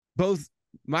both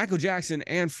Michael Jackson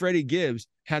and Freddie Gibbs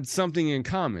had something in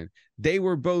common. They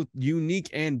were both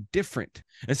unique and different.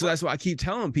 And so that's why I keep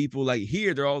telling people, like,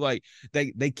 here, they're all like,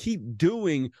 they keep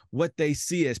doing what they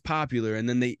see as popular, and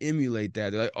then they emulate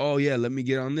that. They're like, oh yeah, let me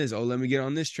get on this. Oh, let me get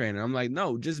on this train. And I'm like,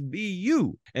 no, just be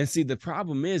you. And see, the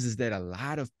problem is that a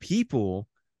lot of people,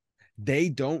 they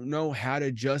don't know how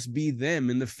to just be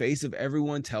them in the face of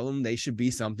everyone telling them they should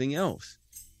be something else.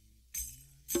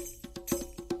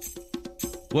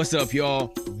 What's up,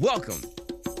 y'all? Welcome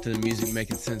to the Music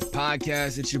Making Sense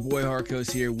podcast. It's your boy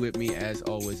Harkos here. With me, as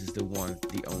always, is the one,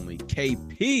 the only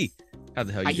KP. How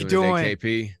the hell you doing today,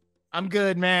 KP? I'm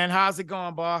good, man. How's it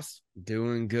going, boss?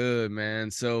 Doing good, man.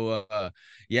 So,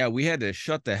 yeah, we had to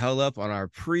shut the hell up on our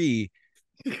pre-show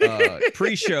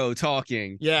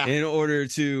talking in order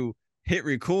to hit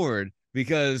record,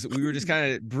 because we were just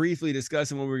kind of briefly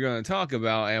discussing what we were going to talk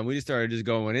about, and we just started just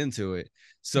going into it.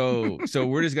 So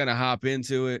we're just going to hop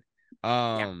into it.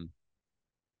 But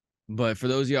for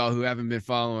those of y'all who haven't been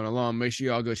following along, make sure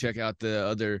y'all go check out the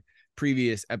other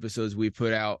previous episodes we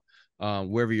put out.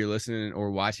 Wherever you're listening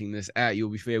or watching this at, you'll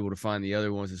be able to find the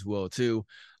other ones as well too.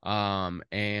 And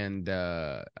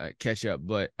catch up,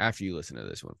 but after you listen to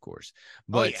this one, of course.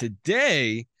 But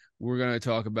today we're going to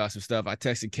talk about some stuff. I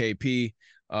texted KP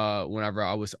whenever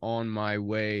I was on my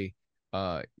way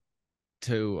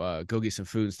to go get some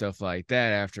food and stuff like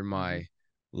that after my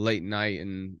late night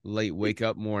and late wake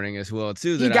up morning as well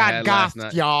too. That I had last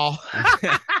night, y'all.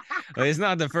 It's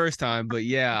not the first time, but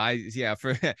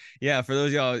for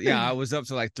those of y'all, I was up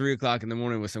to like 3:00 in the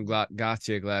morning with some goth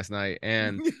chick last night,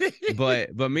 and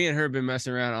but me and her have been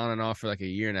messing around on and off for like a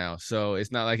year now, so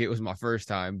it's not like it was my first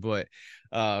time, but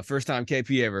first time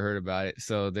KP ever heard about it,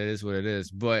 so that is what it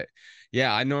is. But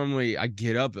yeah, I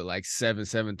get up at like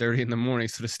 7:30 in the morning,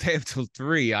 so to stay up till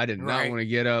 3, I did not want to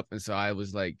get up, and so I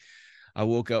was like, I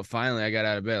woke up finally. I got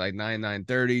out of bed like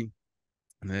 9:30.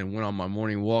 And then went on my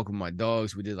morning walk with my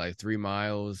dogs. We did like 3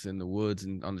 miles in the woods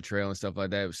and on the trail and stuff like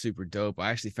that. It was super dope.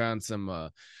 I actually found some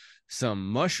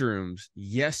mushrooms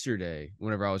yesterday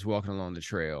whenever I was walking along the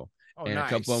trail. And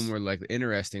nice. A couple of them were like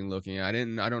interesting looking. I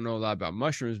don't know a lot about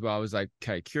mushrooms, but I was like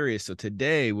kind of curious. So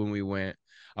today when we went,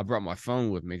 I brought my phone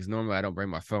with me because normally I don't bring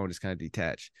my phone, it's kind of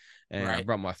detached. And I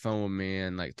brought my phone with me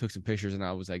and like took some pictures, and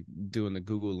I was like doing the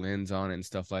Google Lens on it and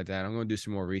stuff like that. I'm going to do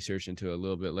some more research into it a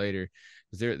little bit later,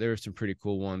 because there are some pretty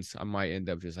cool ones. I might end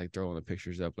up just like throwing the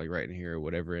pictures up like right in here or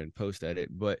whatever and post at it.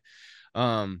 But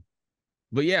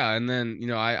yeah, and then,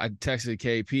 I texted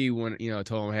KP when,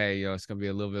 told him, hey, it's going to be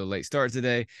a little bit of a late start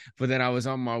today. But then I was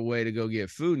on my way to go get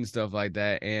food and stuff like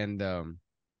that, and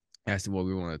asked him what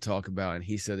we wanted to talk about, and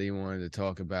he said that he wanted to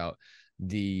talk about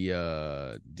the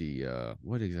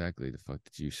what exactly the fuck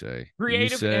did you say?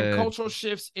 Creative and cultural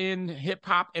shifts in hip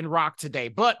hop and rock today.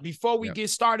 But before we get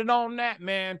started on that,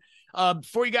 man,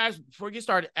 before we get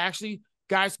started, actually,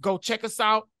 guys, go check us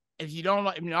out. If you don't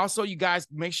like, also you guys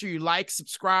make sure you like,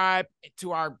 subscribe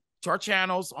to our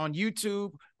channels on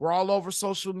YouTube. We're all over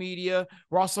social media.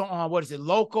 We're also on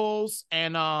Locals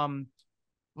and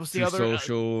what's the True other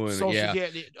Social and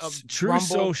True Rumble.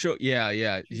 Social,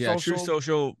 True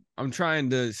Social. I'm trying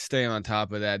to stay on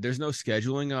top of that. There's no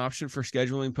scheduling option for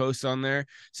scheduling posts on there,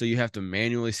 so you have to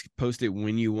manually post it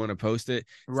when you want to post it.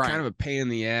 It's kind of a pain in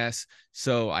the ass,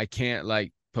 so I can't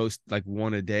like post like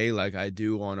one a day like I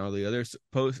do on all the other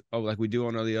posts, like we do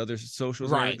on all the other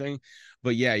socials and everything.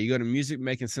 But yeah, you go to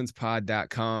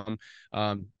musicmakingsensepod.com.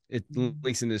 It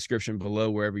links in the description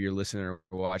below wherever you're listening or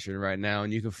watching right now,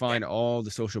 and you can find all the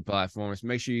social platforms.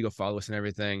 Make sure you go follow us and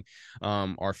everything.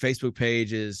 Our Facebook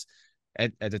page is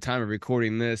at the time of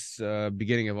recording this,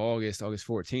 beginning of August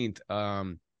 14th.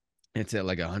 It's at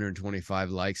like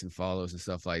 125 likes and follows and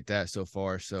stuff like that so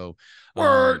far. So,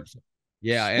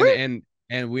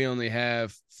 and we only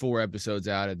have 4 episodes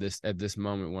out at this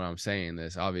moment when I'm saying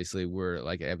this. Obviously, we're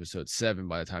like at episode 7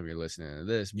 by the time you're listening to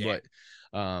this, but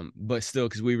still,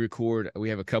 because we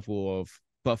have a couple of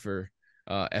buffer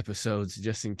episodes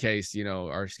just in case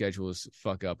our schedules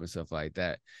fuck up and stuff like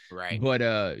that. But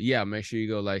make sure you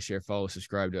go like, share, follow,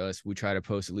 subscribe to us. We try to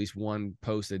post at least 1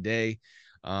 post a day,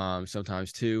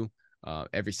 sometimes 2.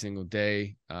 Every single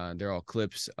day. They're all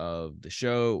clips of the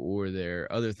show, or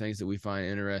they're other things that we find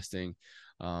interesting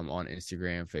on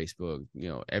Instagram, Facebook,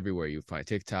 everywhere you find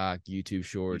TikTok, YouTube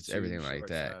Shorts, everything like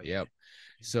that. Yep.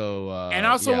 So and I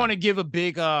also want to give a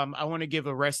big I want to give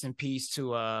a rest in peace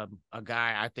to a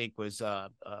guy I think was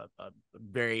a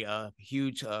very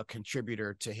huge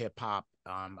contributor to hip hop.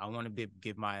 I want to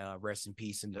give my rest in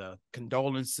peace and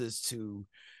condolences to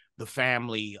the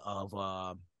family of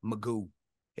Magoo.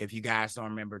 If you guys don't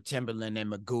remember Timbaland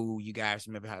and Magoo, you guys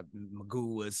remember how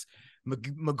Magoo was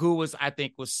Magoo was, I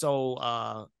think, was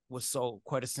so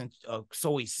quintessential,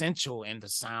 so essential in the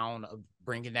sound of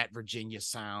bringing that Virginia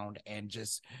sound and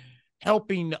just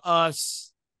helping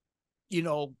us,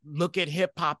 look at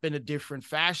hip hop in a different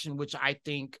fashion, which I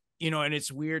think, and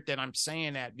it's weird that I'm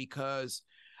saying that because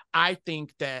I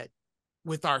think that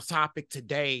with our topic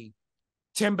today,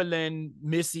 Timbaland,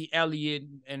 Missy Elliott,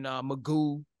 and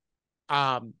Magoo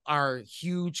are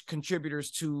huge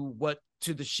contributors to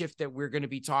the shift that we're going to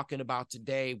be talking about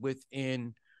today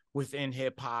within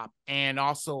hip hop and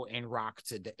also in rock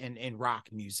in rock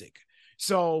music.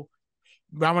 So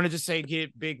I want to just say,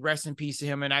 get big rest in peace to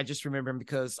him. And I just remember him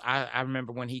because I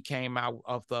remember when he came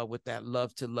out with that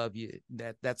Love to Love You,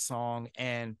 that song,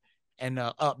 and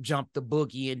Up Jump the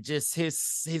Boogie, and just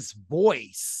his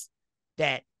voice,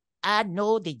 that I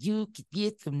know that you could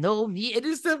get to know me. And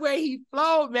it's the way he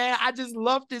flowed, man. I just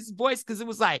loved his voice because it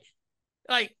was like,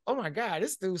 oh my God,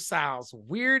 this dude sounds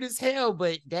weird as hell,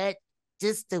 but that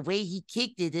just the way he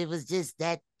kicked it, it was just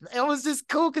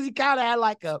cool because he kind of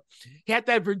had he had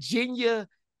that Virginia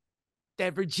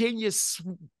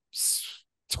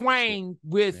twang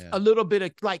with a little bit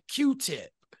of like Q-Tip.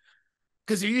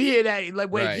 Because you hear that, like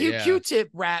when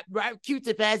Q-Tip rap, right?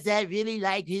 Q-Tip has that really,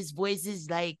 like, his voice is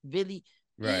like really,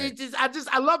 right.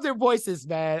 I love their voices,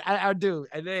 man. I do.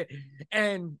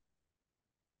 And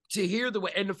to hear the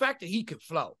way, and the fact that he could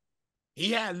flow,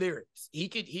 he had lyrics, he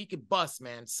could bust,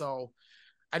 man. So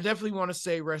I definitely want to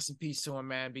say rest in peace to him,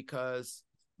 man, because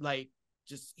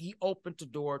he opened the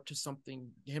door to something.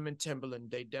 Him and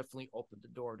Timbaland, they definitely opened the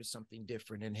door to something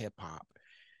different in hip hop.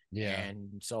 Yeah.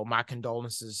 And so my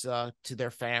condolences to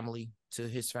their family, to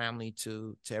his family,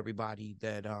 to everybody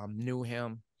that knew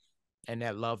him and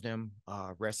that loved him.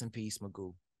 Rest in peace,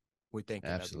 Magoo. We're thinking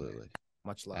absolutely.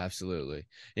 Much love. Absolutely.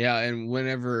 Yeah. And when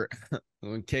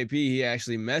KP, he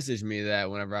actually messaged me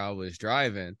that whenever I was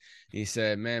driving, he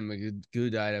said, man,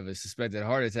 Magoo died of a suspected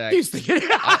heart attack.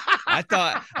 I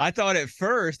thought at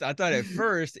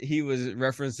first he was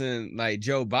referencing like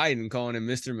Joe Biden, calling him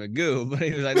Mr. Magoo, but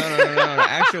he was like, no, the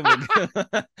actual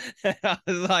Magoo. I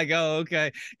was like, oh,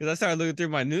 okay. Because I started looking through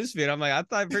my newsfeed. I'm like,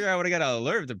 I figured I would have got an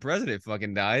alert if the president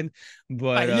fucking died.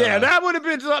 But that would have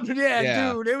been something.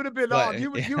 Yeah, dude, it would have been all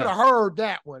you would have heard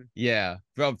that one. Yeah.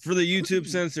 But for the YouTube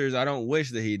censors, I don't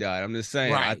wish that he died. I'm just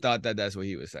saying, I thought that's what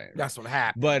he was saying. That's what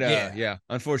happened. But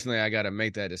unfortunately, I got to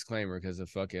make that disclaimer because of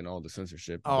fucking all the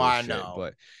censorship. Oh, I know.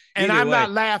 But I'm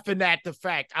not laughing at the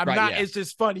fact. I'm not. Yeah. It's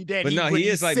just funny that. But he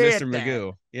is like Mr.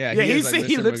 Magoo. Yeah, he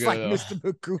looks like Mr.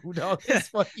 Magoo. No, it's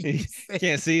funny. He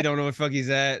can't see. Don't know where the fuck he's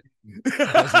at.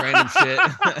 Just random shit.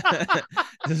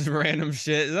 Just random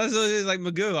shit. That's what it's like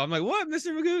Magoo. I'm like, what, Mr.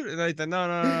 Magoo? And like, no,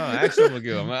 actual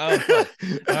Magoo. I'm like, oh,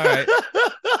 fuck. All right.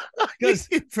 Because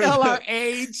tell our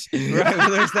age, right?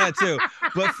 Well, there's that too.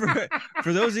 But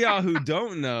for those of y'all who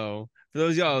don't know,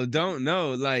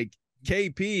 like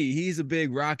KP, he's a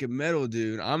big rock and metal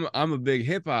dude. I'm a big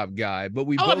hip hop guy, but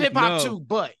I love hip hop too.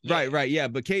 But right, yeah.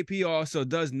 But KP also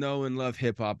does know and love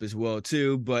hip hop as well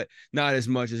too, but not as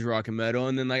much as rock and metal.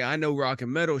 And then like I know rock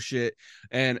and metal shit,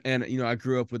 and I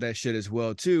grew up with that shit as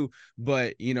well too.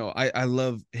 But I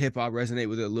love hip hop, resonate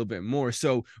with it a little bit more.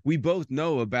 So we both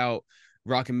know about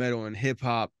rock and metal and hip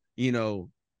hop,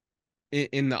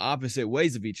 in the opposite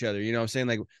ways of each other, you know what I'm saying?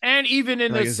 Like, and even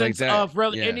in the sense of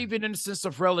and even in the sense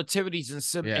of relativities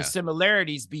and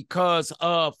similarities, because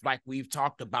of, like we've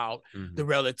talked about, the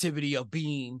relativity of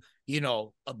being, being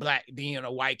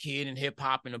a white kid in hip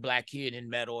hop and a black kid in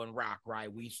metal and rock,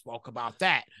 right? We spoke about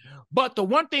that. But the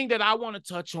one thing that I want to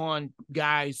touch on,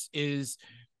 guys, is,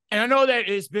 and I know that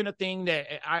it's been a thing that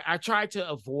I try to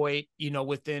avoid,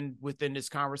 within this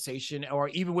conversation, or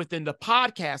even within the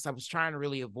podcast, I was trying to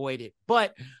really avoid it.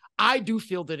 But I do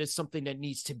feel that it's something that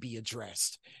needs to be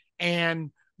addressed.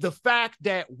 And the fact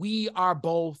that we are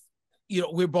both,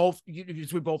 we're both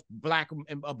black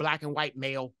and white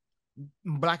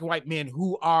men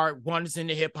who are, one is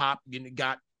into hip hop,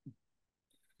 got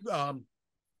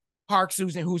Park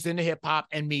Susan, who's into hip hop,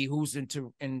 and me, who's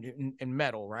into in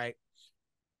metal, right?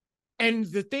 And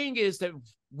the thing is that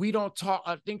we don't talk,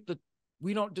 I think that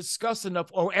we don't discuss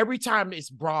enough, or every time it's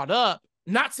brought up,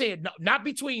 not saying, not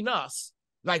between us,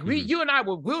 like you and I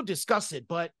we'll discuss it,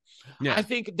 but I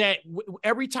think that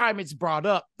every time it's brought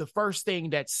up, the first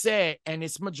thing that's said, and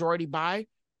it's majority by,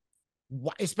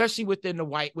 especially within the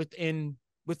white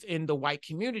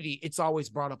community, it's always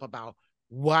brought up about,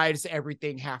 why does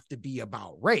everything have to be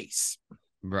about race?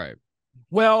 Right.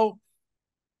 Well,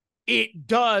 it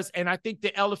does. And I think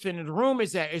the elephant in the room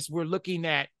is we're looking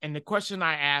at, and the question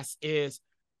I ask is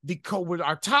with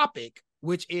our topic,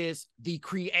 which is the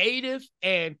creative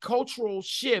and cultural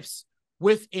shifts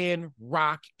within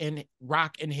rock and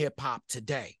hip hop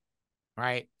today,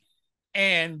 right?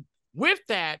 And with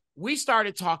that, we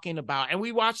started talking about, and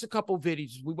we watched a couple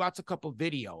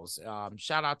videos.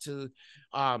 Shout out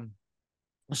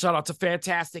to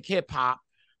Fantastic Hip Hop,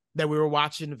 that we were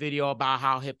watching the video about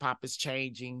how hip hop is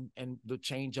changing and the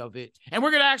change of it. And we're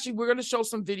gonna show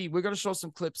some video. We're gonna show some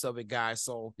clips of it, guys.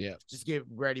 So yeah, just get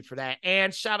ready for that.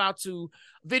 And shout out to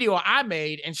a video I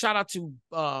made, and shout out to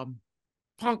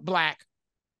Punk Black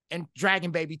and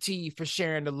Dragon Baby T for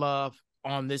sharing the love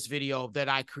on this video that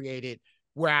I created,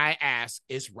 where I asked,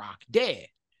 is rock dead?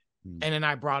 And then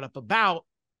I brought up about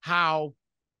how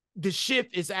the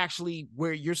shift is actually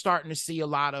where you're starting to see a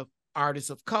lot of artists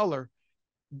of color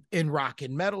in rock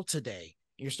and metal today.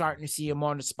 You're starting to see them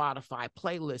on the Spotify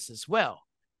playlist as well.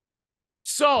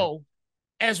 So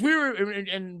as we were,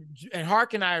 and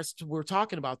Hark and I were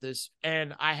talking about this,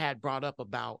 and I had brought up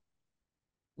about,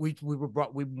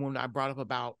 when I brought up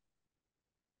about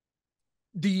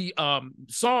the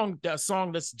song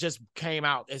that's just came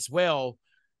out as well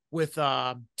with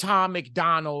Tom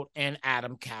MacDonald and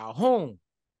Adam Calhoun.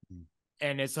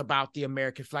 And it's about the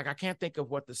American flag. I can't think of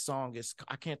what the song is.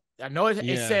 I know it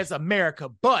says America,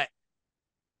 but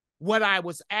what I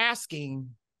was asking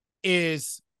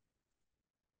is,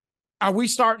 are we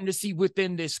starting to see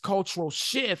within this cultural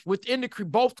shift, within the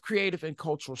both creative and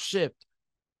cultural shift,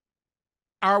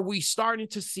 are we starting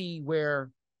to see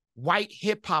where white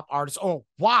hip hop artists, or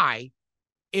why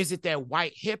is it that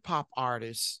white hip hop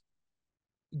artists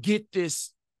get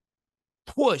this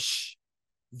push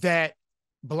that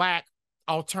Black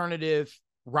alternative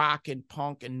rock and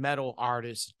punk and metal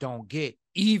artists don't get,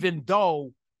 even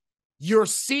though you're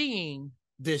seeing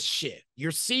this shift? You're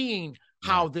seeing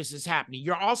how this is happening.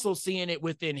 You're also seeing it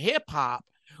within hip hop,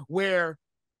 where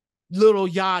Lil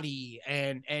Yachty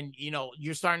and you know,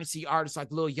 you're starting to see artists like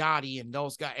Lil Yachty and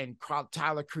those guys, and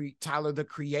Tyler the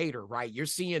Creator, right? You're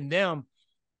seeing them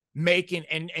making,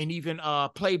 and even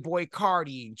Playboy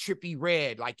Cardi and Trippie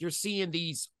Redd, like you're seeing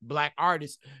these Black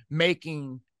artists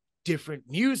making different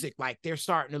music. Like they're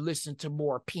starting to listen to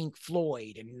more Pink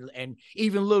Floyd and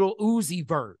even Little Uzi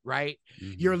Vert, right?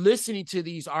 You're listening to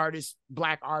these artists,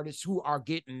 Black artists, who are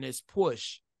getting this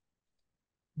push.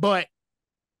 But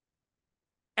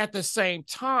at the same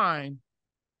time,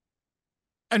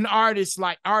 an artist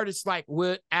like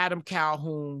Adam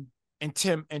Calhoun and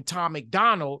Tom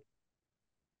MacDonald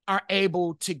are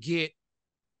able to get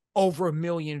over 1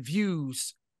 million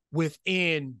views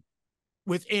within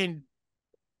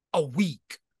a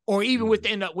week, or even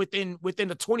within the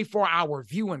 24-hour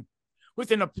viewing,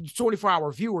 within a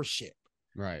 24-hour viewership.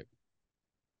 Right.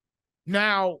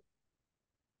 Now,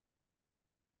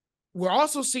 we're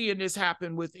also seeing this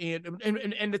happen within,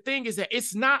 and the thing is that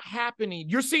it's not happening.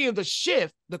 You're seeing the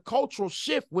shift, the cultural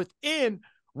shift within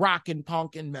rock and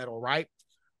punk and metal, right?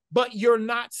 But you're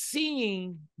not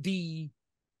seeing the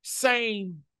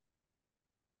same,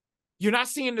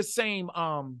 what's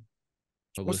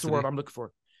the word I'm looking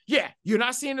for? Yeah, you're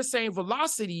not seeing the same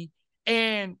velocity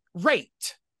and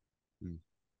rate.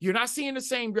 You're not seeing the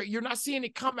same rate. You're not seeing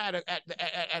it come at a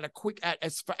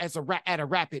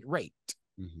rapid rate.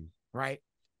 Right?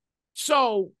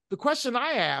 So the question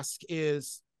I ask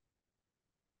is,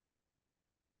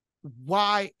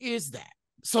 why is that?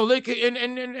 So like,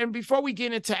 and before we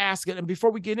get into asking, and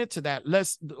before we get into that,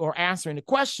 answering the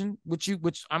question, which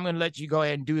I'm going to let you go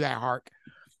ahead and do that, Hark.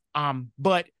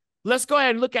 But let's go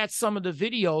ahead and look at some of the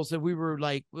videos that we were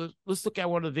like, let's look at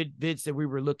one of the vids that we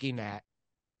were looking at.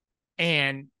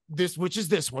 And which is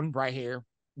this one right here,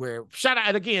 where shout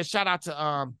out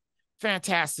to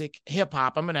Fantastic Hip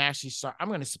Hop. I'm going to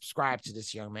subscribe to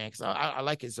this young man, because I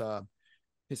like his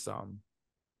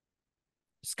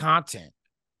content.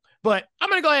 But I'm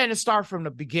going to go ahead and start from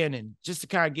the beginning, just to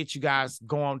kind of get you guys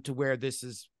going to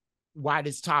why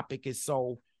this topic is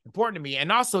so important to me.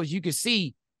 And also, as you can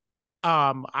see,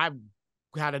 I've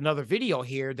got another video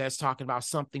here that's talking about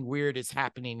something weird is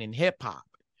happening in hip hop.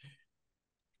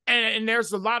 And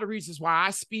there's a lot of reasons why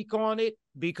I speak on it,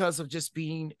 because of just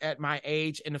being at my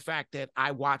age and the fact that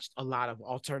I watched a lot of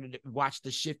watched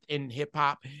the shift in hip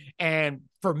hop. And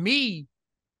for me,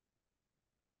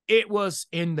 it was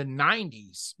in the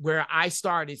 90s where I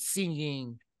started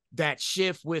seeing that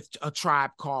shift with A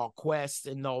Tribe Called Quest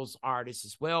and those artists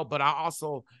as well. But I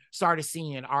also started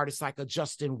seeing artists like a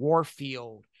Justin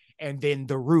Warfield and then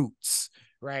The Roots,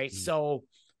 right? So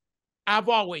I've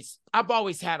always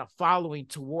had a following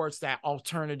towards that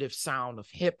alternative sound of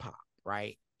hip hop,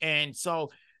 right? And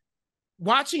so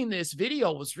watching this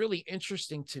video was really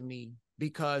interesting to me,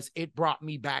 because it brought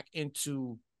me back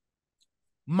into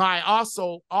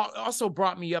also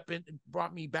brought me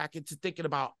back into thinking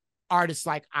about artists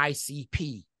like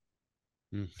ICP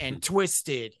and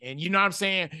Twisted, and you know what I'm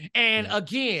saying? And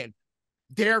again,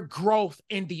 their growth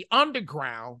in the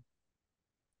underground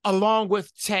along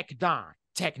with Tech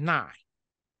Nine.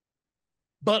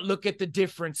 But look at the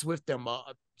difference with them.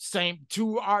 Same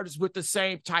two artists with the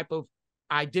same type of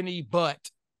identity, but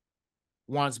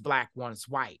one's black, one's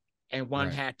white. And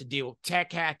one had to deal,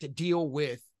 Tech had to deal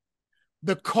with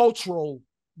the cultural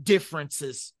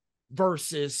differences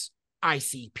versus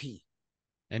ICP.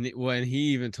 And when he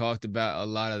even talked about a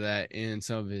lot of that in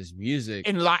some of his music,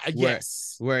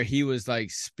 where he was like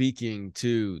speaking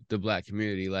to the black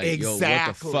community, like, yo, what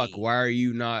the fuck? Why are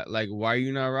you not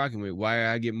rocking with? Why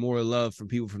I get more love from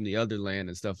people from the other land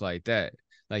and stuff like that?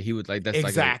 Like he would like that's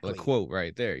like a quote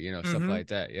right there, you know, stuff like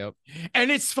that. Yep.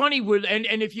 And it's funny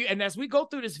and as we go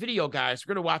through this video, guys,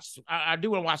 we're gonna watch. I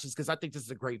do want to watch this because I think this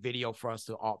is a great video for us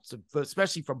to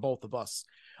especially for both of us.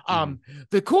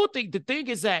 The thing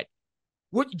is that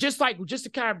just to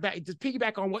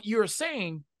piggyback on what you're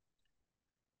saying,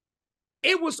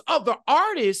 it was other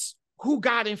artists who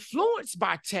got influenced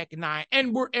by Tech Nine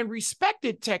and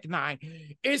respected Tech Nine.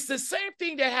 It's the same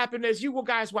thing that happened as you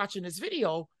guys watching this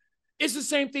video. It's the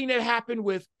same thing that happened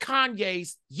with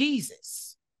Kanye's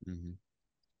Yeezus.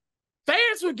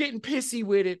 Fans were getting pissy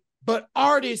with it, but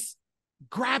artists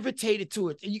gravitated to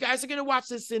it. And you guys are going to watch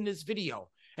this in this video.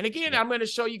 And again, I'm going to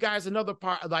show you guys another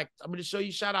part. Like, I'm going to show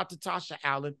you, shout out to Tasha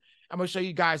Allen. I'm going to show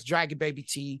you guys Dragon Baby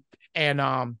T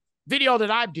and video that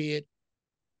I did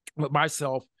with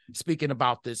myself speaking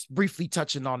about this, briefly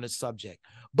touching on this subject.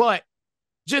 But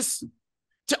just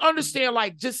to understand,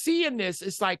 like, just seeing this,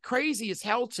 it's like crazy as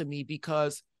hell to me,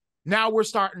 because now we're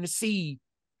starting to see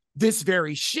this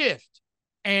very shift.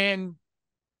 And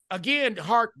again,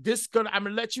 Hart, I'm gonna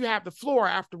let you have the floor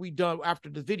after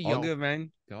the video. All good,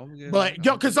 man. All good. But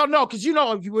because you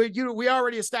know, we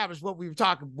already established what we were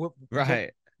talking.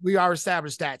 Right. We already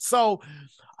established that. So,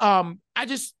 I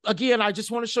just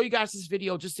want to show you guys this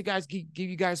video, just to give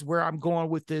you guys where I'm going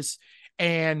with this,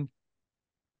 and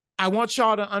I want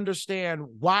y'all to understand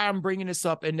why I'm bringing this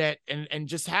up, and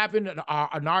just having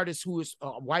an artist who is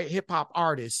a white hip hop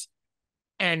artist,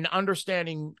 and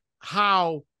understanding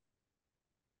how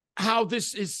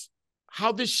this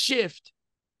shift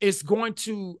is going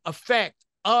to affect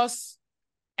us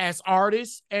as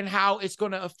artists and how it's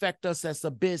going to affect us as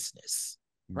a business.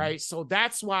 Right. So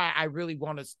that's why I really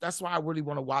want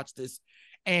to watch this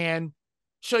and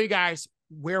show you guys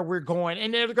where we're going.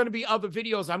 And there are going to be other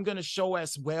videos I'm going to show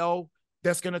as well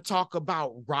that's going to talk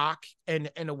about rock and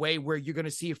in a way where you're going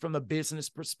to see it from a business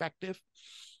perspective.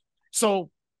 So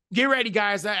get ready,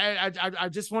 guys. I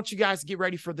just want you guys to get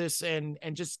ready for this and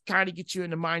just kind of get you in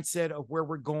the mindset of where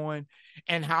we're going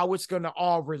and how it's going to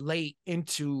all relate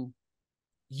into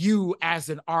you as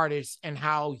an artist, and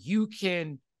how you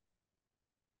can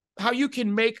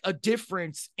make a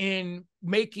difference in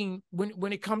making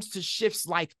when it comes to shifts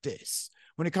like this,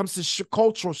 when it comes to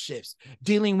cultural shifts,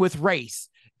 dealing with race,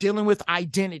 dealing with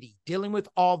identity, dealing with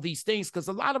all these things. Because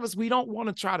a lot of us, we don't want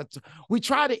to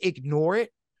try to ignore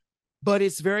it, but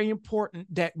it's very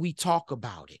important that we talk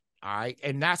about it. All right.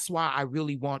 And that's why I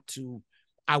want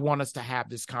us to have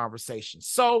this conversation.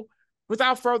 So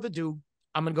without further ado,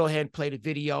 I'm going to go ahead and play the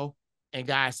video, and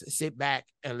guys, sit back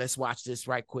and let's watch this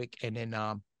right quick. And then,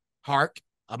 Hark,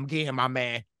 I'm getting my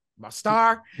man, my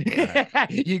star. Right.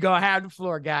 You gonna have the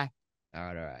floor, guy.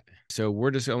 All right. So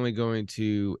we're just only going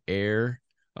to air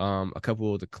a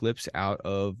couple of the clips out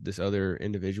of this other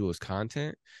individual's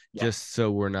content, just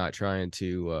so we're not trying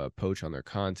to poach on their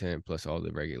content, plus all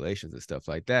the regulations and stuff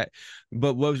like that.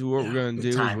 But what we're going to do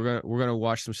is we're going to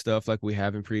watch some stuff like we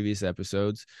have in previous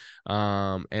episodes,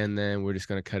 and then we're just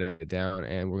going to cut it down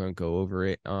and we're going to go over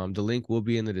it. The link will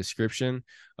be in the description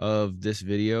of this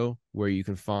video, where you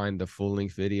can find the full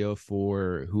length video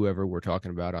for whoever we're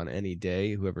talking about on any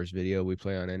day, whoever's video we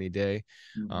play on any day.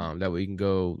 That way you can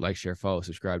go like, share, follow,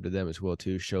 subscribe to them as well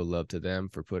too, show love to them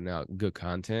for putting out good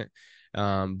content.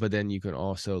 But then you can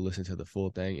also listen to the full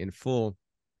thing in full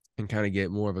and kind of get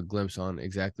more of a glimpse on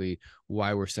exactly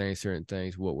why we're saying certain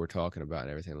things, what we're talking about, and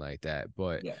everything like that.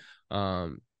 But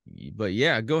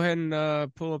yeah, go ahead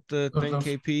and pull up the thing,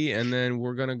 KP, and then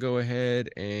we're gonna go ahead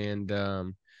and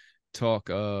talk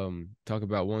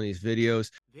about one of these videos.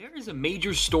 There is a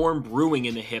major storm brewing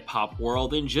in the hip-hop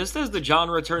world, and just as the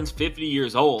genre turns 50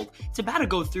 years old, it's about to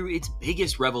go through its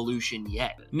biggest revolution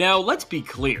yet. Now, let's be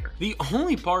clear, the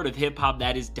only part of hip-hop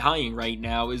that is dying right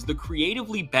now is the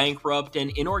creatively bankrupt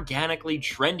and inorganically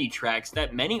trendy tracks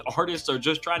that many artists are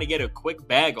just trying to get a quick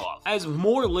bag off. As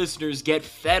more listeners get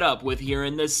fed up with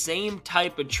hearing the same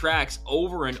type of tracks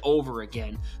over and over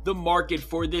again, the market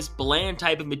for this bland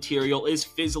type of material is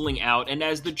fizzling out, and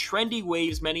as the trendy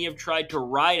waves many have tried to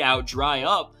ride out dry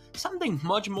up, something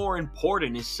much more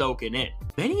important is soaking in.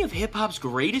 Many of hip-hop's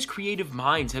greatest creative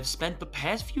minds have spent the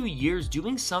past few years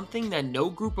doing something that no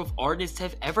group of artists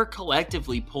have ever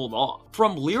collectively pulled off.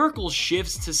 From lyrical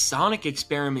shifts to sonic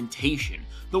experimentation,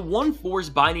 the one force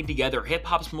binding together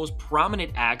hip-hop's most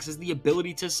prominent acts is the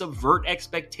ability to subvert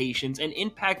expectations and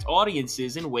impact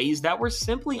audiences in ways that were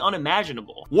simply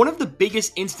unimaginable. One of the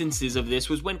biggest instances of this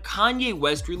was when Kanye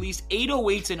West released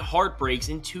 808s and Heartbreaks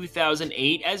in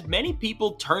 2008, as many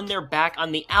people turned their back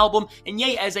on the album and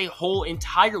Ye as a whole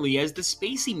entirely, as the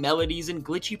spacey melodies and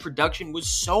glitchy production was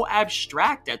so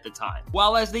abstract at the time.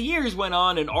 While as the years went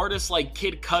on and artists like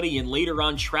Kid Cudi and later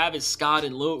on Travis Scott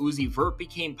and Lil Uzi Vert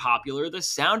became popular, the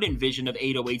sound and vision of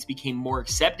 808s became more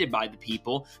accepted by the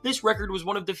people. This record was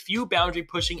one of the few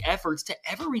boundary-pushing efforts to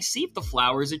ever receive the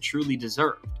flowers it truly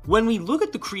deserved. When we look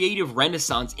at the creative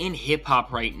renaissance in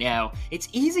hip-hop right now, it's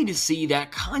easy to see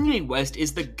that Kanye West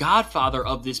is the godfather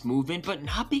of this movement, but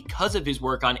not because of his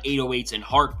work on 808s and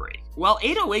Heartbreak. While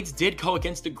 808s did go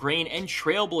against the grain and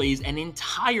trailblaze an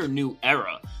entire new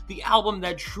era, the album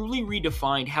that truly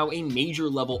redefined how a major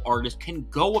level artist can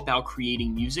go about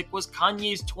creating music was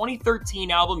Kanye's 2013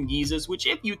 album Yeezus, which,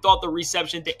 if you thought the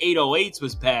reception to 808s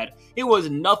was bad, it was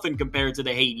nothing compared to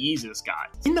the hate Yeezus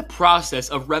got. In the process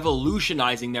of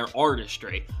revolutionizing their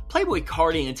artistry, Playboi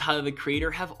Carti and Tyler the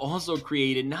Creator have also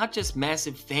created not just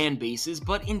massive fan bases,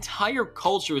 but entire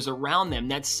cultures around them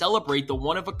that celebrate the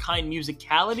one-of-a-kind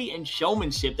musicality and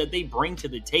showmanship that they bring to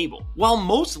the table. While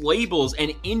most labels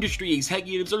and industry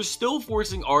executives are still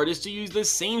forcing artists to use the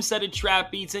same set of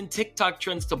trap beats and TikTok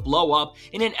trends to blow up,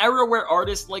 in an era where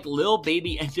artists like Lil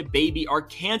Baby and DaBaby are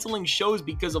canceling shows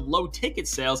because of low ticket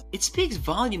sales, it speaks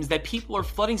volumes that people are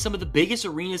flooding some of the biggest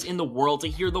arenas in the world to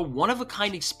hear the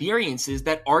one-of-a-kind experiences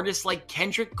that artists like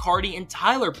Kendrick, Carti, and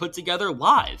Tyler put together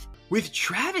live. With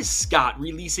Travis Scott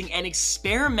releasing an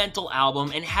experimental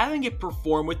album and having it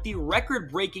perform with the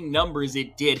record-breaking numbers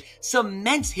it did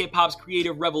cements hip-hop's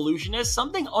creative revolution as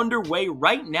something underway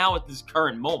right now at this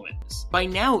current moment. By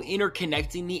now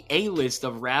interconnecting the A-list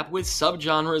of rap with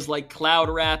subgenres like cloud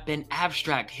rap and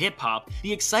abstract hip-hop,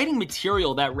 the exciting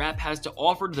material that rap has to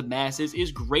offer to the masses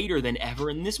is greater than ever,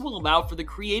 and this will allow for the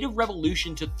creative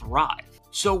revolution to thrive.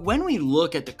 So when we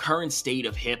look at the current state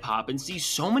of hip-hop and see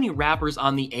so many rappers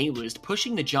on the A-list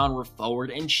pushing the genre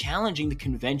forward and challenging the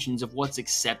conventions of what's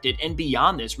accepted, and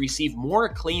beyond this receive more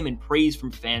acclaim and praise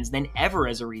from fans than ever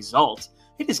as a result,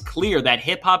 it is clear that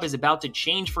hip-hop is about to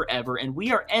change forever and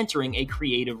we are entering a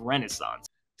creative renaissance.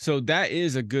 So that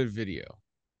is a good video.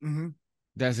 Mm-hmm.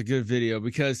 That's a good video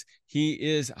because he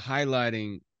is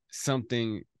highlighting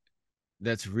something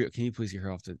that's real. Can you please get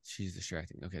her off she's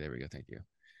distracting. Okay, there we go. Thank you.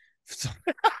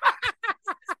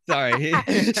 Sorry.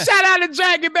 Shout out to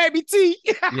Dragon Baby T.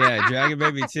 Yeah, Dragon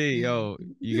Baby T. Yo,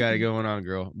 you got it going on,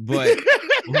 girl. But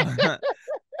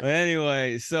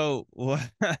anyway, so what?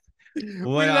 We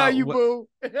love you, boo.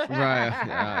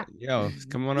 Right. Yo,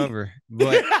 come on over.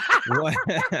 But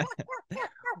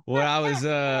what I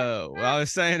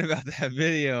was saying about that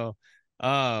video,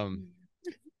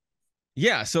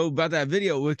 yeah, so about that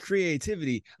video with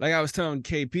creativity, like I was telling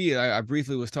KP, I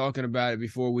briefly was talking about it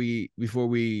before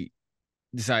we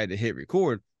decided to hit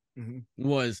record,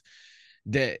 was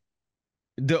that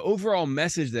the overall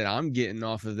message that I'm getting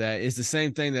off of that is the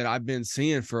same thing that I've been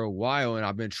seeing for a while and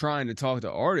I've been trying to talk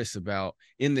to artists about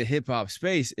in the hip hop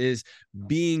space, is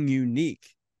being unique.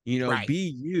 You know, right.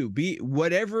 Be you, be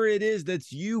whatever it is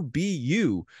that's you, be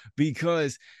you,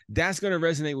 because that's going to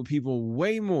resonate with people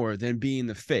way more than being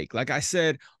the fake. Like I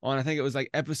said on, I think it was like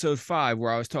episode 5,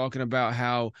 where I was talking about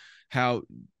how,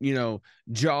 you know,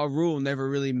 Ja Rule never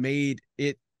really made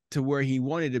it to where he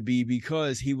wanted to be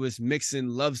because he was mixing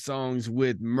love songs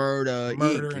with murder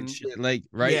and shit. Like,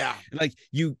 right. Yeah. Like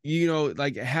you know,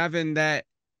 like having that.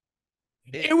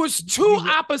 It was too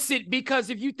opposite, because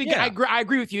if you think, yeah. I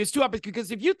agree with you. It's too opposite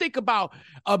because if you think about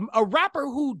a rapper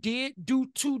who did do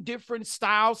 2 different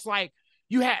styles, like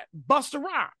you had Busta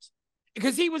Rhymes,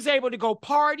 because he was able to go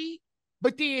party,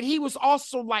 but then he was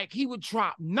also like, he would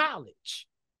drop knowledge.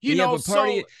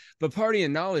 But party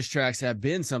and knowledge tracks have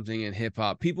been something in hip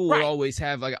hop. People would always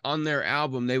have, like, on their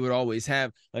album, they would always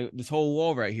have, like, this whole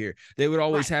wall right here. They would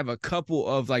always have a couple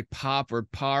of, like, pop or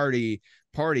party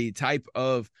type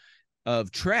of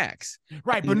tracks.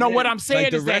 Right. But no, what I'm saying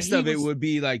like, is the rest of it would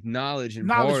be like knowledge and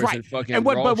bars and fucking and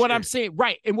what I'm saying,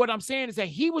 and what I'm saying is that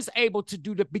he was able to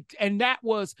do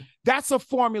that's a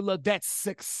formula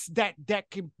that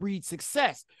can breed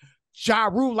success. Ja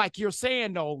Rule, like you're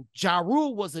saying, though, Ja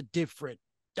Rule was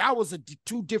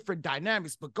two different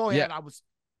dynamics. But go ahead.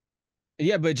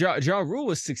 But Ja Rule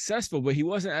was successful, but he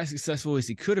wasn't as successful as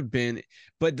he could have been.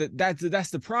 But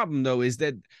that's the problem, though, is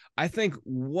that I think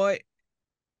what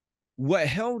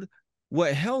held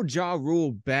Ja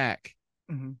Rule back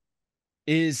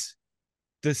is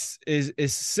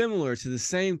similar to the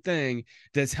same thing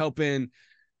that's helping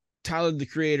Tyler the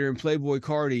Creator and Playboi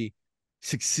Carti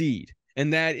succeed.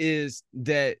 And that is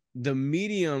that the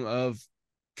medium of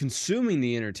consuming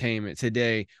the entertainment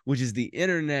today, which is the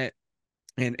internet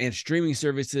and streaming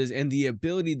services, and the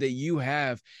ability that you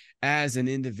have as an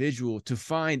individual to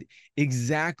find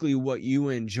exactly what you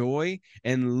enjoy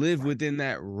and live within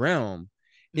that realm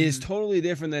is totally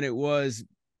different than it was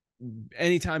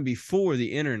anytime before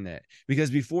the internet. Because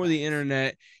before the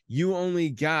internet, you only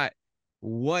got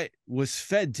what was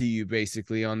fed to you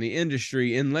basically on the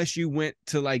industry, unless you went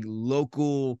to like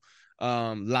local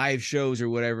live shows or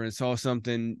whatever and saw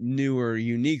something new or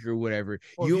unique or whatever.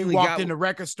 Or you only walked in the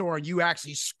record store and you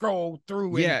actually scrolled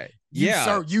through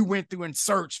you went through and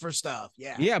searched for stuff.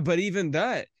 But even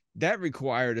that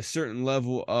required a certain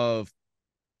level of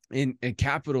in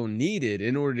capital needed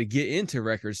in order to get into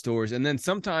record stores. And then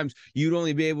sometimes you'd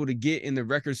only be able to get in the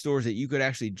record stores that you could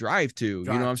actually drive to. You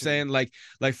know what I'm saying? Like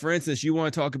for instance, you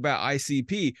want to talk about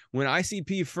ICP. When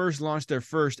ICP first launched their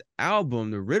first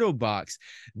album, the Riddle Box,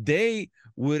 they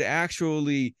would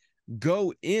actually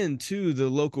go into the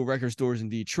local record stores in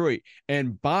Detroit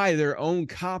and buy their own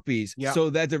copies so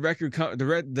that the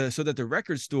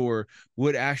record store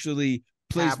would actually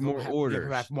place more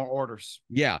orders.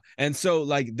 Yeah. And so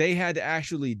like they had to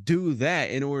actually do that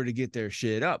in order to get their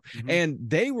shit up. And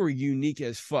they were unique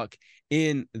as fuck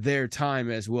in their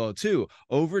time as well too.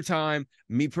 Over time,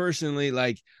 me personally,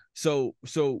 like so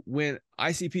when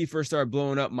ICP first started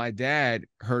blowing up, my dad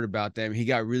heard about them. He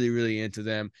got really, really into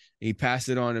them. He passed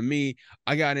it on to me.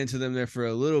 I got into them there for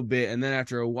a little bit. And then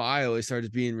after a while, it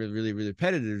started being really, really, really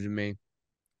repetitive to me.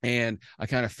 And I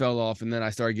kind of fell off, and then I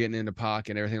started getting into Pac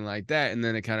and everything like that. And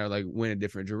then it kind of like went a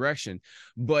different direction.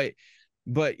 But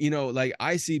you know, like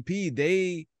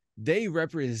ICP, they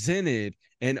represented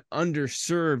an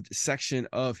underserved section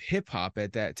of hip hop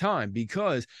at that time,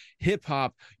 because hip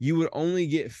hop, you would only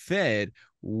get fed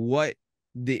what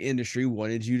the industry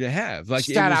wanted you to have. Like,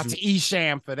 shout out to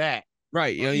Esham for that.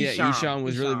 Right. Esham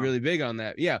was really, really big on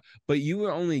that. Yeah. But you would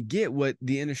only get what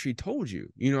the industry told you.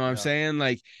 You know what I'm saying?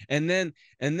 Like, and then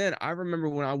I remember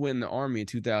when I went in the Army in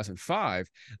 2005,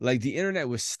 like the internet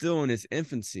was still in its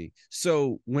infancy.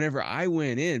 So whenever I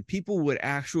went in, people would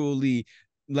actually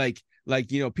like,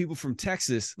 you know, people from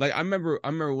Texas. Like I remember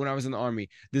when I was in the Army,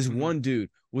 this one dude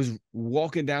was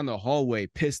walking down the hallway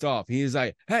pissed off. He was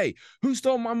like, "Hey, who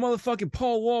stole my motherfucking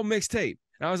Paul Wall mixtape?"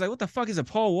 And I was like, "What the fuck is a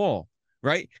Paul Wall?"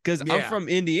 Right? Because I'm from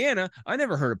Indiana. I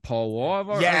never heard of Paul Wall. I've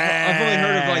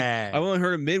only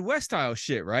heard of Midwest style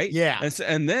shit, right? Yeah.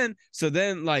 And then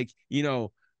like, you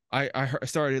know, I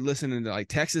started listening to like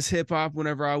Texas hip hop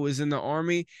whenever I was in the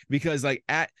Army, because like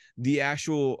at the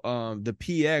actual the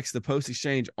PX, the post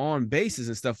exchange on bases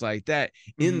and stuff like that,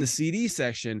 in the CD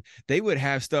section, they would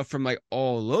have stuff from like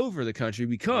all over the country,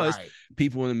 because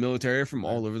people in the military are from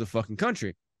all over the fucking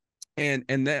country. And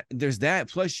that there's that,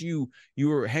 plus you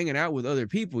were hanging out with other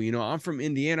people. You know, I'm from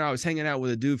Indiana. I was hanging out with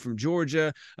a dude from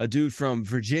Georgia, a dude from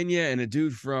Virginia, and a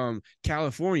dude from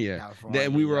California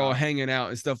that we were all hanging out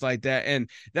and stuff like that. And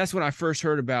that's when I first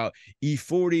heard about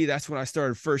E40. That's when I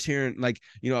started first hearing, like,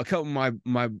 you know, a couple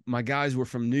of my guys were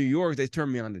from New York. They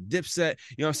turned me on to Dipset.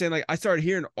 You know what I'm saying? Like I started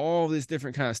hearing all this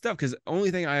different kind of stuff, because the only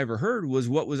thing I ever heard was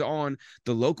what was on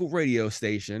the local radio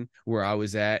station where I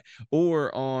was at,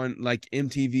 or on like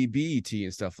MTV, BET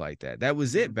and stuff like that. That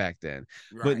was it back then.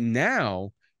 But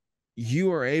now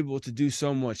you are able to do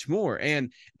so much more.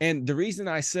 And the reason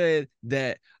I said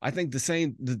that, I think the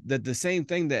same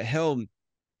thing that held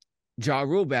Ja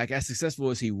Rule back, as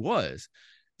successful as he was,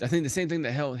 I think the same thing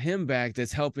that held him back,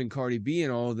 that's helping Cardi B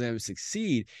and all of them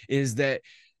succeed, is that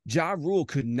Ja Rule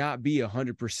could not be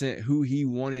 100% who he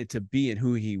wanted to be and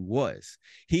who he was.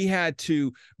 He had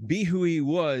to be who he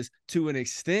was to an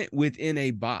extent within a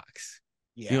box.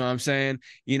 You know what I'm saying?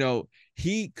 You know,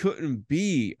 he couldn't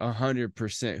be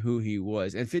 100% who he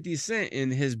was. And 50 Cent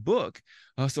in his book,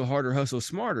 Hustle Harder, Hustle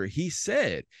Smarter, he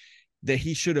said that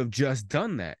he should have just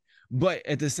done that. But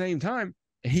at the same time,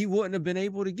 he wouldn't have been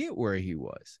able to get where he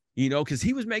was, you know, because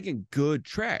he was making good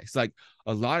tracks. Like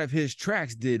a lot of his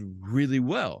tracks did really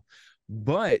well,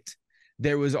 but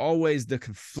there was always the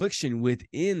confliction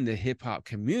within the hip hop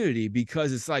community,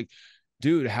 because it's like,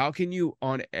 dude, how can you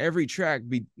on every track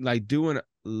be like doing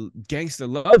gangster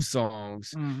love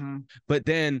songs, but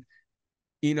then,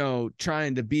 you know,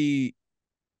 trying to be,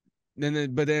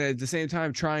 but then at the same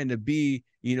time trying to be,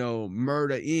 you know,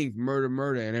 Murder Inc.,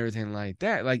 murder, and everything like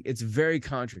that. Like, it's very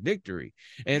contradictory.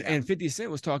 And 50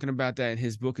 Cent was talking about that in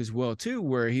his book as well, too,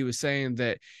 where he was saying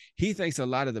that he thinks a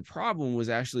lot of the problem was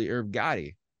actually Irv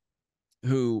Gotti,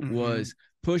 who was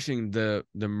pushing the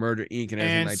Murder Inc. and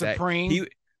everything like Supreme.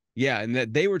 that. And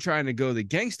that they were trying to go the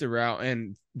gangster route,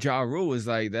 and Ja Rule was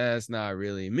like, that's not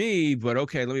really me, but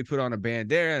okay, let me put on a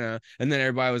bandana. And then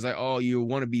everybody was like, oh, you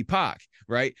want to be Pac,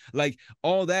 right? Like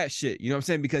all that shit, you know what I'm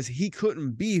saying? Because he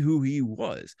couldn't be who he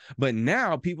was. But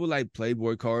now people like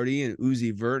Playboy Cardi and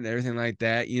Uzi Vert and everything like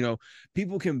that, you know,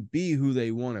 people can be who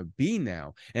they want to be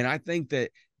now. And I think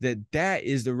that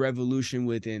is the revolution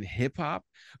within hip hop,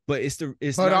 but it's not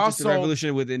just the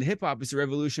revolution within hip hop, it's the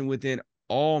revolution within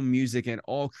all music and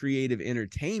all creative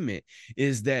entertainment,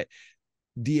 is that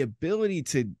the ability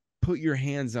to put your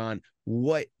hands on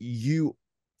what you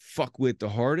fuck with the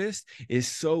hardest is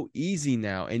so easy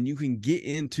now. And you can get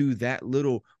into that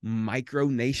little micro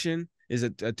nation, is a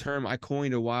term I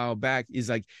coined a while back, is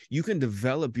like you can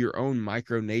develop your own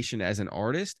micro nation as an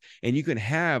artist, and you can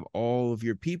have all of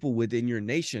your people within your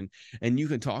nation and you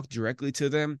can talk directly to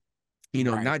them. You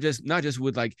know, not just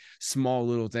with like small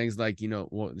little things like, you know,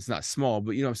 well, it's not small,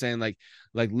 but you know what I'm saying?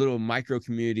 Like little micro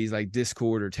communities like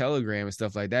Discord or Telegram and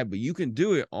stuff like that. But you can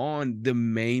do it on the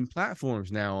main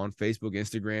platforms now, on Facebook,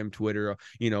 Instagram, Twitter,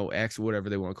 you know, X, whatever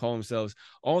they want to call themselves,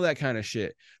 all that kind of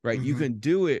shit, right? You can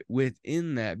do it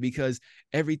within that, because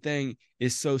everything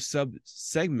is so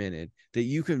segmented that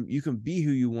you can be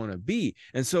who you want to be.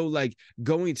 And so like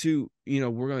going to, you know,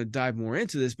 we're going to dive more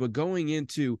into this, but going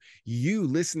into you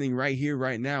listening right here,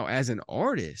 right now, as an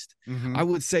artist, I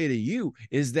would say to you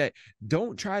is that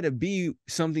don't try to be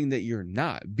something that you're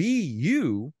not. Be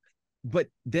you, but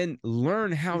then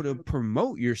learn how to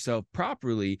promote yourself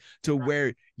properly to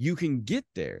where you can get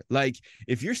there. Like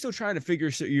if you're still trying to figure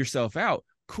yourself out,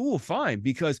 cool, fine,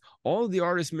 because all of the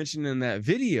artists mentioned in that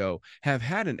video have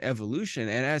had an evolution,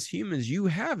 and as humans you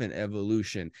have an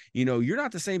evolution. You know, you're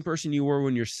not the same person you were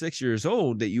when you're 6 years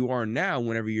old that you are now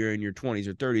whenever you're in your 20s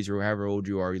or 30s or however old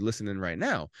you are listening right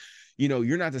now. You know,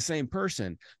 you're not the same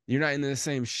person, you're not in the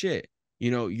same shit.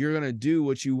 You know, you're gonna do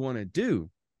what you want to do.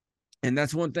 And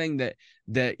that's one thing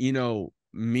that you know,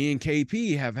 me and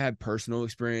KP have had personal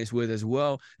experience with as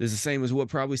well. It's the same as what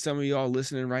probably some of y'all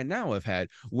listening right now have had,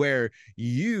 where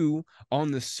you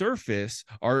on the surface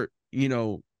are, you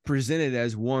know, presented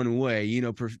as one way, you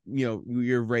know,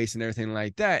 your race and everything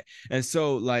like that. And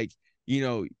so like, you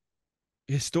know,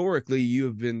 historically you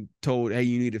have been told, hey,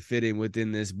 you need to fit in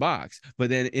within this box, but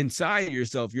then inside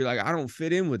yourself you're like, I don't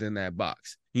fit in within that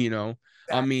box, you know.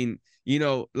 I mean, you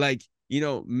know, like, you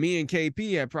know, me and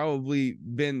KP have probably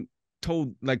been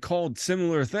told, like, called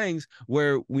similar things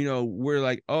where, you know, we're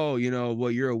like, oh, you know,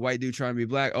 well, you're a white dude trying to be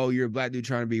black, oh, you're a black dude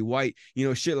trying to be white, you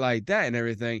know, shit like that and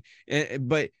everything.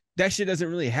 But that shit doesn't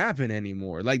really happen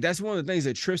anymore. Like, that's one of the things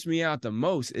that trips me out the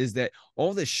most, is that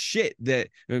all the shit that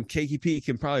KKP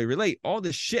can probably relate, all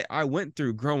the shit I went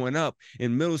through growing up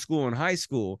in middle school and high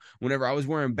school, whenever I was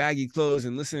wearing baggy clothes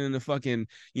and listening to fucking,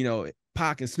 you know,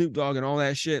 Pac and Snoop Dogg and all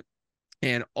that shit.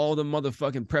 And all the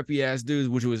motherfucking preppy ass dudes,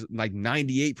 which was like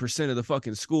 98% of the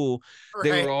fucking school,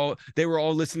 they were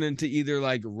all listening to either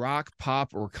like rock,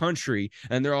 pop, or country.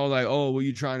 And they're all like, oh, well,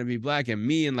 you trying to be black? And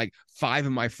me and like 5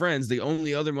 of my friends, the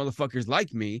only other motherfuckers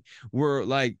like me, were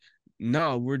like,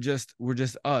 no, we're just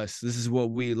us. This is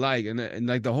what we like. And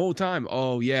like the whole time,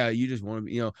 oh yeah, you just want to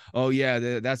be, you know, oh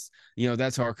yeah, that's, you know,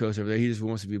 that's Harcoast over there, he just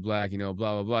wants to be black, you know,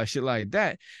 blah blah blah, shit like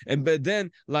that. And but then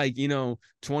like, you know,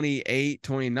 28,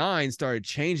 29 started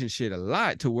changing shit a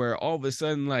lot, to where all of a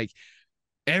sudden like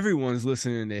everyone's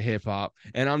listening to hip hop,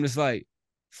 and I'm just like,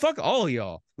 fuck all of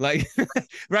y'all, like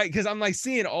right? Because I'm like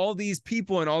seeing all these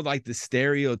people and all like the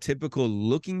stereotypical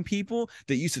looking people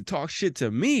that used to talk shit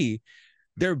to me,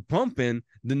 they're bumping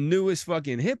the newest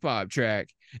fucking hip hop track,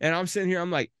 and I'm sitting here,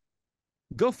 I'm like,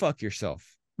 go fuck yourself,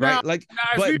 right?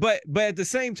 But at the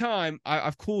same time,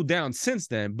 I've cooled down since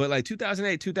then. But like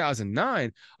 2008,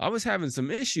 2009, I was having some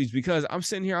issues, because I'm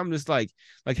sitting here, I'm just like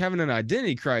having an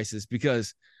identity crisis,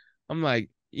 because I'm like,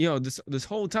 this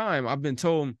whole time I've been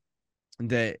told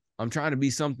that I'm trying to be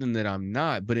something that I'm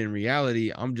not, but in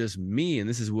reality, I'm just me, and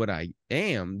this is what I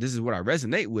am. This is what I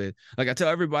resonate with. Like I tell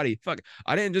everybody, fuck,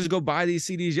 I didn't just go buy these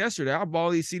CDs yesterday. I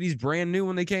bought these CDs brand new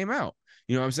when they came out.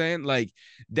 You know what I'm saying? Like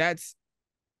that's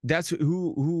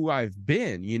who I've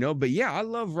been, But yeah, I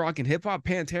love rock and hip hop,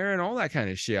 Pantera, and all that kind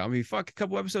of shit. I mean, fuck, a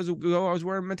couple episodes ago, I was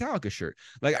wearing a Metallica shirt.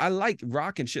 Like, I like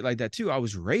rock and shit like that too. I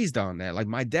was raised on that. Like,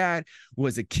 my dad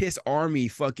was a Kiss Army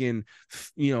fucking,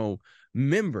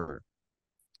 member.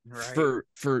 Right.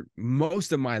 For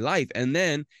most of my life, and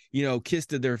then Kiss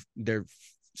did their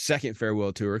second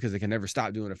farewell tour because they can never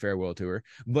stop doing a farewell tour.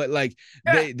 But like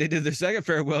they did their second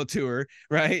farewell tour,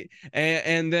 right?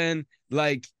 And then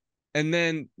right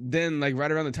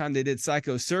around the time they did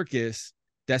Psycho Circus,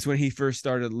 that's when he first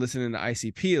started listening to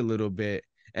ICP a little bit,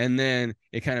 and then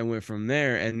it kind of went from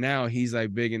there. And now he's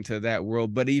like big into that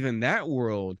world, but even that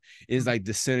world is like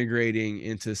disintegrating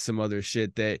into some other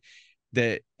shit that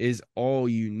is all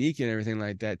unique and everything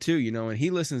like that too, and he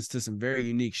listens to some very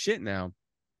unique shit now.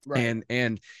 Right.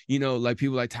 And like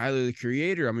people like Tyler the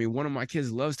Creator. I mean, one of my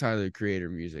kids loves Tyler the Creator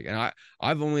music, and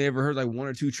I've only ever heard like 1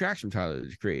 or 2 tracks from Tyler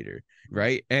the Creator,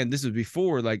 right? And this was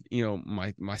before like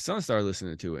my son started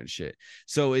listening to it and shit.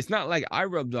 So it's not like I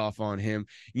rubbed off on him.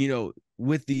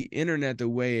 With the internet the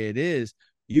way it is,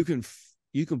 you can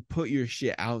put your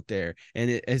shit out there,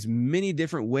 and as many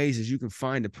different ways as you can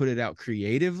find to put it out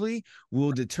creatively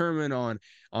will determine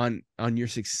on your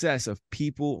success of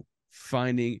people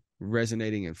finding,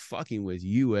 resonating, and fucking with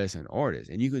you as an artist.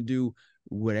 And you can do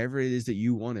whatever it is that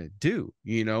you want to do,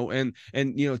 and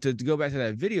to go back to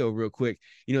that video real quick,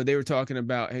 they were talking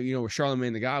about, where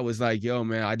Charlamagne the God was like, yo,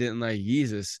 man, I didn't like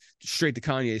Jesus, straight to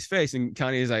Kanye's face. And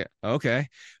Kanye's like, okay,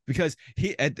 because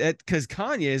because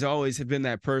Kanye has always been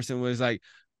that person was like,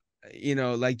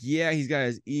 yeah, he's got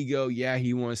his ego. Yeah,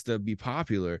 he wants to be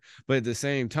popular. But at the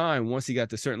same time, once he got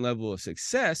to a certain level of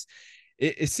success,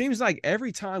 it seems like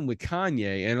every time with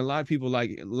Kanye, and a lot of people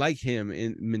like him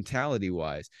in mentality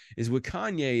wise, is with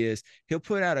Kanye is he'll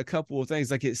put out a couple of things.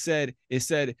 Like it said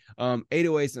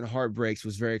 808s and Heartbreaks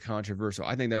was very controversial.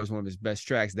 I think that was one of his best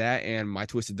tracks. That and My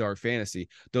Twisted Dark Fantasy,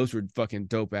 those were fucking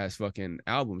dope ass fucking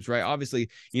albums, right? Obviously,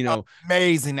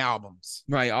 amazing albums,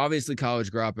 right? Obviously,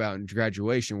 College Dropout and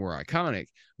Graduation were iconic,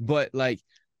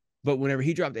 but whenever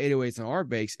he dropped 808s and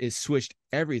Heartbreaks, it switched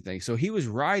everything. So he was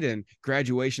riding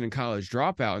Graduation and College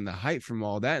Dropout and the hype from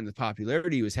all that and the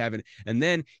popularity he was having. And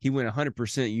then he went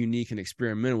 100% unique and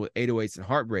experimental with 808s and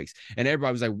Heartbreaks. And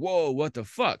everybody was like, whoa, what the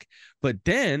fuck? But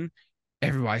then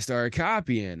everybody started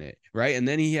copying it, right? And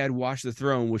then he had Watch the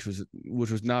Throne, which was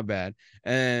not bad.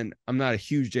 And I'm not a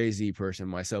huge Jay-Z person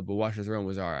myself, but Watch the Throne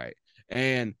was all right.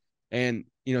 And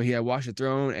he had Watch the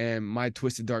Throne and My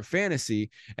Twisted Dark Fantasy.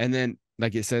 And then,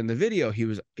 like it said in the video, he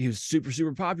was super,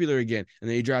 super popular again. And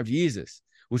then he dropped Jesus,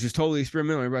 which was totally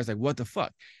experimental. Everybody's like, what the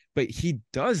fuck? But he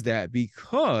does that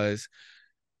because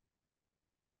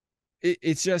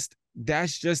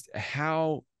that's just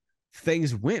how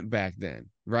things went back then,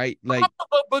 right? Like,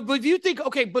 but if you think,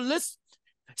 okay, but let's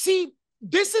see,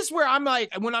 this is where I'm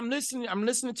like, when I'm listening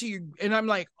to you, and I'm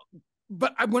like,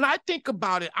 but when I think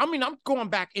about it, I mean, I'm going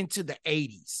back into the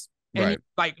 80s and right,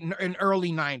 like in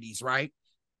early 90s, right?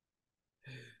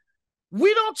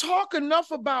 We don't talk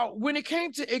enough about when it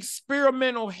came to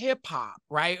experimental hip hop,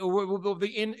 right? Or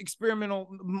the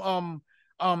experimental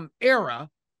era,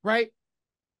 right?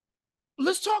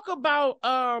 Let's talk about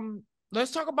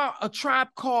A Tribe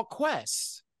Called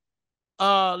Quest.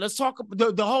 Let's talk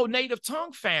about the whole Native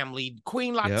Tongue family,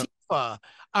 Queen Latifah,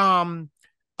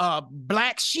 yep.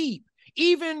 Black Sheep.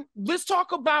 Even let's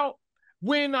talk about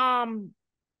when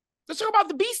let's talk about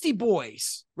the Beastie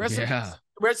Boys. Rest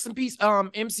in peace,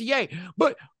 MCA.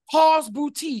 But Paul's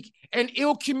Boutique and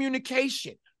Ill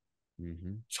Communication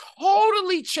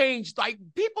totally changed. Like,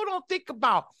 people don't think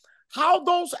about how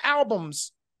those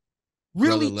albums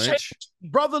really changed.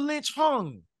 Brother Lynch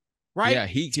hung, right?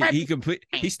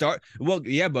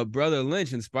 Yeah, but Brother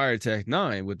Lynch inspired Tech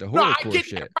Nine with the horrorcore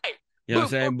shit. Right. You know what I'm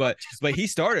saying? But he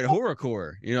started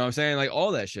horrorcore. You know what I'm saying? Like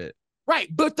all that shit. Right.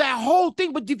 But that whole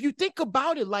thing, but if you think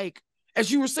about it, like, as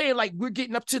you were saying, like, we're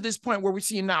getting up to this point where we're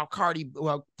seeing now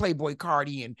Playboy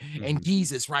Cardi and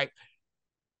Jesus, right?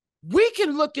 We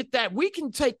can look at that. We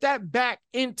can take that back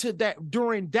into that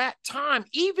during that time.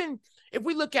 Even if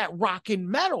we look at rock and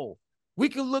metal, we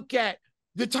can look at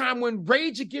the time when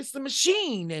Rage Against the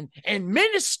Machine and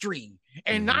Ministry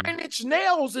and 9 Inch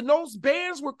Nails and those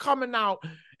bands were coming out,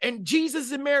 and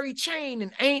Jesus and Mary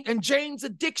Chain and Jane's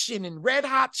Addiction and Red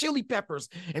Hot Chili Peppers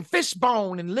and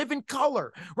Fishbone and Living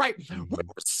Color, right? We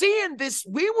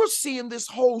were seeing this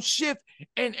whole shift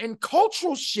and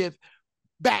cultural shift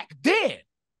back then.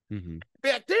 Mm-hmm.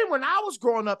 Back then, when I was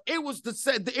growing up, it was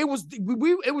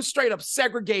straight up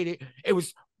segregated. It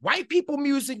was white people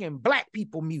music and black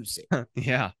people music.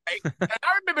 Yeah. Right? And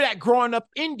I remember that growing up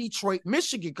in Detroit,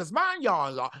 Michigan, because mind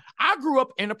y'all, I grew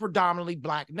up in a predominantly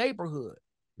black neighborhood.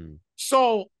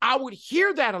 So I would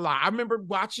hear that a lot. I remember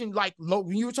watching, like,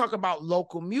 when you were talking about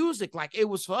local music, like, it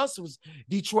was, for us, it was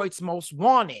Detroit's Most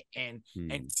Wanted and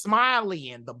Smiley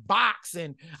and The Box.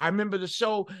 And I remember a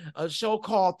show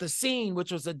called The Scene,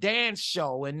 which was a dance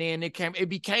show. And then it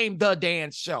became The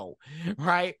Dance Show,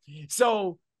 right?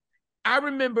 So I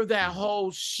remember that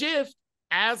whole shift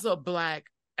as a black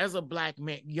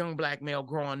man, young black male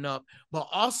growing up, but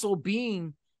also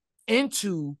being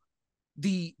into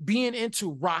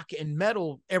rock and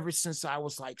metal ever since I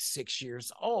was like 6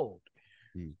 years old.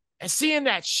 And seeing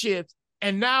that shift,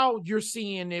 and now you're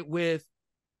seeing it with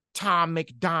Tom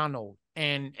MacDonald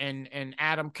and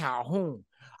Adam Calhoun.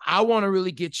 I want to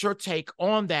really get your take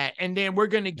on that. And then we're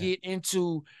going to get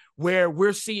into where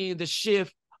we're seeing the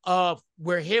shift of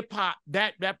where hip hop,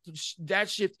 that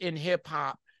shift in hip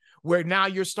hop, where now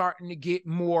you're starting to get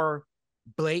more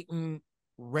blatant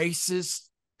racist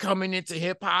coming into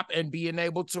hip hop and being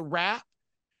able to rap.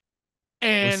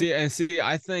 And see,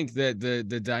 I think that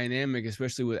the dynamic,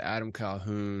 especially with Adam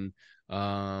Calhoun,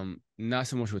 not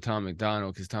so much with Tom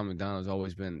MacDonald, because Tom MacDonald has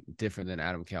always been different than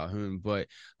Adam Calhoun, but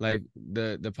like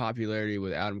the popularity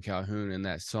with Adam Calhoun and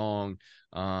that song,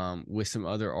 with some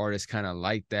other artists kind of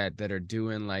like that are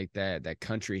doing like that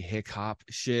country hip hop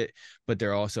shit, but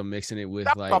they're also mixing it with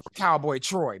like Cowboy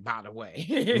Troy, by the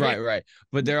way. right.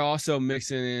 But they're also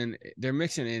mixing in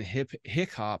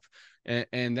hip hop,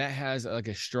 and that has like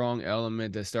a strong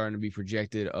element that's starting to be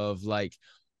projected of like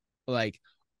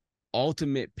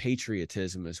ultimate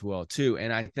patriotism as well too.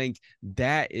 And I think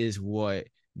that is what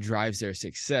drives their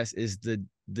success, is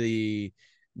the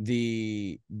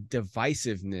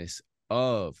divisiveness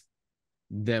of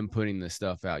them putting the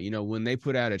stuff out. You know, when they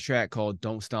put out a track called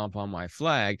Don't Stomp on My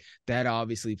Flag, that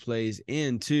obviously plays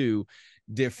into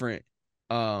different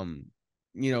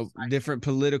different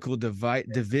political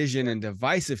division and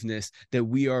divisiveness that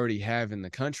we already have in the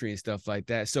country and stuff like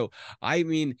that. So I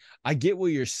mean, I get what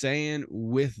you're saying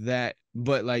with that,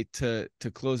 but like to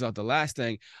close out the last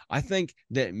thing, I think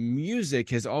that music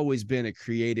has always been a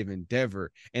creative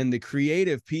endeavor, and the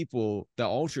creative people, the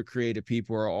ultra creative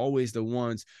people, are always the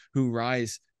ones who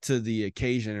rise to the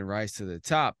occasion and rise to the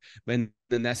top. And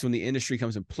then that's when the industry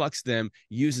comes and plucks them,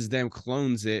 uses them,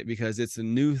 clones it, because it's a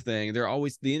new thing.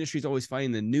 The industry's always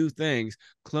finding the new things,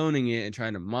 cloning it and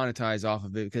trying to monetize off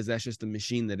of it, because that's just the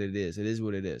machine that it is. It is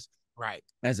what it is. Right.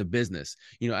 As a business,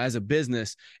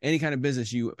 any kind of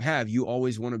business you have, you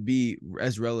always want to be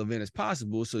as relevant as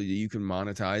possible so that you can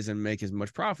monetize and make as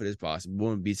much profit as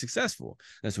possible and be successful.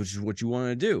 That's what you want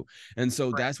to do. And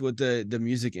so that's what the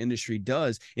music industry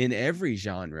does in every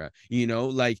genre. You know,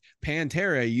 like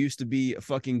Pantera used to be a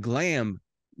fucking glam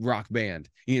rock band,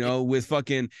 with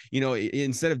fucking,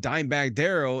 instead of Dimebag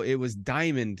Darrell, it was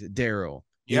Diamond Darrell.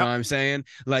 You know what I'm saying?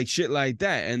 Like shit like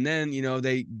that. And then,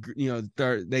 they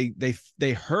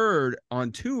heard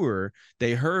on tour,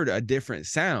 they heard a different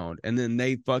sound, and then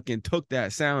they fucking took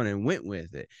that sound and went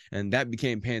with it. And that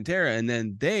became Pantera. And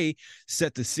then they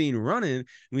set the scene running,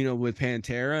 with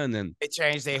Pantera. And then they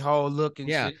changed their whole look and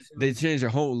shit. They changed their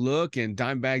whole look, and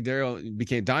Dimebag Darrell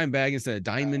became Dimebag instead of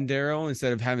Diamond Darrell.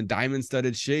 Instead of having diamond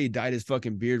studded shit, he dyed his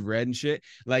fucking beard red and shit.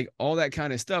 Like all that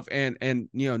kind of stuff. And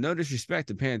no disrespect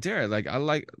to Pantera. Like I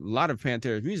like a lot of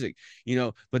Pantera's music,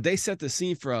 but they set the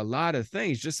scene for a lot of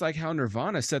things, just like how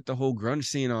Nirvana set the whole grunge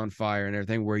scene on fire and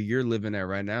everything, where you're living at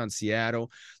right now in Seattle.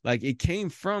 Like it came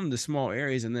from the small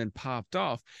areas and then popped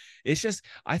off. It's just,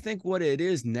 I think what it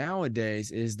is nowadays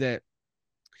is that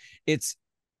it's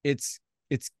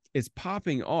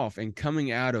popping off and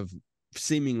coming out of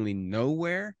seemingly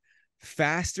nowhere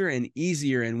faster and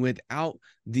easier, and without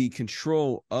the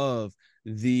control of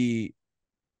the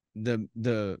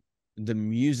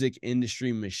music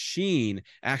industry machine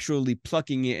actually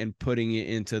plucking it and putting it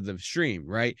into the stream,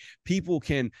 right? People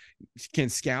can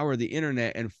scour the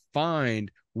internet and find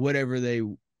whatever they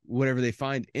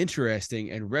find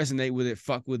interesting and resonate with it,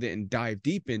 fuck with it, and dive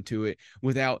deep into it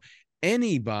without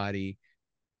anybody,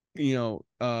 putting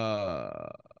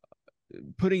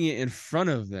it in front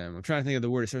of them. I'm trying to think of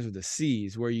the word. It starts with the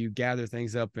C's, where you gather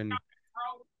things up. And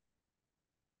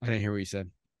I didn't hear what you said.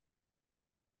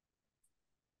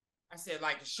 I said,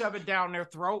 like, shove it down their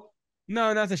throat.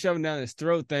 No, not the shoving down his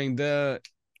throat thing.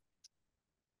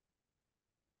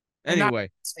 Anyway.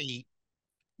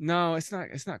 No, it's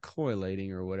not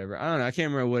correlating or whatever. I don't know. I can't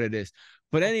remember what it is.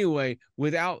 But anyway,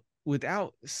 without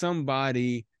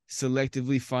somebody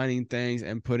selectively finding things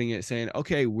and putting it, saying,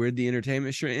 okay, we're the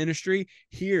entertainment industry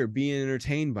here, being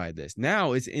entertained by this.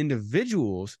 Now it's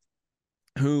individuals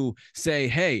who say,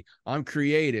 hey, I'm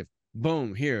creative.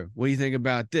 Boom, here, what do you think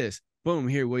about this? Boom,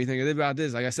 here, what do you think about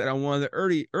this? Like I said on one of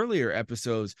the earlier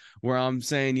episodes, where I'm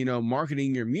saying, you know,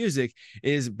 marketing your music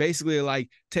is basically like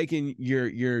taking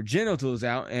your genitals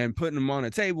out and putting them on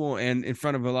a table and in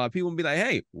front of a lot of people and be like,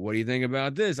 hey, what do you think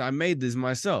about this? I made this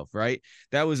myself, right?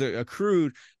 That was a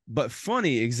crude but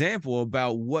funny example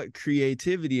about what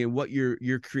creativity and what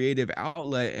your creative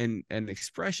outlet and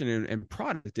expression and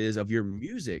product is of your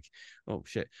music. Oh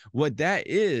shit. What that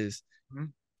is,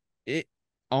 it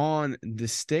on the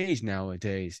stage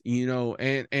nowadays, you know,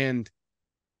 and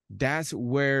that's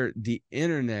where the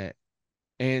internet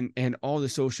and all the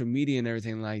social media and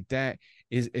everything like that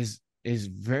is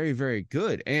very, very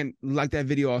good. And like that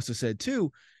video also said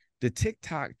too, the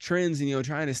TikTok trends and, you know,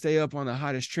 trying to stay up on the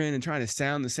hottest trend and trying to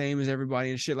sound the same as everybody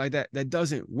and shit like that, that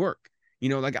doesn't work. You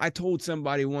know, like I told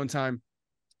somebody one time,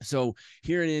 so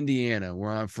here in Indiana, where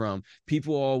I'm from,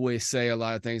 people always say a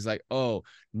lot of things like, oh,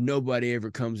 nobody ever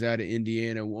comes out of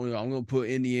Indiana. Well, I'm going to put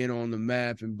Indiana on the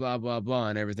map and blah, blah, blah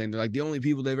and everything. They're like, the only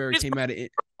people they've ever came out of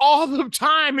it all the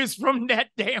time is from that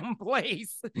damn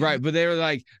place. Right. But they're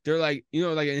like, you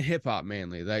know, like in hip hop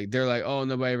mainly, like they're like, oh,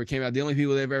 nobody ever came out. The only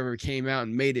people that ever came out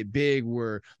and made it big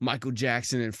were Michael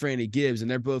Jackson and Freddie Gibbs. And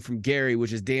they're both from Gary,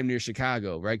 which is damn near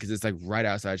Chicago, right? Because it's like right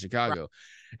outside Chicago. Right.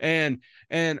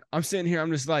 And I'm sitting here,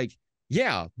 I'm just like,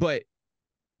 yeah, but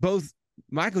both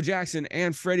Michael Jackson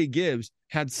and Freddie Gibbs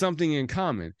had something in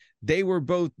common. They were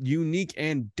both unique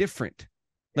and different.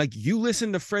 Like you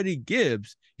listen to Freddie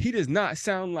Gibbs, he does not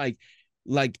sound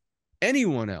like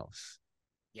anyone else,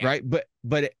 right?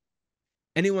 But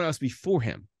anyone else before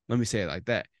him, let me say it like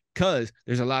that, because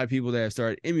there's a lot of people that have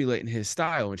started emulating his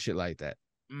style and shit like that.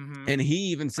 Mm-hmm. And he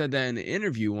even said that in the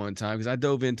interview one time, because I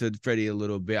dove into Freddie a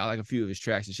little bit. I like a few of his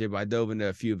tracks and shit, but I dove into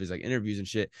a few of his like interviews and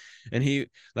shit. And he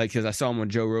like, because I saw him on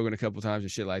Joe Rogan a couple times and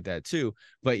shit like that too.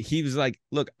 But he was like,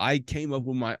 look, I came up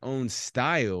with my own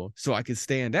style so I could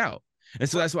stand out. And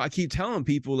so that's why I keep telling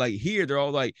people, like here, they're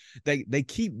all like, they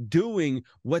keep doing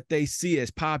what they see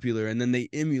as popular and then they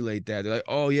emulate that. They're like,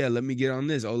 oh yeah, let me get on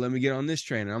this. Oh, let me get on this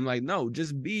train. And I'm like, no,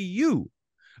 just be you.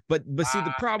 But see,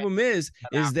 the problem is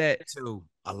that too.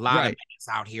 A lot of bands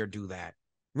out here do that.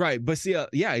 Right. But see,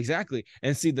 yeah, exactly.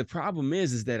 And see, the problem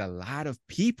is that a lot of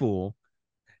people,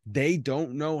 they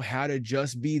don't know how to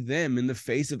just be them in the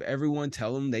face of everyone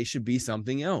telling them they should be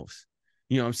something else.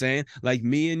 You know what I'm saying? Like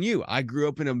me and you, I grew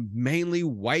up in a mainly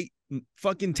white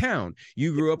fucking town.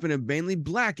 You grew up in a mainly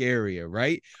black area,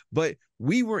 right? But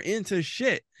we were into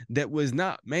shit that was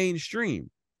not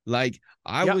mainstream. Like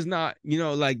I was not, you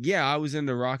know, like, yeah, I was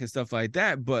into rock and stuff like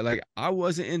that, but like I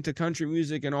wasn't into country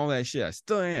music and all that shit. I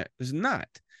still am. It's not,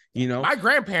 you know. My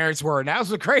grandparents were, and that was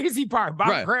the crazy part.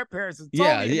 My grandparents was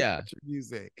totally country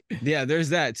music. Yeah, there's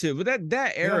that too. But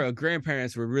that era,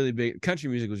 grandparents were really big. Country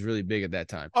music was really big at that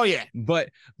time. Oh yeah.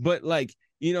 But like,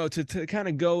 you know, to kind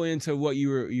of go into what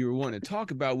you were wanting to talk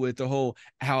about with the whole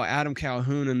how Adam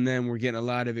Calhoun and them were getting a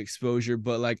lot of exposure,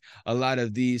 but like a lot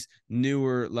of these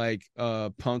newer like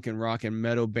punk and rock and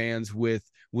metal bands with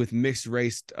mixed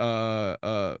race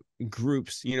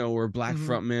groups, you know, or black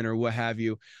frontmen or what have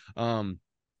you,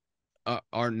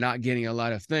 are not getting a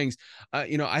lot of things.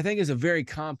 You know, I think it's a very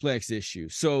complex issue.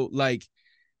 So like,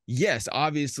 yes,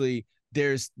 obviously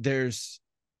there is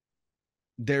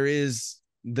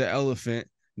the elephant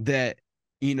that,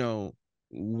 you know,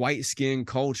 white skin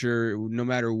culture, no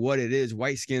matter what it is,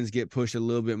 white skins get pushed a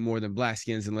little bit more than black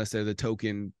skins unless they're the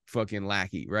token fucking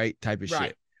lackey, right? Type of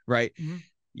shit, right? Mm-hmm.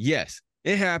 Yes,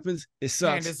 it happens. It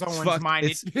sucks. It's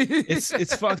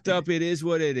fucked up. It is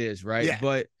what it is, right? Yeah.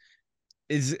 But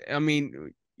I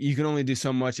mean, you can only do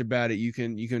so much about it. You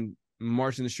can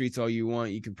march in the streets all you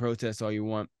want. You can protest all you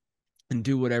want. And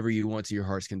do whatever you want to your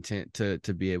heart's content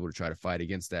to be able to try to fight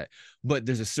against that. But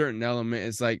there's a certain element,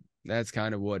 it's like, that's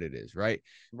kind of what it is, right?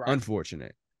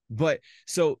 Unfortunate. But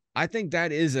so I think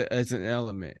that is an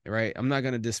element, right? I'm not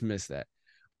going to dismiss that.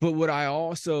 But what I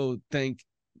also think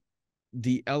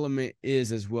the element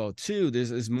is as well, too,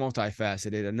 this is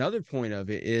multifaceted. Another point of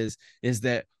it is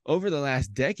that over the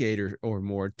last decade or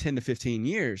more, 10 to 15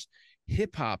 years,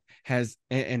 hip hop has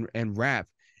and rap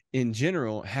in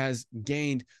general has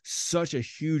gained such a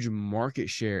huge market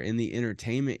share in the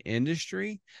entertainment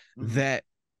industry that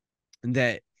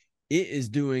it is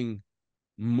doing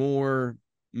more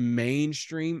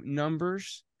mainstream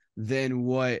numbers than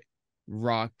what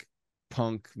rock,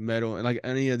 punk, metal, and like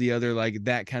any of the other like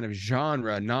that kind of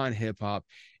genre, non-hip hop,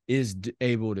 is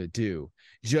able to do,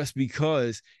 just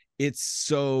because it's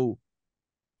so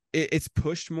it's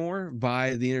pushed more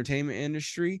by the entertainment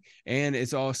industry, and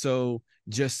it's also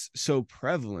just so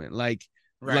prevalent. Like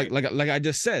I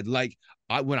just said, like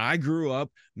when I grew up,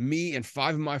 me and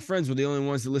 5 of my friends were the only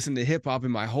ones that listened to hip hop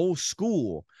in my whole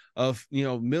school of, you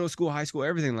know, middle school, high school,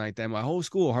 everything like that. My whole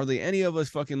school, hardly any of us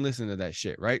fucking listened to that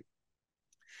shit, right?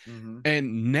 Mm-hmm.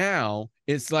 And now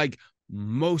it's like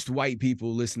most white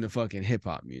people listen to fucking hip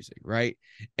hop music, right?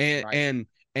 And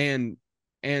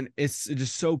it's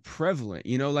just so prevalent,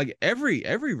 you know, like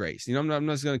every race, you know, I'm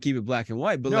not just gonna keep it black and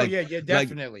white, but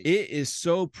definitely. Like, it is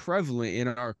so prevalent in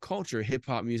our culture, hip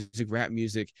hop music, rap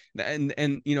music,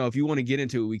 and you know, if you want to get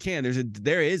into it, we can.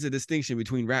 There is a distinction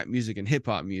between rap music and hip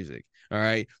hop music. All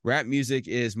right, rap music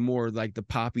is more like the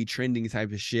poppy trending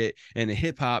type of shit, and the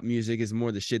hip hop music is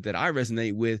more the shit that I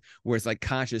resonate with, where it's like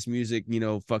conscious music, you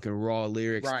know, fucking raw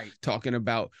lyrics, talking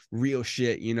about real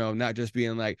shit, you know, not just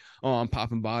being like, oh, I'm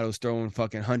popping bottles, throwing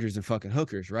fucking hundreds and fucking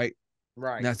hookers, right?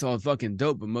 And that's all fucking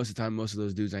dope, but most of the time, most of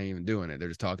those dudes ain't even doing it. They're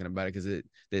just talking about it because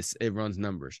it runs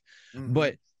numbers.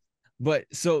 Mm-hmm. But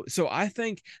so I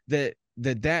think that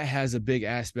has a big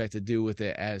aspect to do with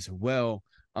it as well.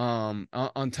 On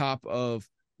top of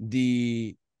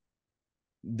the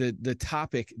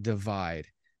topic divide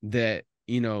that,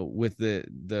 you know, with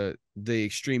the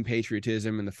extreme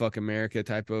patriotism and the fuck America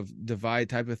type of divide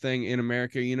type of thing in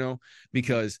America, you know,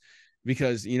 because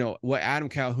you know what Adam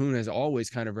Calhoun has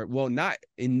always kind of, well, not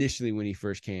initially when he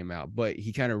first came out, but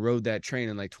he kind of rode that train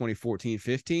in like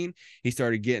 2014-15. He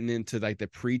started getting into like the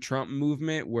pre-Trump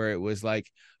movement, where it was like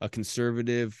a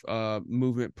conservative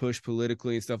movement push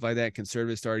politically and stuff like that.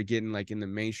 Conservatives started getting like in the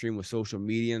mainstream with social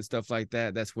media and stuff like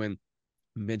that. That's when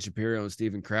Ben Shapiro and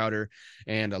Steven Crowder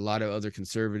and a lot of other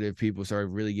conservative people started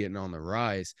really getting on the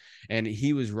rise, and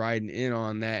he was riding in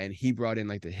on that, and he brought in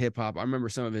like the hip hop. I remember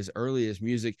some of his earliest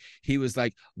music, he was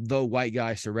like the white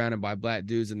guy surrounded by black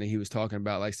dudes, and then he was talking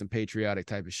about like some patriotic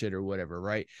type of shit or whatever,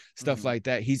 right? Stuff like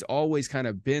that. He's always kind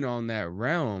of been on that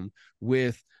realm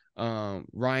with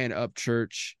Ryan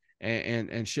Upchurch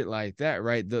and shit like that,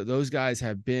 right? Those guys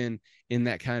have been in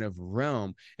that kind of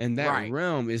realm, and that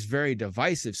realm is very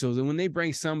divisive. So then when they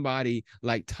bring somebody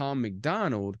like Tom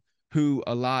MacDonald, who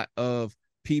a lot of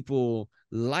people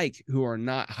like, who are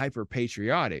not hyper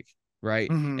patriotic, right?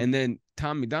 And then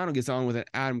Tom MacDonald gets on with an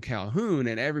Adam Calhoun,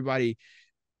 and everybody,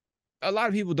 a lot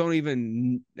of people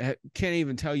can't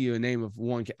even tell you a name of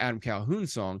one Adam Calhoun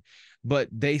song, but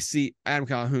they see Adam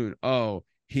Calhoun, oh,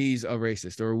 he's a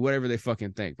racist or whatever they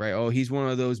fucking think, right? Oh, he's one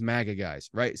of those MAGA guys,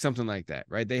 right? Something like that,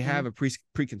 right? They have a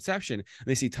preconception, and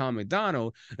they see Tom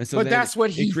MacDonald, and so that's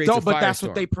what that's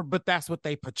what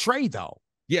they portray, though.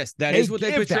 Yes, that is what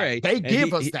they portray. They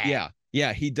give us that.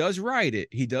 Yeah, he does write it.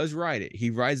 He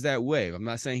rides that wave. I'm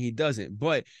not saying he doesn't,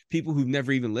 but people who've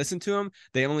never even listened to him,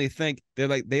 they only think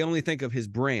of his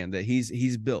brand that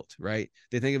he's built, right?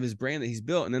 They think of his brand that he's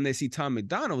built, and then they see Tom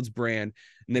MacDonald's brand,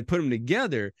 and they put them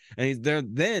together, and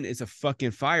then it's a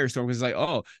fucking firestorm, because it's like,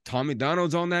 oh, Tom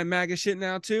MacDonald's on that MAGA shit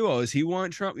now too. Oh, is he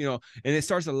want Trump? You know, and it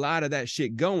starts a lot of that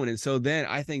shit going, and so then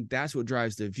I think that's what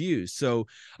drives the views. So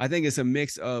I think it's a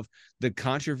mix of the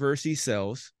controversy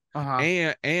sells.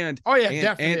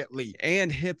 Definitely. And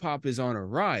hip hop is on a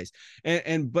rise,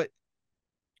 but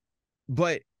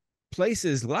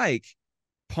places like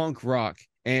punk rock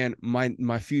and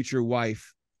my future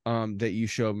wife that you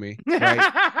showed me,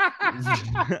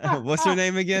 right? What's her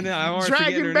name again? I always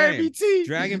forget her name.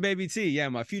 Dragon Baby T. Yeah,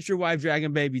 my future wife,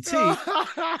 Dragon Baby T.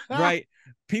 Right?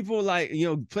 People like, you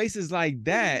know, places like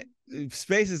that,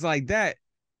 spaces like that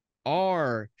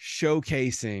are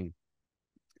showcasing,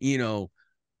 you know,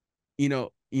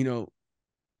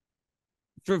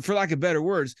 for lack of better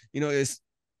words, you know, it's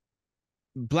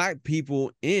black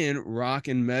people in rock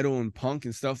and metal and punk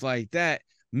and stuff like that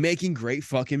making great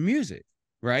fucking music,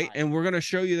 right? And we're gonna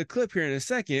show you the clip here in a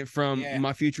second from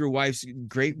my future wife's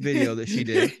great video that she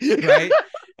did, right?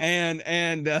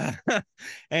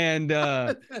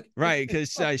 Right,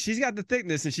 because she's got the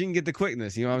thickness and she can get the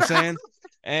quickness, you know what I'm saying?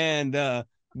 And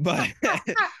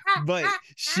but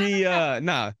she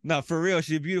for real,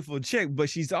 she's a beautiful chick, but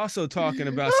she's also talking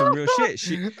about some real shit.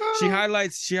 She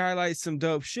highlights some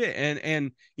dope shit,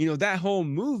 and you know, that whole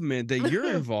movement that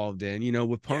you're involved in, you know,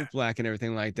 with Punk Black and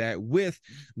everything like that, with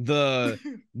the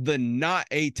not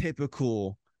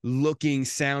atypical looking,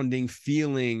 sounding,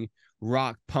 feeling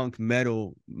rock, punk,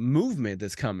 metal movement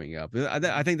that's coming up.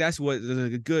 I think that's what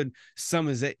a good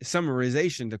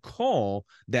summarization to call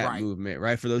that movement,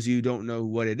 right? For those of you who don't know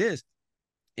what it is,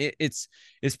 it's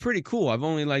pretty cool. I've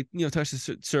only touched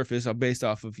the surface based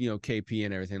off of KP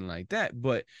and everything like that,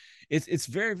 but it's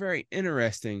very, very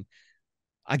interesting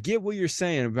I get what you're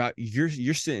saying about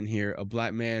you're sitting here, a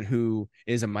black man who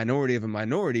is a minority of a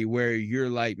minority, where you're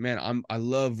like, man, I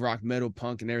love rock, metal,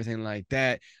 punk, and everything like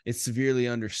that. It's severely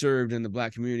underserved in the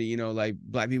black community, you know, like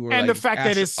black people are, and like, the fact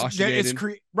that it's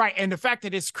right, and the fact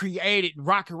that it's created,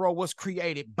 rock and roll was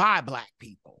created by black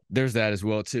people. There's that as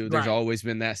well too. There's always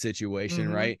been that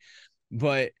situation, right?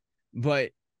 But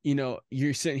you know,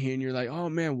 you're sitting here and you're like, oh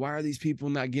man, why are these people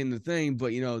not getting the thing? But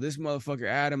you know, this motherfucker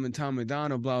Adam and Tom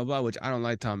McDonald, blah, blah, blah, which I don't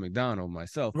like Tom McDonald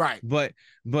myself. Right. But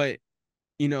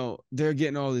you know, they're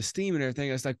getting all this steam and everything.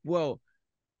 It's like, well,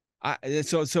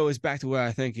 so it's back to what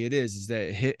I think it is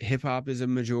that hip hop is a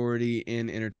majority in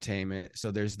entertainment.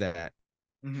 So there's that.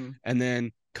 And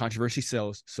then controversy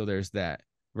sells. So there's that.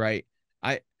 Right.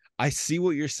 I see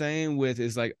what you're saying with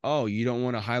is like, oh, you don't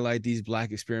want to highlight these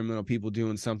black experimental people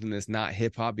doing something that's not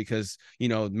hip hop because, you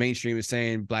know, mainstream is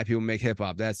saying black people make hip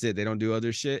hop. That's it. They don't do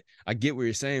other shit. I get what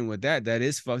you're saying with that. That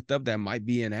is fucked up. That might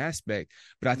be an aspect.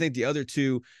 But I think the other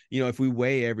two, you know, if we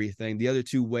weigh everything, the other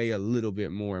two weigh a little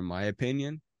bit more, in my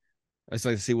opinion. I'd just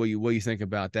like to see what you think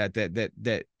about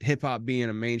that hip hop being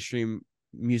a mainstream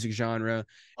music genre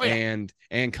and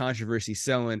controversy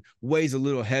selling weighs a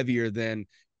little heavier than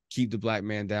keep the black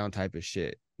man down type of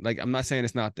shit. Like, I'm not saying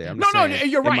it's not there. No,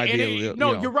 you're right.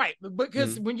 You're right.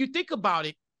 Because when you think about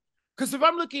it, because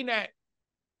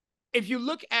if you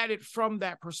look at it from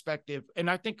that perspective, and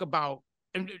I think about,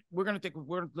 and we're gonna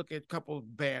look at a couple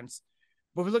of bands,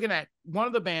 but we're looking at one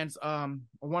of the bands, one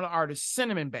of the artists,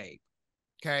 Cinnamon Babe.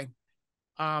 Okay.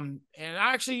 And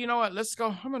actually, you know what? Let's go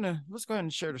ahead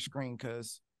and share the screen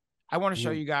because I want to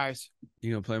show you guys.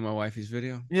 You gonna play my wifey's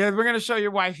video? Yeah, we're gonna show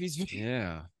your wifey's video.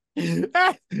 Yeah.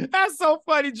 That's so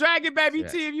funny. Dragon Baby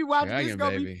T, if you watch this,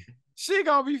 gonna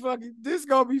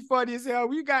be funny as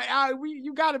hell. You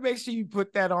gotta make sure you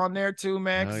put that on there too,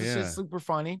 man, because it's just super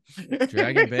funny.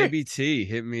 Dragon Baby T,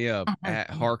 hit me up at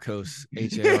Harkos,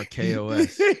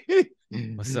 Harkos.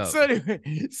 What's up?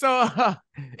 So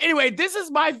anyway, this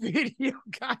is my video,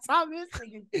 guys. This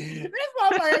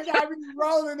motherfucker got me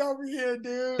rolling over here,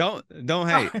 dude. Don't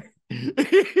hate.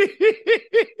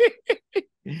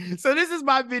 So this is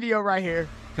my video right here.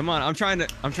 Come on, I'm trying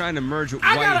to merge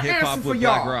white hip hop with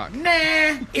black rock.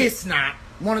 Nah, it's not.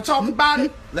 Want to talk about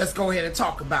it? Let's go ahead and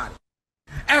talk about it.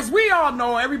 As we all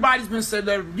know, everybody's been saying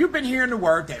that you've been hearing the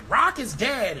word that rock is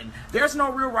dead and there's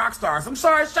no real rock stars. I'm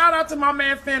sorry, shout out to my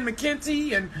man Finn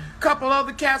McKenty and a couple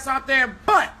other cats out there,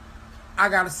 but I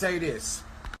gotta say this.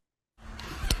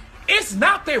 It's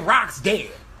not that rock's dead.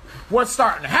 What's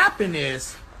starting to happen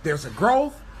is there's a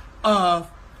growth of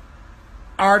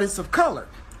artists of color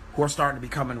who are starting to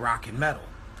become in rock and metal.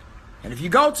 And if you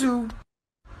go to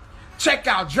check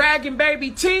out Dragon Baby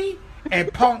T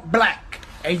and Punk Black,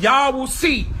 and y'all will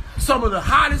see some of the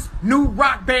hottest new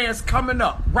rock bands coming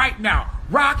up right now.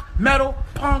 Rock, metal,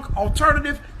 punk,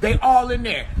 alternative, they all in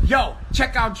there. Yo,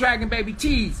 check out Dragon Baby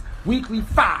T's Weekly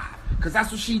 5, because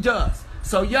that's what she does.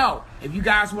 So, yo, if you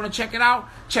guys want to check it out,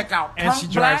 check out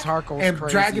Punk Black and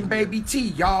Dragon Baby T,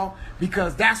 y'all,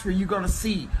 because that's where you're going to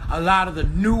see a lot of the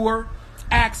newer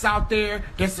acts out there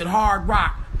that's in hard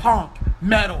rock, punk,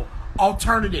 metal,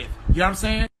 alternative. You know what I'm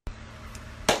saying?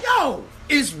 Yo,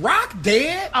 is rock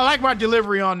dead? I like my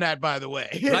delivery on that, by the way.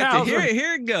 Like to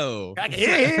hear it go.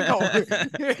 Here it go.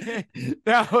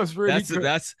 That was really good.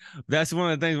 That's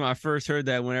one of the things when I first heard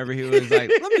that. Whenever he was like,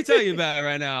 "Let me tell you about it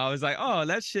right now," I was like, "Oh,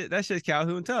 that shit's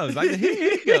Calhoun Tubbs." Like,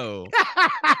 here it go.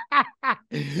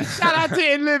 Shout out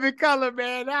to In Living Color,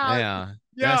 man. Yeah,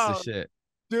 that's the shit.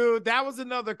 Dude, that was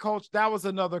another culture. That was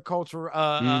another culture.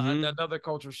 Another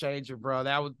culture changer, bro.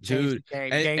 That was game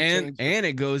and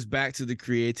it goes back to the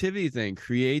creativity thing.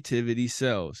 Creativity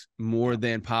sells more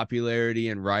than popularity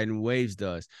and riding waves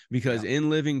does. Because In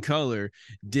Living Color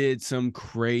did some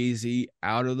crazy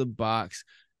out of the box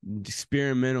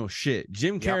experimental shit.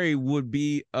 Jim Carrey would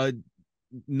be a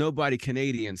nobody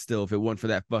Canadian still if it wasn't for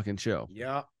that fucking show.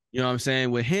 Yeah, you know what I'm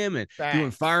saying? With him and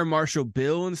doing Fire Marshal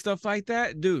Bill and stuff like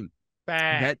that, dude.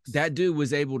 That dude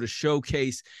was able to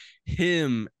showcase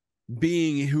him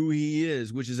being who he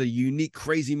is, which is a unique,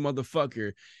 crazy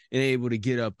motherfucker, and able to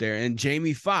get up there. And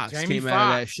Jamie Foxx came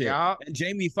out of that shit. Yeah. And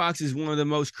Jamie Foxx is one of the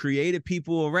most creative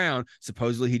people around.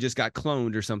 Supposedly he just got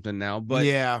cloned or something now. But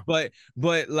yeah, but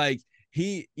like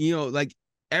he, you know, like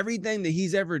everything that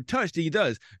he's ever touched, he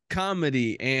does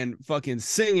comedy and fucking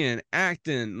singing,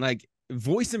 acting, like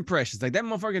voice impressions. Like that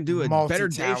motherfucker can do a better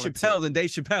Dave Chappelle than Dave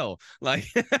Chappelle. Like,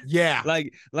 yeah,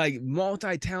 like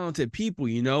multi-talented people,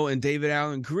 you know, and David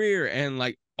Alan Grier and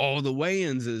like all the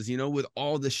Wayans, you know, with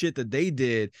all the shit that they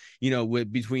did, you know,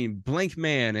 with between Blank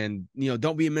Man and, you know,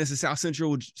 Don't Be a Menace to South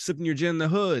Central, Sipping Your Gin in the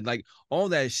Hood, like all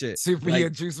that shit. Super like, your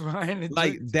juice behind it.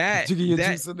 Like that.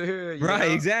 Juice in the hood, right,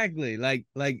 know? Exactly. Like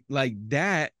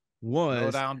that was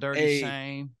Low Down Dirty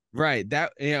Shame. Right.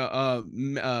 That, you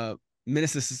know,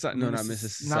 Menace to Society. No, not Menace to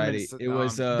Society. It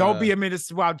was Don't Be a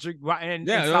Menace while and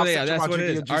that's what it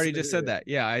is. I already just said that.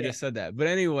 Yeah, I just said that. But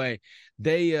anyway,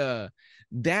 they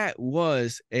that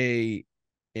was a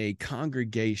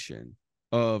congregation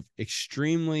of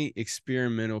extremely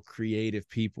experimental, creative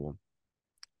people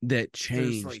that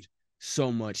changed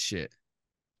so much shit.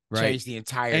 Right? Changed the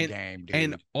entire game, dude.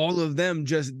 And all of them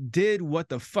just did what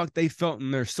the fuck they felt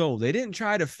in their soul. They didn't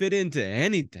try to fit into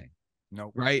anything.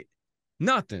 Nope. Right?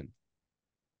 Nothing.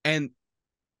 And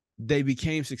they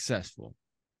became successful.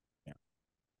 Yeah.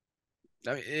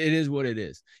 I mean, it is what it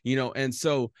is, you know. And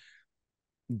so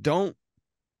don't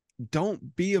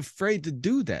be afraid to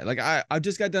do that. Like I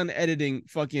just got done editing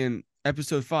fucking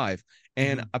episode 5,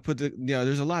 and I put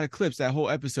there's a lot of clips. That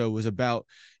whole episode was about,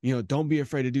 you know, don't be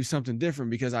afraid to do something different,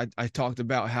 because I talked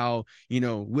about how, you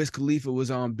know, Wiz Khalifa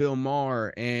was on Bill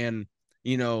Maher, and,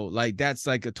 you know, like that's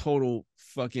like a total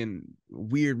fucking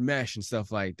weird mesh and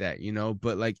stuff like that, you know.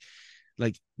 But like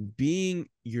being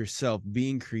yourself,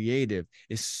 being creative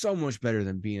is so much better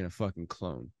than being a fucking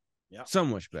clone. Yeah, so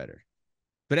much better.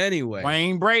 But anyway,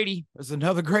 Wayne Brady is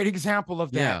another great example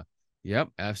of that. Yeah.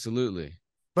 Yep, absolutely.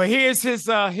 But here's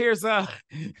shout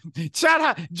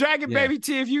out Dragon Baby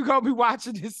T, if you gonna be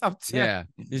watching this up to. Yeah,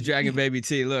 it's Dragon Baby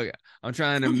T. Look, I'm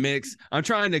trying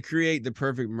to create the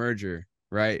perfect merger,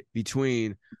 right,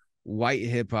 between white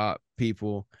hip hop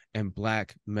people and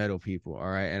black metal people.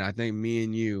 All right. And I think me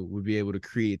and you would be able to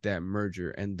create that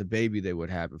merger, and the baby that would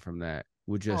happen from that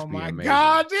would just be amazing. Oh my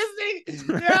God, this thing,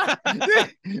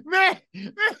 man.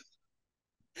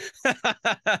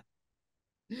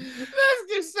 Let's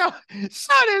just show this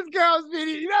girl's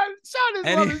video. You know, show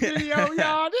this woman's video,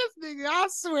 y'all. This nigga, I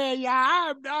swear, y'all,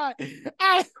 I'm not.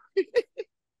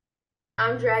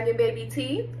 I'm Dragon Baby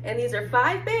T, and these are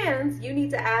 5 bands you need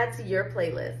to add to your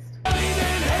playlist. Don't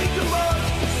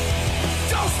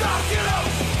stop, get up.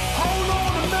 Hold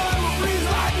on to memories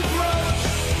like a grudge.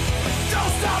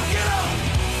 Don't stop, get up.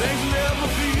 Things never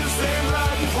feel the same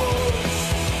like before.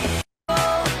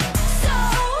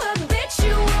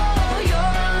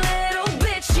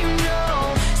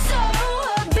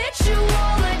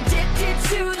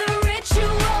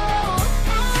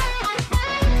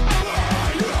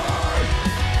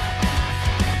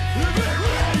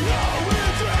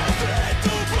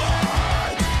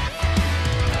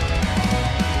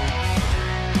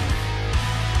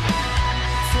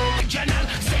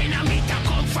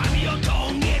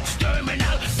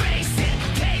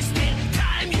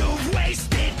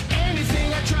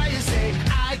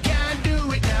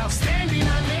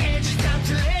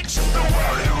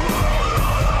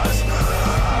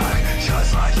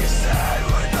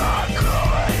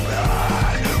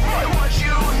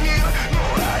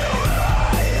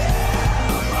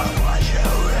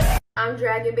 I'm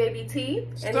Dragon Baby T,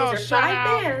 and these are 5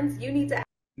 bands you need to.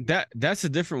 That's a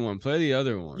different one. Play the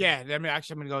other one. Yeah, I'm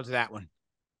gonna go to that one.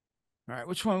 All right,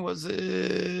 which one was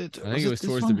it? I think it was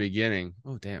towards the beginning.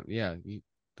 Oh damn, yeah. You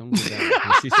don't go down.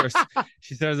 she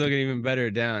starts looking even better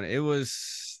down. It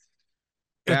was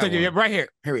right here.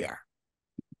 Here we are.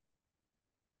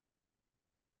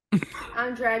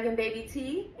 I'm Dragon Baby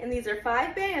T, and these are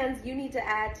 5 bands you need to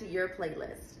add to your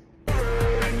playlist.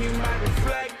 You might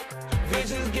reflect,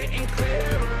 vision's getting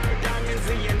clearer. Diamonds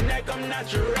in your neck, I'm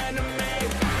not your enemy.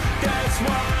 That's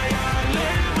why I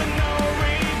live with no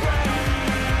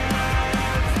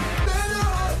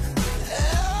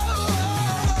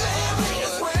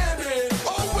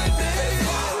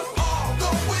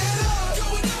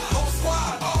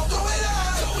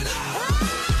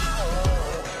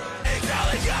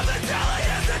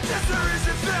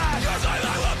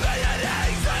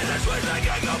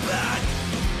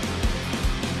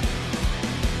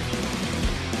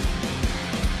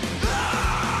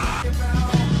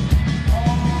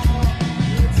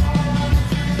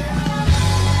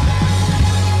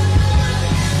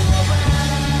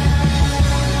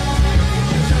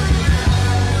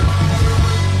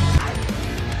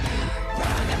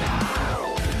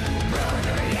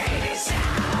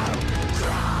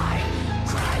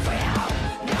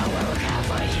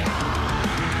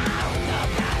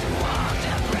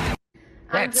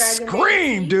That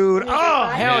scream, dude. Oh,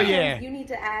 hell yeah. You need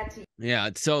to add to. Yeah,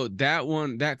 so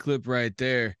that clip right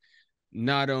there,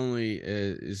 not only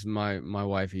is my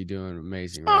wifey doing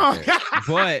amazing right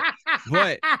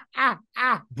there,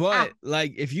 but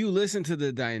like if you listen to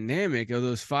the dynamic of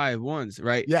those 5 ones,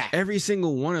 right? Yeah. Every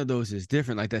single one of those is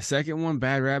different. Like that second one,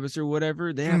 Bad Rabbits or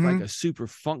whatever, they have like a super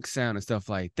funk sound and stuff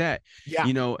like that. Yeah.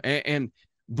 You know,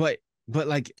 but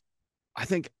like I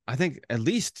think at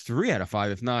least 3 out of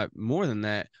 5, if not more than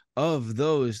that, of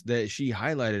those that she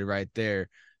highlighted right there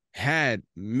had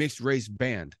mixed race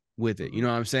band with it. You know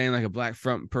what I'm saying? Like a black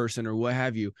front person or what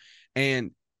have you.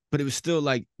 But it was still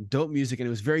like dope music and it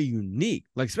was very unique.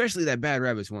 Like, especially that Bad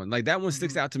Rabbits one. Like that one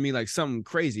sticks out to me like something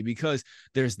crazy because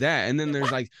there's that. And then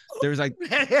there's like,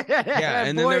 yeah.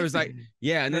 And then there was like,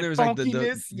 yeah. And then there was like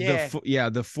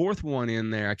the fourth one in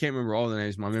there. I can't remember all the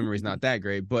names. My memory's not that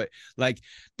great, but like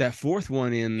that fourth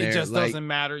one in there. It just like, doesn't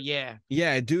matter. Yeah.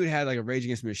 Yeah. Dude had like a Rage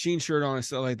Against the Machine shirt on and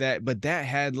stuff like that. But that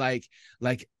had like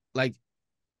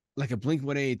a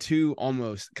Blink-182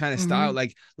 almost kind of style,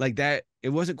 like that. It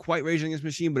wasn't quite Rage Against the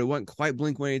Machine, but it wasn't quite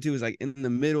Blink-182. It was like in the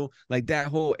middle, like that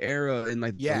whole era in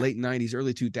like the late 90s,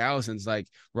 early 2000s, like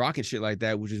rock and shit like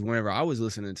that, which is whenever I was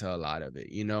listening to a lot of it,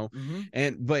 you know?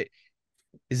 But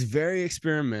it's very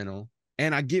experimental.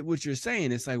 And I get what you're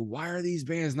saying. It's like, why are these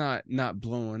bands not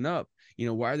blowing up? You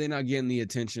know, why are they not getting the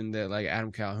attention that like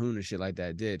Adam Calhoun and shit like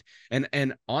that did?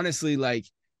 And honestly, like,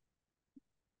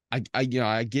 I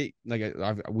get like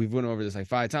we've went over this like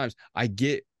 5 times. I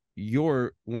get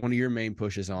one of your main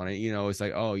pushes on it. You know, it's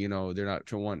like, oh, you know, they're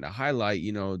not wanting to highlight,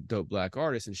 you know, dope black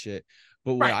artists and shit.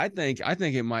 But what I think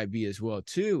it might be as well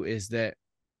too is that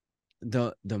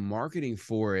the marketing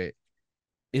for it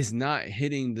is not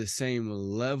hitting the same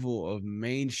level of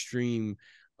mainstream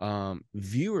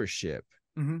viewership.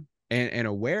 And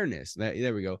awareness.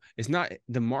 There we go. It's not,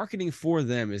 the marketing for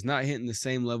them is not hitting the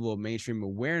same level of mainstream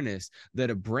awareness that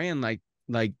a brand like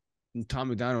Tom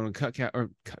McDonald and Cut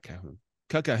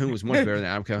Calhoun was much better than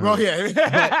Adam Calhoun. Well,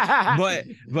 yeah.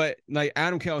 but like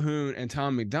Adam Calhoun and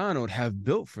Tom McDonald have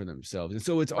built for themselves. And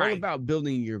so it's all about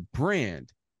building your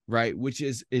brand, right? Which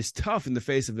is tough in the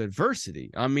face of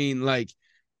adversity. I mean, like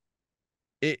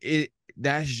it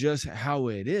that's just how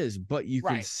it is, but you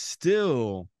can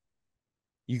still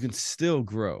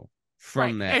grow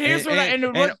from that. And here's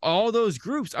and all those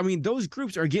groups, I mean, those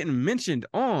groups are getting mentioned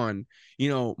on, you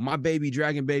know, my baby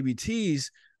Dragon Baby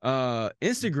T's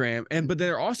Instagram, but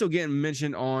they're also getting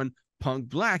mentioned on Punk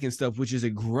Black and stuff, which is a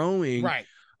growing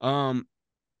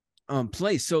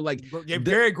place. So like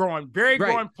very growing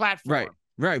platform.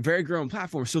 Right, very growing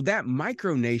platform. So that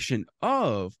micronation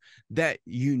of that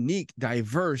unique,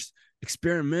 diverse,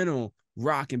 experimental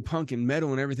rock and punk and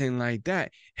metal and everything like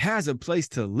that has a place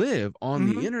to live on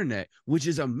the internet, which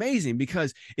is amazing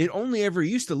because it only ever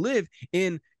used to live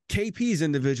in KP's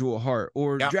individual heart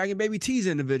or Dragon Baby T's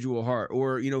individual heart,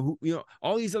 or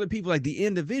all these other people, like the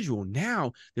individual.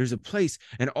 Now there's a place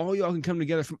and all y'all can come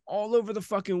together from all over the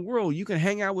fucking world. You can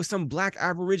hang out with some black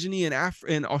Aborigine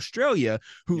in Australia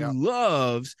who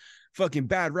loves fucking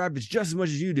Bad Rabbits just as much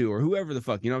as you do, or whoever the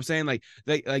fuck, you know what I'm saying? Like,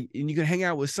 and you can hang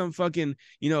out with some fucking,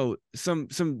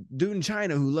 some dude in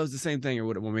China who loves the same thing, or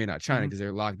whatever. Well, maybe not China because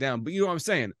they're locked down, but you know what I'm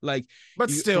saying? Like, but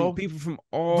still, people from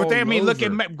all. But I mean, look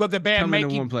at the band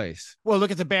making one place. Well,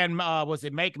 look at the band. Was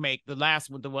it Make the last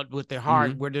one, with the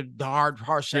hard, where the hard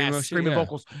harsh ass screaming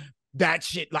vocals. That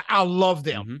shit, like, I love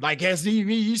them. Like, as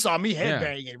you saw me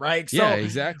headbanging, right? So, yeah,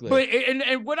 exactly.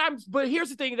 But here's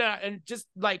the thing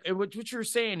what you're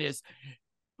saying is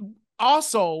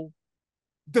also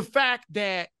the fact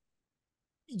that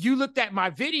you looked at my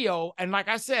video, and like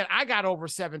I said, I got over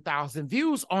 7,000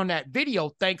 views on that video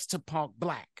thanks to Punk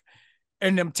Black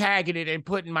and them tagging it and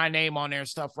putting my name on there and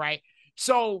stuff, right?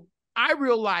 So I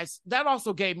realized that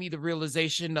also gave me the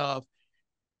realization of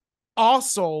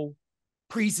also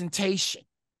presentation,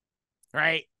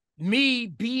 right? Me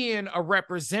being a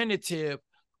representative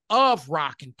of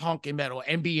rock and punk and metal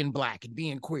and being black and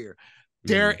being queer.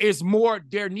 There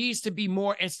needs to be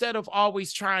more, instead of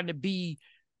always trying to be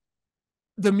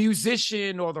the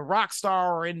musician or the rock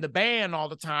star or in the band all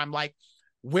the time. Like,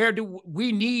 where do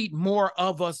we need more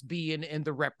of us being in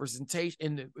the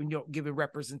representation, giving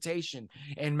representation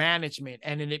and management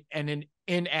and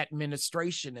in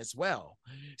administration as well.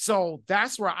 So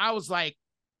that's where I was like,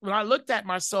 when I looked at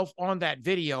myself on that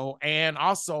video, and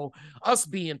also us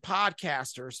being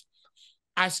podcasters,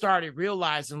 I started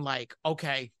realizing, like,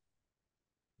 okay,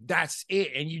 that's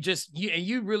it. And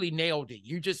you really nailed it.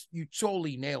 You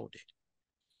totally nailed it.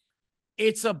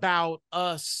 It's about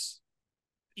us,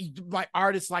 like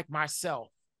artists like myself,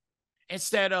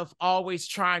 instead of always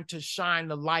trying to shine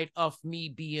the light of me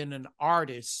being an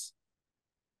artist,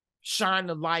 shine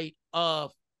the light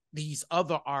of these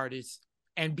other artists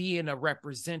and being a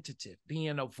representative,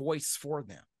 being a voice for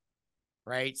them.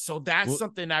 Right. So that's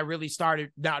something I really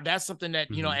started. Now that's something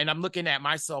that, you know, and I'm looking at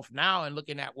myself now and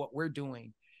looking at what we're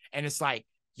doing. And it's like,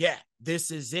 yeah, this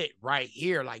is it right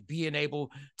here. Like being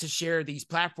able to share these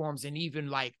platforms. And even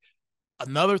like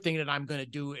another thing that I'm going to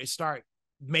do is start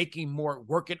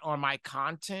working on my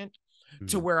content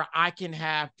to where I can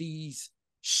have these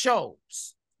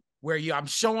shows where I'm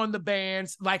showing the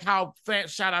bands, like how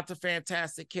shout out to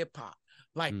Fantastic Hip Hop.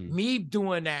 Like me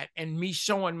doing that and me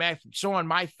showing my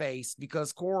face,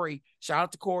 because Corey, shout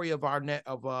out to Corey of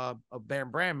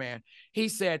Brand Man. He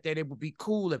said that it would be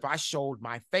cool if I showed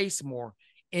my face more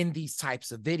in these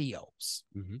types of videos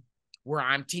where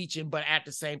I'm teaching, but at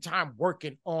the same time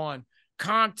working on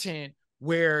content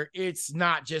where it's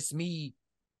not just me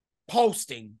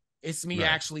posting, it's me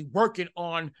actually working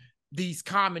on these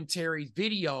commentary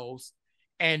videos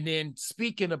and then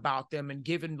speaking about them and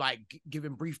giving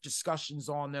brief discussions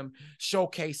on them,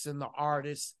 showcasing the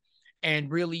artists,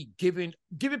 and really giving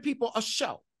people a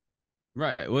show.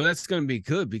 Right. Well, that's going to be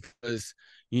good because,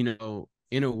 you know,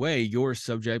 in a way, you're a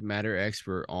subject matter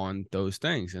expert on those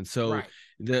things. And so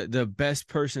the best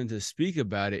person to speak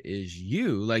about it is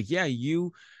you. Like, yeah,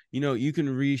 you know, you can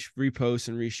repost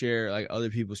and reshare like other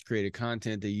people's created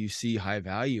content that you see high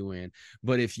value in.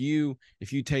 But if you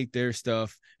take their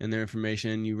stuff and their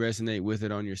information, you resonate with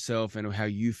it on yourself and how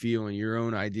you feel and your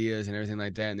own ideas and everything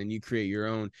like that, and then you create your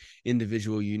own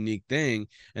individual unique thing,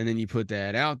 and then you put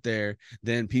that out there,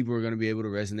 then people are going to be able to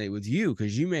resonate with you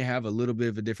because you may have a little bit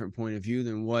of a different point of view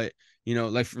than what, you know,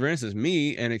 like for instance,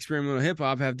 me and experimental hip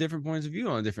hop have different points of view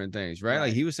on different things, right?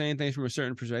 Like he was saying things from a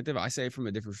certain perspective, I say it from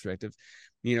a different perspective,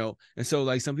 you know, and so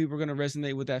like some people are going to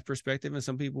resonate with that perspective and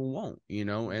some people won't, you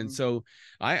know, and so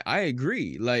I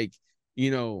agree, like,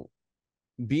 you know,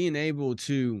 being able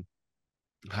to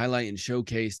highlight and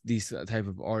showcase these type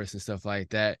of artists and stuff like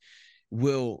that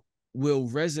will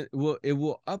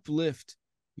uplift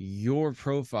your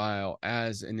profile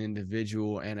as an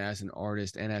individual and as an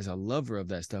artist and as a lover of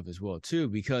that stuff as well too,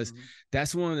 because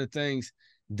that's one of the things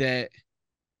that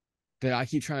I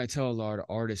keep trying to tell a lot of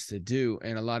artists to do,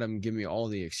 and a lot of them give me all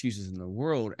the excuses in the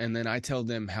world, and then I tell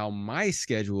them how my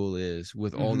schedule is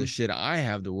with all the shit I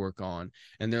have to work on,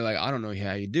 and they're like, I don't know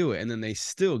how you do it, and then they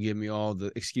still give me all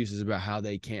the excuses about how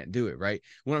they can't do it, right?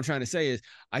 What I'm trying to say is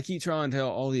I keep trying to tell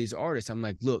all these artists, I'm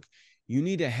like, look, you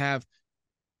need to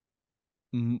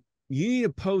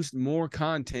post more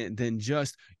content than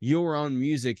just your own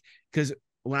music, because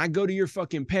when I go to your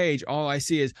fucking page, all I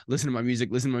see is listen to my music,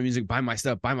 buy my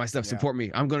stuff, support me.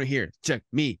 I'm going to hear, check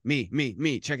me,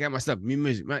 check out my stuff, me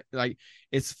music. Like,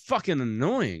 it's fucking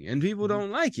annoying and people don't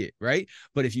like it, right?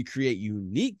 But if you create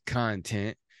unique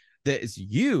content that is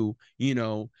you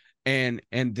know, and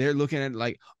they're looking at it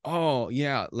like, oh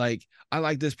yeah, like I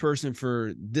like this person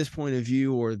for this point of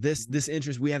view or this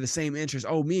interest, we have the same interest,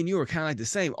 oh, me and you are kind of like the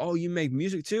same, oh, you make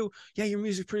music too, yeah, your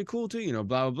music's pretty cool too, you know,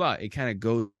 blah blah blah. It kind of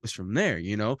goes from there,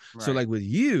 you know. So like with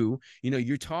you know,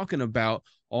 you're talking about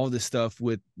all this stuff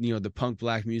with, you know, the punk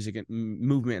black music and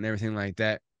movement and everything like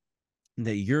that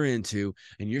you're into,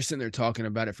 and you're sitting there talking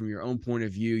about it from your own point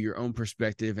of view, your own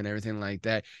perspective and everything like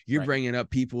that. You're bringing up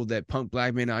people that punk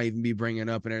black may not even be bringing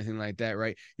up and everything like that,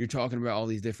 right? You're talking about all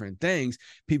these different things.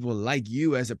 People like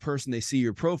you as a person, they see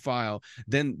your profile,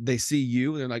 then they see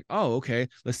you, they're like, oh, okay,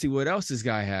 let's see what else this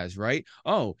guy has, right?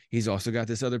 Oh, he's also got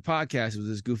this other podcast with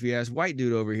this goofy ass white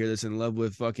dude over here that's in love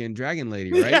with fucking Dragon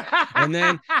Lady, right? and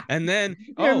then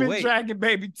oh wait, Dragon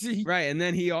Baby T, right? And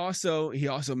then he also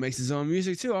makes his own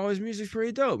music too. All his music's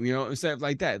pretty dope, you know, and stuff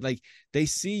like that. Like they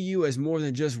see you as more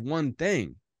than just one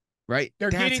thing, right? They're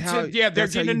getting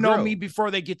to know me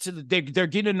before they get to they're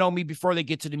getting to know me before they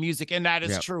get to the music, and that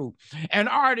is true. And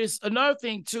artists, another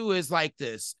thing too is like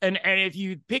this, and if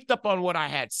you picked up on what I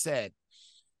had said,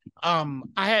 I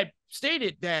had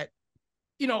stated that,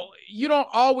 you know, you don't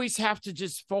always have to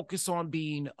just focus on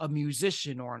being a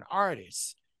musician or an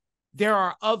artist. There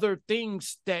are other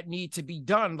things that need to be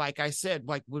done. Like I said,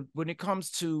 like when it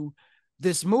comes to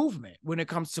this movement, when it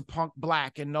comes to punk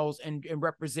black and those and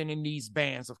representing these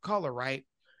bands of color, right?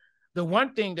 The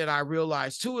one thing that I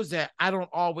realized too is that I'm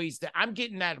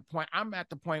at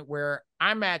the point where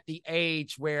I'm at the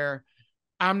age where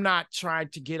I'm not trying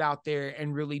to get out there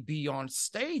and really be on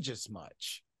stage as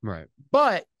much. Right.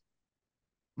 But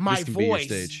my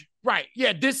voice, right.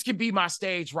 Yeah, this could be my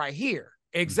stage right here.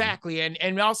 Exactly.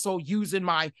 And also using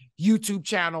my YouTube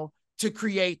channel to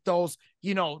create those,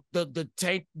 you know, the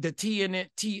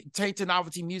Tainted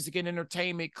Novelty Music and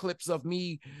Entertainment clips of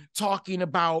me talking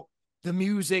about the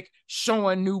music,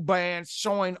 showing new bands,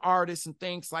 showing artists and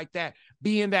things like that,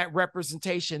 being that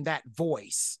representation, that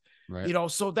voice. Right. You know,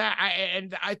 so that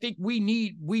I think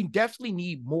we definitely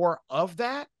need more of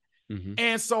that. Mm-hmm.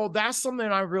 And so that's something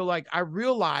I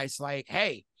realized like,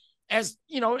 hey, as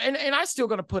you know, and I still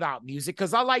gonna put out music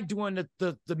because I like doing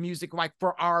the music like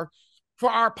for our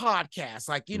podcast.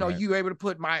 Like, you know, you able to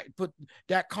put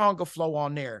that conga flow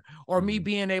on there, or me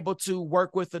being able to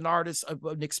work with an artist,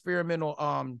 an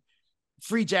experimental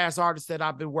free jazz artist that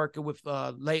I've been working with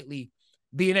lately,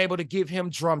 being able to give him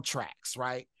drum tracks,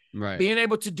 right? Right. Being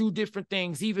able to do different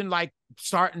things, even like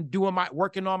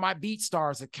working on my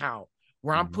BeatStars account,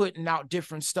 where I'm putting out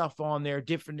different stuff on there,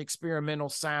 different experimental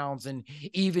sounds, and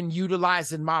even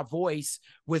utilizing my voice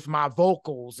with my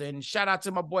vocals. And shout out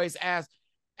to my boys,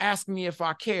 Ask Me If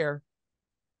I Care.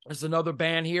 There's another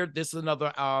band here. This is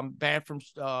another band from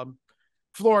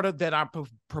Florida that I'm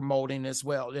promoting as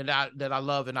well, that I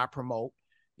love and I promote.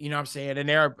 You know what I'm saying? And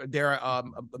they're a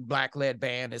Black-led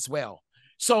band as well.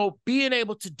 So being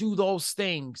able to do those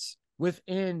things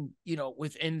within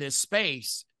this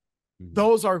space,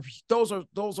 those are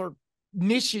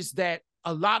niches that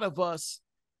a lot of us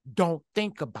don't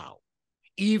think about,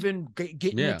 even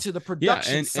getting into the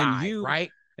production side, right?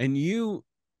 And you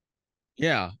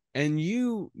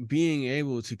being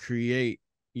able to create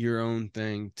your own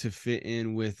thing to fit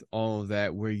in with all of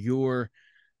that, where you're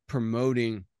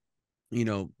promoting, you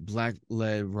know,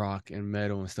 Black-led rock and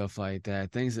metal and stuff like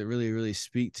that, things that really, really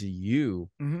speak to you.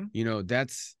 You know,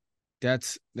 that's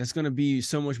going to be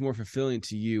so much more fulfilling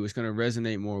to you. It's going to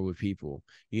resonate more with people,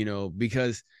 you know,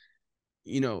 because,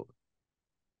 you know,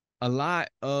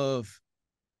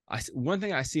 one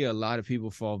thing I see a lot of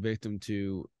people fall victim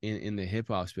to in the hip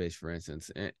hop space, for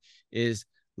instance, is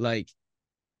like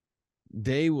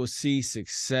they will see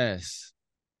success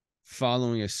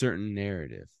following a certain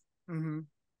narrative.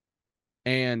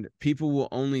 And people will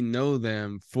only know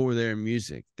them for their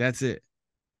music. That's it.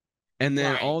 And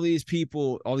then all these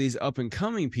people, all these up and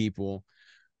coming people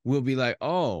will be like,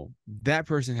 oh, that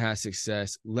person has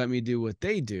success, let me do what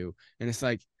they do. And it's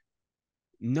like,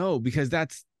 no, because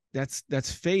that's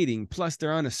fading. Plus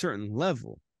they're on a certain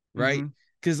level, right?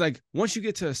 Because like once you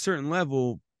get to a certain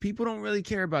level, people don't really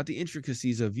care about the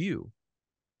intricacies of you.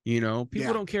 You know,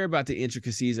 people don't care about the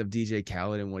intricacies of DJ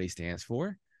Khaled and what he stands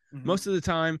for. Most of the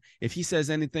time, if he says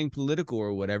anything political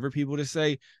or whatever, people just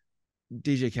say,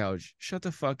 DJ Khaled, shut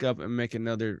the fuck up and make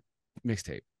another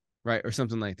mixtape, right? Or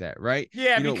something like that, right?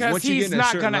 Yeah, because he's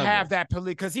not going to have that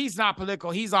because he's not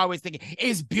political. He's always thinking,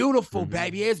 it's beautiful,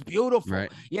 baby. It's beautiful.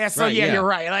 Right. Yeah, so you're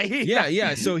right.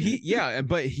 Like, So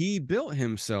but he built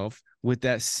himself with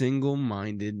that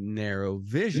single-minded, narrow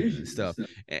vision and stuff.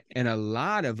 And a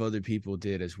lot of other people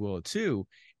did as well, too,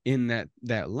 in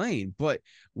that lane. But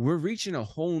we're reaching a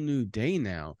whole new day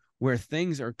now where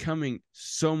things are coming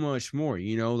so much more,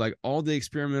 you know, like all the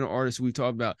experimental artists we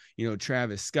talked about, you know,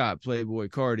 Travis Scott, Playboi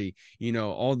Carti, you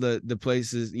know, all the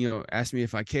places, you know, Ask Me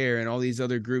If I Care and all these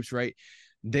other groups, right?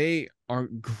 They are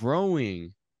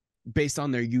growing based on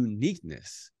their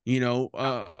uniqueness, you know,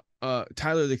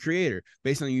 Tyler, the Creator,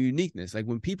 based on uniqueness. Like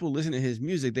when people listen to his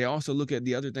music, they also look at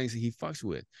the other things that he fucks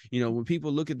with. You know, when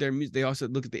people look at their music, they also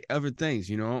look at the other things,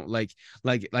 you know, like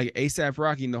A$AP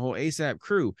Rocky and the whole A$AP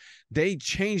crew. They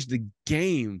changed the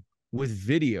game with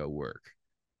video work.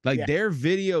 Like their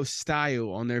video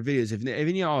style on their videos. If any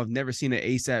of y'all have never seen an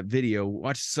A$AP video,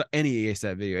 watch any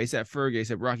A$AP video, A$AP Ferg,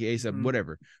 A$AP Rocky, A$AP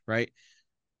whatever, right?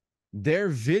 Their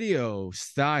video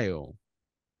style,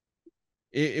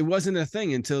 it wasn't a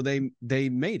thing until they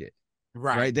made it.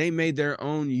 Right. They made their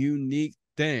own unique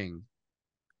thing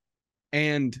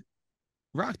and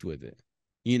rocked with it,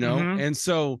 you know? And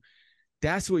so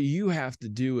that's what you have to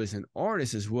do as an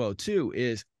artist as well, too,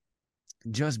 is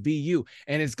just be you.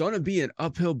 And it's going to be an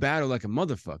uphill battle like a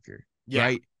motherfucker,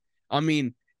 right? I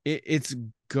mean, it's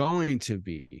going to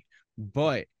be,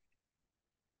 but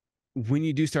when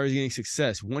you do start getting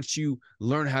success, once you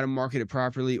learn how to market it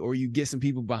properly, or you get some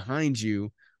people behind you,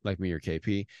 like me or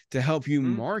KP, to help you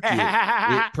market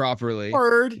it properly,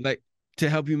 like to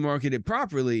help you market it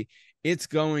properly, it's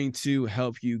going to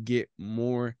help you get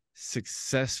more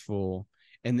successful,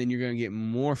 and then you're going to get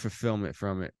more fulfillment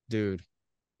from it. Dude,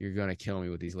 you're going to kill me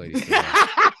with these ladies.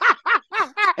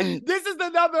 This is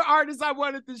another artist I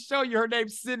wanted to show you. Her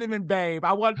name's Cinnamon Babe.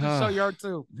 I wanted to show you her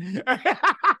too.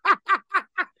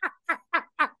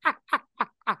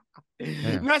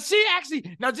 Now she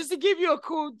actually, just to give you a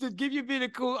cool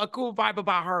vibe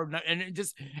about her, and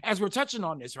just as we're touching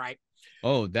on this, right?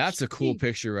 Oh, that's a cool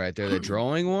picture right there. The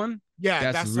drawing one.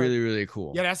 Yeah, that's really, really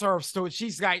cool. Yeah, that's her. So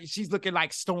she's looking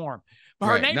like Storm. But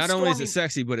her name not only is it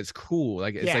sexy, but it's cool.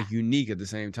 Like it's like unique at the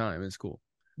same time. It's cool.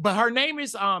 But her name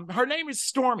is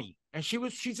Stormy, and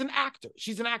she's an actor.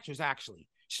 She's an actress, actually.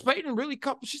 She's played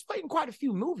in quite a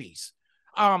few movies.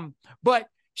 But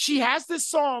she has this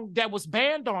song that was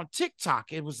banned on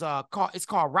TikTok. It was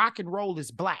called Rock and Roll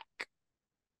is Black.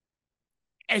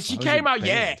 And she came out,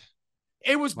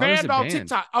 it was banned on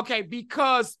TikTok. Okay,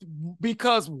 because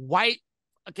white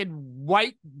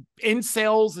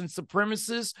incels and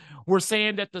supremacists were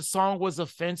saying that the song was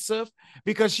offensive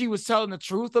because she was telling the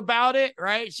truth about it,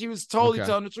 right? She was totally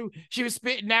telling the truth. She was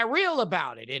spitting that real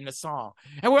about it in the song.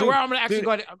 And where I'm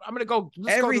gonna go.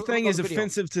 Everything is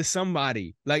offensive to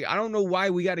somebody. Like, I don't know why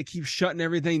we got to keep shutting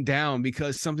everything down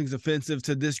because something's offensive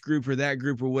to this group or that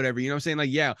group or whatever. You know what I'm saying?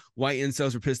 Like, yeah, white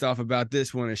incels were pissed off about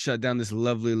this one and shut down this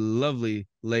lovely, lovely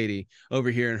lady over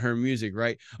here in her music,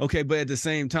 right? Okay, but at the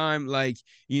same time, like,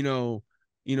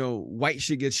 white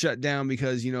shit gets shut down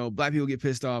because black people get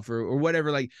pissed off or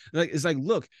whatever. Like it's like,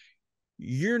 look,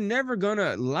 you're never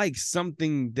gonna like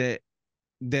something that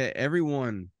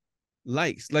everyone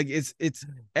likes. Like it's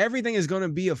everything is gonna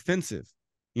be offensive.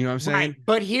 You know what I'm saying? Right.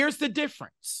 But here's the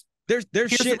difference. There's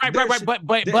shit.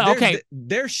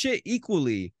 There's shit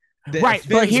equally. Right.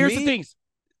 But here's the things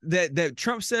that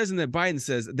Trump says and that Biden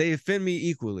says, they offend me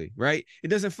equally, right? It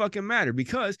doesn't fucking matter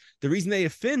because the reason they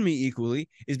offend me equally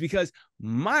is because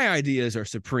my ideas are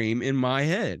supreme in my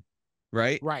head,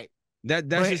 right? Right. That's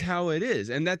just how it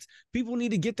is. And that's, people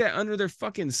need to get that under their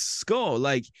fucking skull.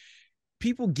 Like,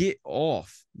 people get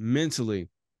off mentally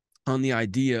on the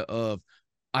idea of,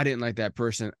 I didn't like that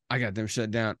person, I got them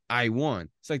shut down, I won.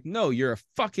 It's like, no, you're a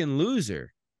fucking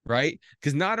loser, right?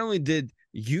 Because not only did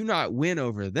you not win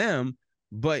over them,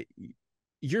 but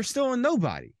you're still a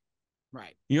nobody.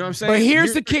 Right. You know what I'm saying? But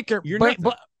here's the kicker.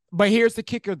 But here's the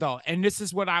kicker, though. And this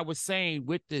is what I was saying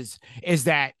with this, is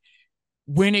that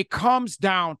when it comes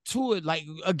down to it, like,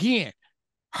 again,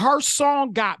 her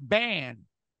song got banned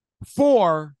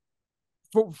for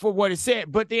what it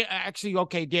said. But they actually,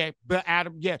 but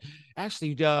Adam,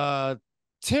 actually, Tom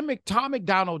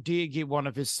McDonald did get one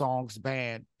of his songs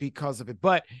banned because of it.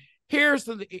 But here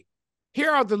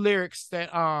are the lyrics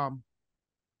that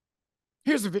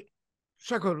here's the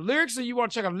should I go to lyrics, or you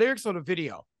want to check out lyrics or the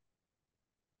video?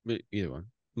 Either one.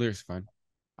 Lyrics fine.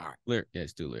 All right.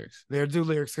 Let's do lyrics. Do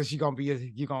lyrics because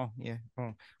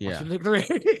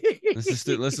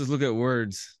let's just look at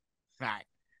words. All right.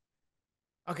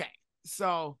 Okay.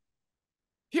 So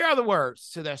here are the words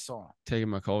to that song. Taking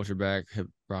my culture back.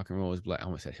 Rock and roll is black. I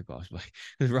almost said hip hop is black.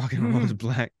 Rock and roll is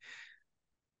black.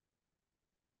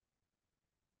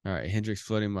 All right, Hendrix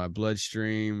flooding my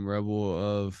bloodstream, rebel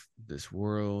of this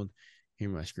world. Hear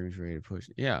my screams ready to push.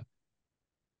 Yeah.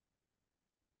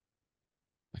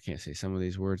 I can't say some of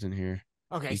these words in here.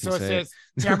 Okay, so it says,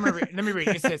 let me read.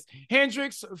 It says,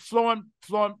 Hendrix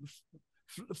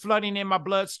flooding in my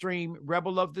bloodstream,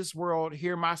 rebel of this world,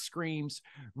 hear my screams,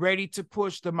 ready to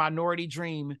push the minority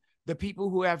dream, the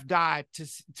people who have died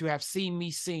to have seen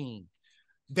me seen.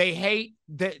 They hate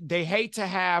to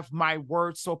have my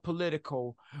words so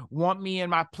political, want me in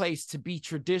my place to be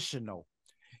traditional.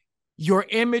 Your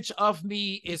image of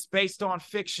me is based on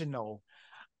fictional.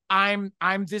 I'm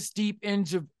this deep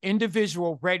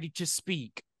individual ready to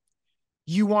speak.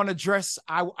 You want to dress,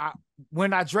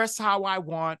 when I dress how I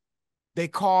want, they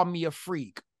call me a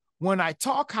freak. When I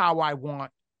talk how I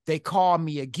want, they call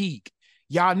me a geek.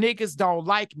 Y'all niggas don't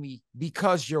like me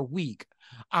because you're weak.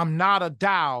 I'm not a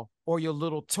doll or your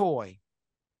little toy.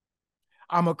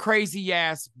 I'm a crazy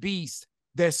ass beast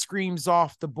that screams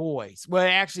off the boys. Well,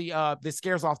 actually, that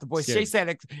scares off the boys. Scary.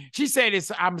 She said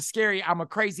I'm a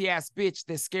crazy ass bitch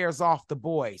that scares off the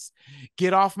boys.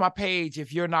 Get off my page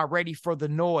if you're not ready for the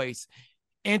noise.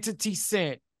 Entity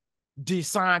sent,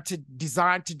 designed to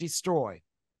destroy.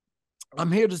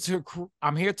 I'm here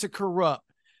to corrupt,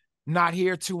 not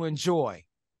here to enjoy.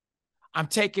 I'm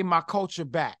taking my culture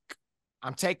back.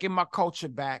 I'm taking my culture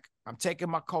back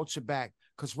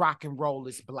because rock and roll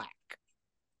is black.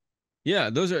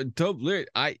 Yeah, those are dope lyrics.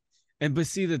 But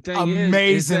see, the thing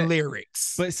amazing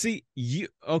lyrics. But see,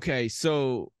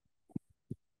 so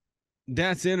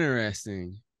that's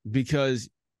interesting because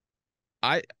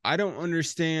I don't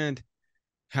understand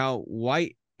how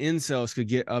white incels could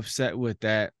get upset with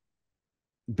that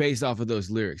based off of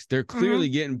those lyrics. They're clearly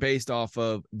getting based off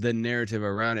of the narrative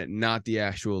around it, not the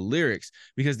actual lyrics,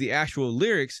 because the actual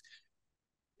lyrics,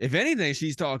 if anything,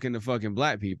 she's talking to fucking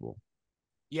black people.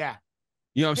 Yeah.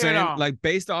 You know what I'm saying? Like,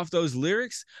 based off those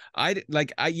lyrics, I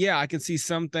can see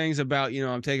some things about,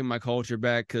 I'm taking my culture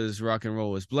back because rock and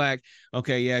roll is black.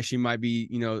 Okay, yeah, she might be,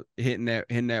 hitting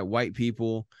that white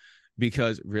people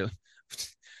because really,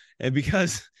 and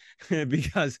because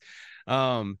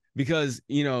the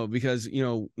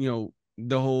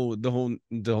whole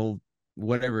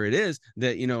whatever it is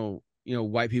that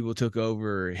white people took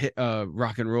over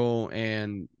rock and roll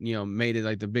and, made it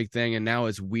like the big thing. And now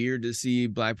it's weird to see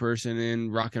Black person in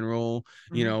rock and roll,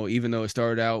 even though it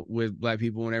started out with Black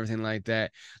people and everything like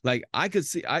that. Like I could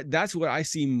see, that's what I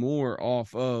see more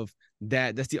off of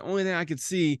that. That's the only thing I could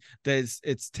see that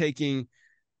it's taking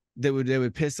that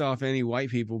would piss off any white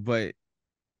people. But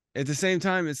at the same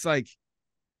time, it's like,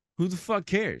 who the fuck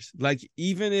cares? Like,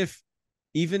 even if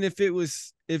it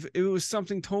was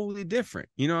something totally different,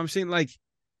 you know what I'm saying? Like,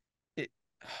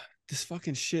 this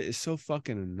fucking shit is so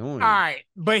fucking annoying. All right,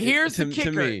 but here's the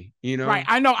kicker. To me, Right,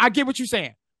 I know, I get what you're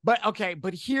saying, but okay,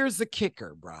 but here's the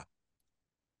kicker, bro.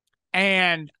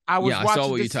 And I saw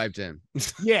what you typed in.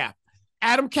 Yeah,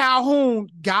 Adam Calhoun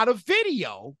got a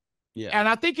video. Yeah, and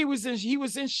I think he was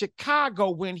in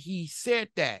Chicago when he said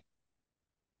that.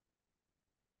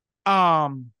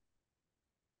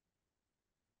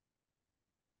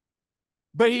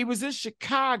 But he was in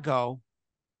Chicago.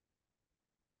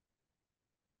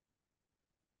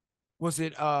 Was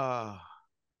it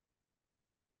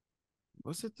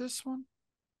this one?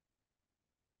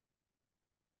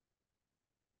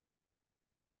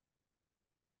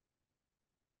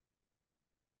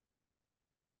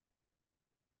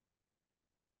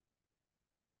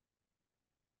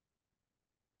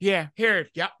 Yeah, here.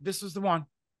 Yep, this was the one.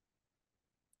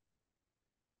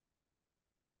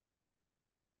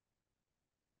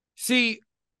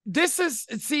 This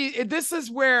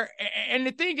is where, and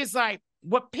the thing is, like,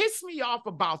 what pissed me off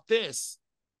about this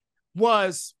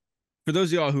was, for those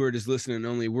of y'all who are just listening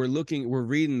only, we're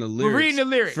reading the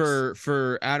lyrics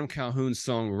for Adam Calhoun's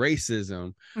song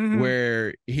Racism,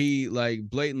 where he like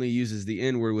blatantly uses the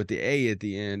N-word with the A at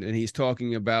the end, and he's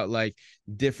talking about like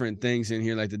different things in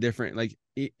here, like the different, like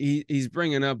he's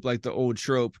bringing up like the old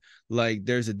trope, like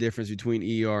there's a difference between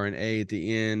ER and A at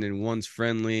the end, and one's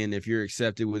friendly, and if you're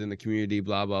accepted within the community,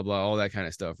 blah blah blah, all that kind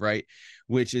of stuff, right?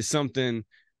 Which is something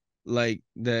like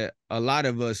that a lot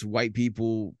of us white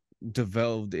people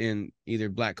developed in either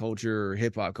Black culture or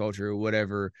hip hop culture or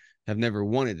whatever have never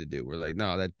wanted to do. We're like,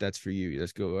 no, that's for you.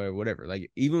 Let's go, whatever.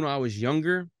 Like, even when I was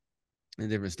younger, a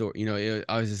different story.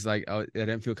 I was just like, I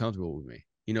didn't feel comfortable with me.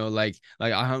 Like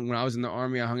when I was in the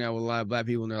Army, I hung out with a lot of Black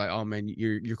people, and they're like, oh man,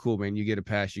 you're cool, man. You get a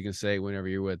pass. You can say whenever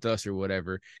you're with us or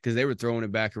whatever, because they were throwing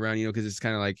it back around, because it's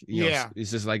kind of like,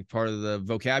 it's just like part of the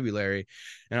vocabulary.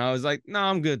 And I was like, no,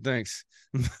 I'm good, thanks.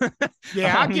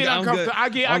 Yeah, I get uncomfortable. I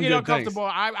get uncomfortable.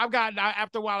 I've got,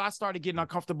 after a while, I started getting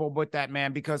uncomfortable with that,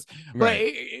 man, because,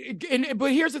 right.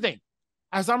 But here's the thing,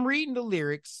 as I'm reading the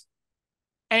lyrics,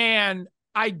 and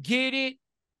I get it,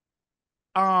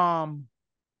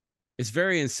 it's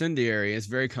very incendiary, it's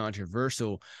very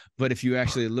controversial, but if you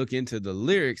actually look into the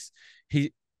lyrics, he's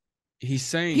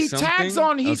saying he's tagging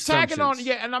on,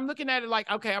 yeah. And I'm looking at it like,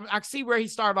 okay, I see where he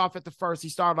started off at the first. He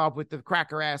started off with the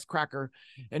cracker,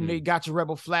 and they got your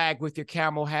rebel flag with your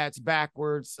camel hats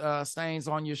backwards, stains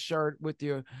on your shirt with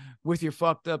your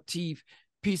fucked up teeth,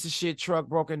 piece of shit truck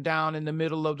broken down in the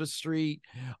middle of the street,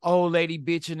 old lady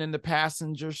bitching in the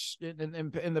passenger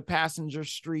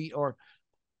street, or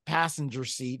passenger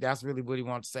seat. That's really what he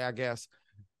wants to say, I guess.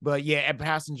 But yeah, at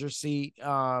passenger seat,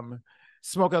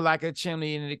 smoking like a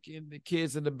chimney, and the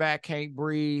kids in the back can't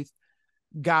breathe.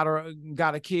 Got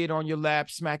a kid on your lap,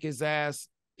 smack his ass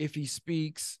if he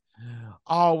speaks.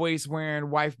 Always wearing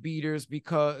wife beaters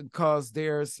because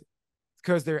their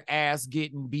ass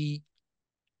getting beat.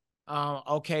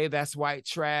 Okay, that's white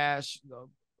trash.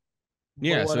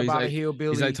 Yeah, so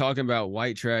he's like talking about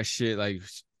white trash shit, like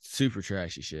super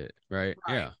trashy shit, right?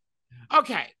 Yeah.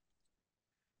 Okay.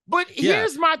 But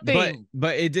here's my thing.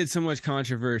 But it did so much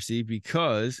controversy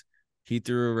because he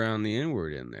threw around the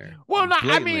N-word in there. Well, no,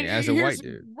 I mean, as a white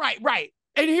dude. Right.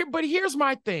 But here's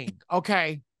my thing,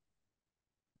 okay?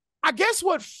 I guess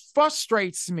what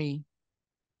frustrates me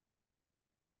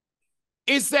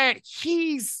is that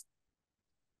he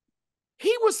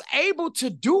was able to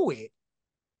do it,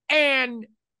 and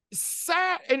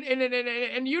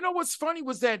and you know what's funny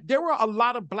was that there were a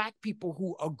lot of Black people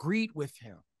who agreed with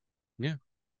him. Yeah.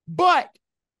 But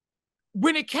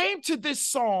when it came to this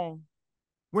song,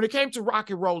 when it came to Rock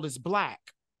and Roll is Black,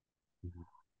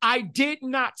 I did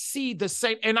not see the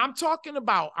same. And I'm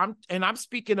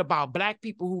speaking about Black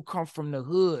people who come from the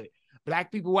hood,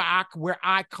 Black people where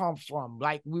I come from.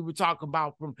 Like we were talking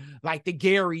about, from like the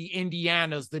Gary,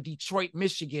 Indianas, the Detroit,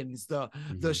 Michigans, the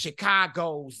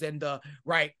Chicagos, and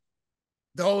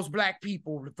those Black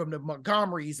people from the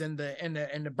Montgomerys and the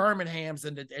Birminghams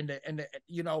and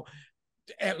the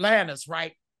Atlantas,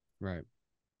 right? Right.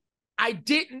 I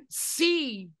didn't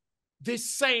see this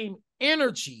same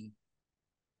energy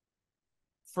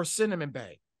for Cinnamon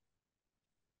Bay.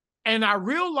 And I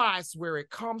realized where it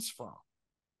comes from.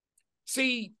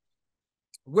 See,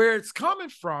 where it's coming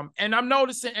from, and I'm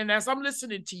noticing, and as I'm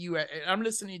listening to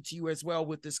you as well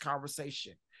with this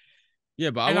conversation. Yeah,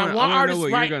 but I want to know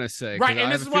what you're going to say. Right,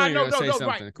 and this is why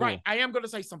right. I am going to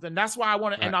say something. That's why I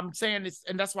want to, and I'm saying this,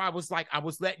 and that's why I was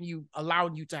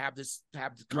allowing you to have this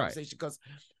conversation, because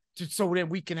so then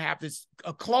we can have this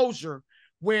a closure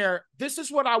where this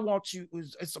is what I want you,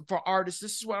 is for artists,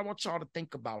 this is what I want y'all to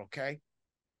think about, okay?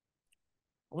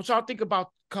 I want y'all to think about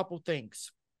a couple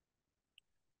things.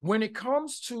 When it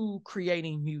comes to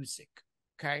creating music,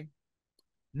 okay?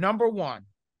 Number one,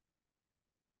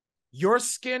 your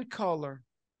skin color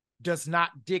does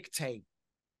not dictate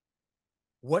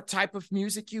what type of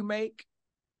music you make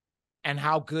and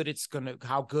how good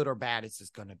or bad it's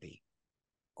gonna be,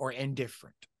 or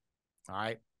indifferent. All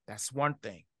right, that's one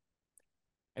thing.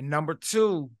 And number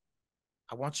two,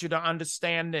 I want you to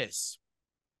understand this.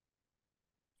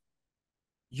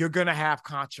 You're gonna have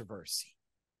controversy.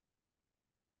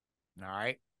 All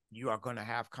right, you are gonna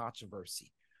have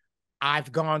controversy.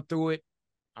 I've gone through it.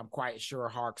 I'm quite sure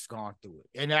Hark's gone through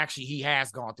it. And actually, he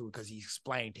has gone through it because he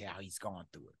explained how he's gone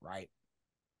through it, right?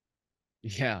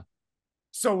 Yeah.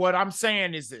 So what I'm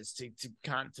saying is this,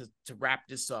 to wrap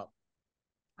this up,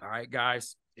 all right,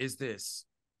 guys, is this.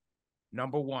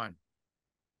 Number one,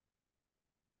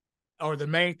 or the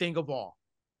main thing of all,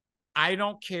 I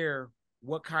don't care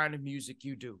what kind of music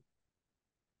you do.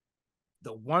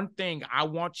 The one thing I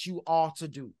want you all to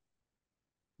do,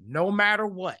 no matter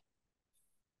what,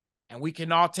 and we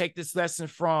can all take this lesson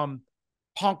from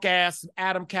punk ass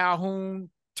Adam Calhoun,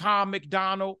 Tom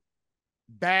McDonald,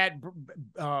 Bad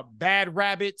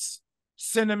Rabbits,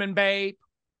 Cinnamon Babe,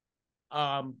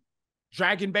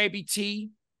 Dragon Baby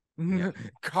T,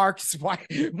 Kark's white,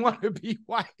 want to be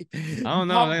white. I don't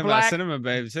know. I'm thinking about Cinnamon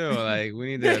Babe too. Like,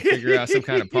 we need to figure out some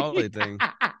kind of poly thing.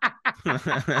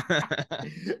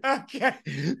 Okay,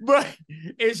 but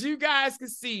as you guys can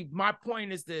see, my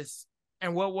point is this,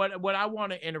 and what I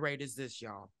want to iterate is this,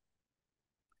 y'all.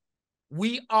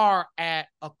 We are at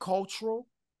a cultural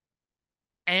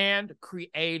and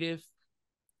creative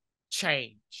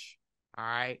change, all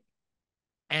right?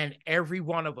 And every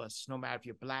one of us, no matter if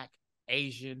you're Black,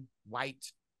 Asian,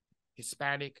 white,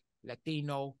 Hispanic,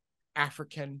 Latino,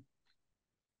 African,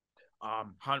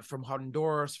 from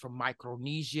Honduras, from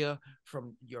Micronesia,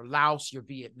 from your Laos, your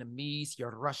Vietnamese, your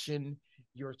Russian,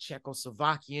 your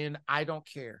Czechoslovakian, I don't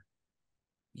care.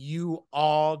 You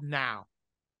all now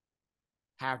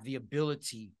have the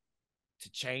ability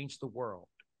to change the world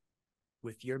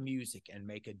with your music and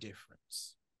make a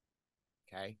difference,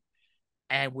 okay?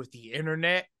 And with the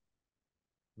internet,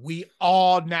 we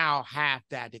all now have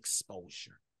that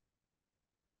exposure.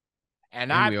 And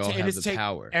we all have the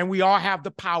power. And we all have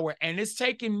the power. And it's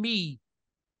taken me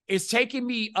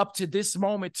up to this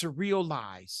moment to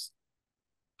realize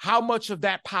how much of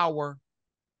that power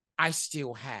I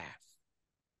still have.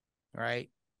 Right?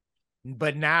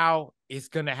 But now it's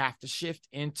going to have to shift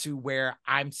into where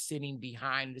I'm sitting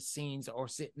behind the scenes or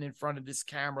sitting in front of this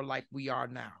camera like we are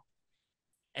now,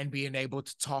 and being able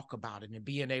to talk about it and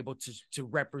being able to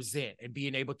represent and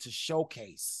being able to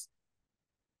showcase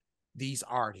these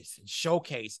artists and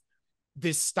showcase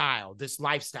this style, this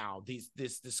lifestyle,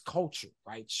 this culture,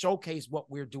 right? Showcase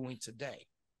what we're doing today.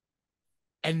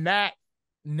 And that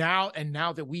now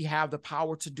that we have the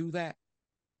power to do that,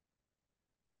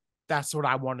 that's what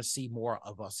I want to see more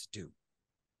of us do.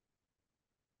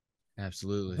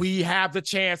 Absolutely. We have the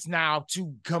chance now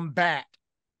to combat.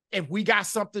 If we got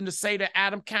something to say to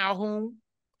Adam Calhoun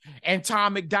and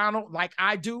Tom McDonald like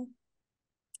I do,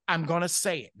 I'm going to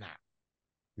say it now.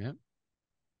 Yep.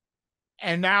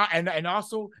 And now, and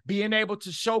also being able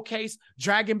to showcase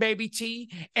Dragon Baby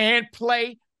T and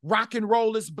play Rock and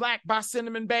Roll is Black by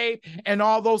Cinnamon Babe and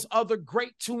all those other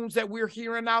great tunes that we're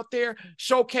hearing out there.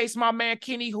 Showcase my man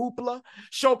Kenny Hoopla.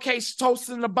 Showcase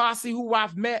Tosin Abasi, who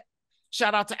I've met.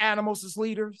 Shout out to Animals'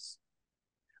 leaders.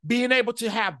 Being able to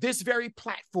have this very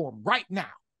platform right now.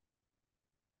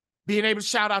 Being able to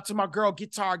shout out to my girl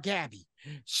Guitar Gabby.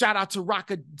 Shout out to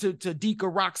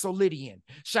Dika Roxolidian.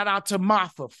 Shout out to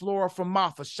Martha, Flora from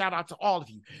Martha. Shout out to all of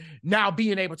you. Now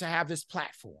being able to have this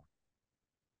platform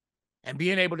and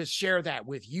being able to share that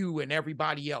with you and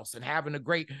everybody else, and having a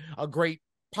great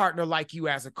partner like you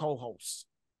as a co-host,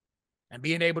 and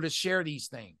being able to share these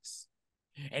things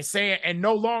and saying, and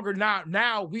no longer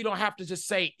now we don't have to just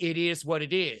say it is what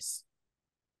it is.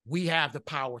 We have the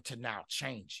power to now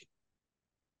change it.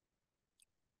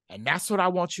 And that's what I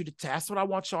want you to, that's what I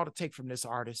want y'all to take from this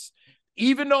artist.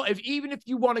 Even if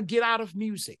you want to get out of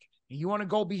music and you want to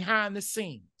go behind the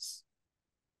scenes,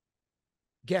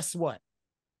 guess what?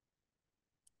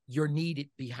 you're needed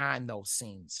behind those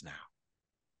scenes now.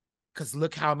 Because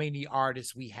look how many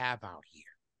artists we have out here.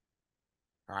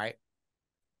 All right.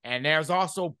 And there's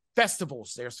also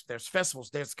festivals. There's festivals.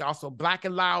 There's also Black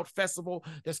and Loud Festival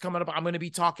that's coming up. I'm going to be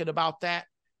talking about that.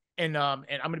 And I'm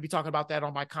going to be talking about that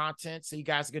on my content. So you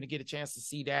guys are going to get a chance to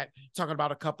see that. Talking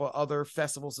about a couple of other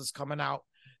festivals that's coming out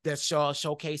that's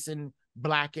showcasing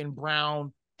Black and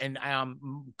brown and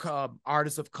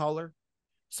artists of color.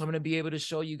 So I'm going to be able to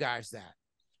show you guys that.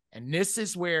 And this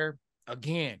is where,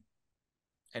 again,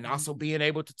 and also being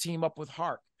able to team up with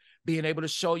Heart, being able to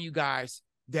show you guys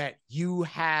that you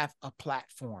have a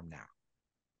platform now.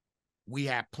 We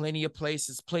have plenty of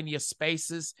places, plenty of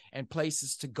spaces and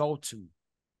places to go to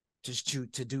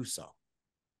do so.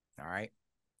 All right.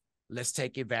 Let's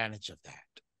take advantage of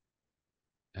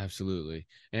that. Absolutely.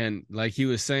 And like he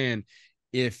was saying,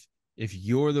 if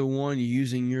you're the one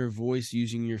using your voice,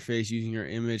 using your face, using your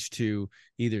image to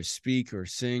either speak or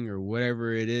sing or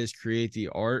whatever it is, create the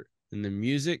art and the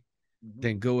music,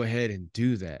 then go ahead and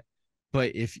do that.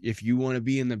 But if you want to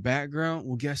be in the background,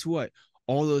 well, guess what?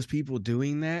 All those people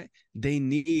doing that, they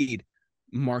need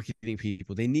marketing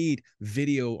people. They need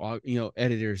video,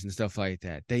 editors and stuff like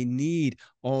that. They need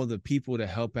all the people to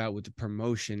help out with the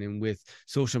promotion and with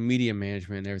social media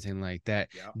management and everything like that.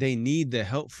 Yeah. They need the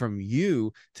help from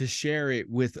you to share it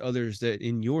with others that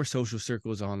in your social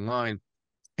circles online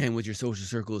and with your social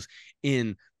circles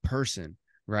in person.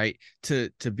 Right. To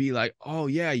be like, oh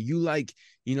yeah, you like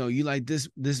this,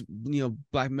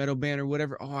 black metal band or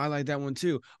whatever. Oh, I like that one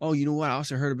too. Oh, you know what? I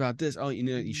also heard about this. Oh,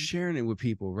 you're sharing it with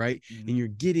people. Right. Mm-hmm. And you're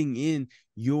getting in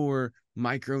your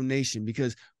micro nation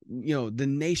because, the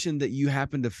nation that you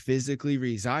happen to physically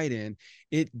reside in,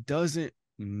 it doesn't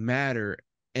matter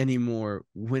anymore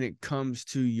when it comes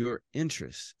to your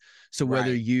interests. So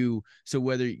whether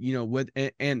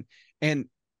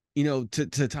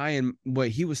to tie in what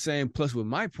he was saying, plus with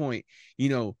my point,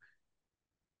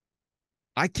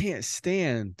 I can't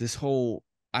stand this whole,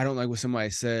 I don't like what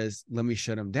somebody says, let me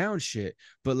shut them down shit.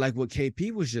 But like what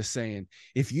KP was just saying,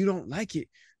 if you don't like it,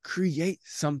 create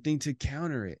something to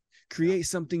counter it. Create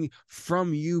something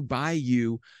from you, by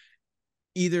you,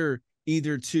 either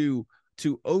to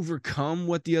overcome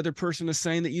what the other person is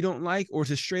saying that you don't like, or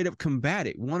to straight up combat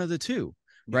it. One of the two,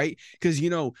 right? Because,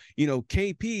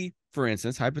 KP, for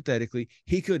instance, hypothetically,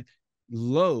 he could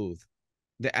loathe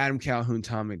the Adam Calhoun,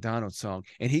 Tom McDonald song,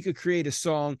 and he could create a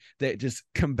song that just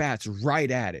combats right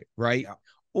at it, right? Yeah.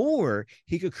 Or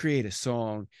he could create a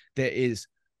song that is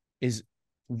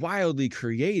wildly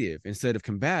creative instead of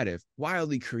combative,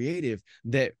 wildly creative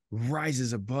that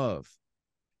rises above.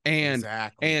 And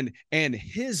exactly. and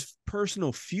his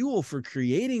personal fuel for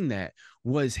creating that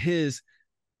was his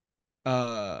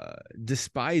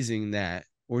despising that,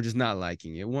 or just not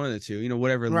liking it, one of the two,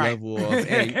 whatever level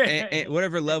of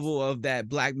whatever level of that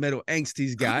black metal angst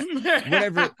he's got,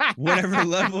 whatever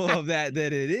level of that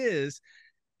it is,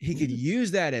 he could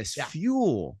use that as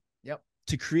fuel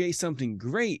to create something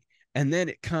great. And then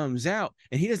it comes out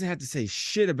and he doesn't have to say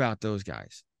shit about those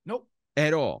guys. Nope.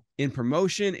 At all. In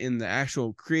promotion, in the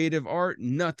actual creative art,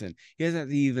 nothing. He doesn't have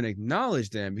to even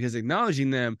acknowledge them, because acknowledging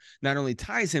them not only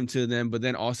ties him to them, but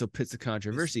then also puts the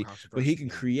controversy. But he can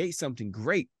create something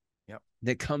great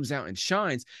that comes out and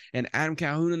shines. And Adam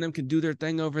Calhoun and them can do their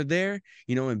thing over there,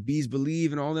 and Bees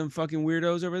Believe and all them fucking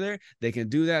weirdos over there. They can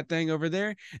do that thing over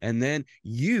there. And then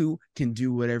you can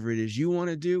do whatever it is you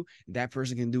want to do. That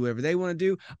person can do whatever they want to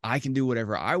do. I can do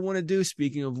whatever I want to do.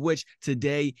 Speaking of which,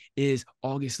 today is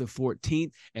August the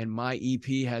 14th, and my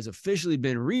EP has officially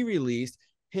been re-released.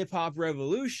 Hip Hop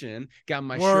Revolution, got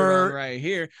my shirt on right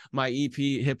here. My EP,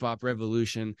 Hip Hop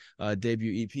Revolution,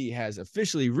 debut EP, has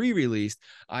officially re-released.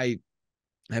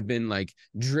 I've been like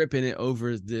dripping it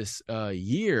over this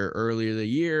year. Earlier the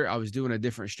year, I was doing a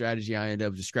different strategy. I ended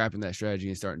up just scrapping that strategy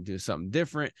and starting to do something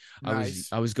different. Nice.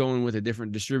 I was going with a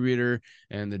different distributor,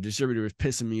 and the distributor was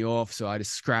pissing me off, so I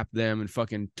just scrapped them and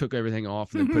fucking took everything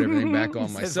off and then put everything back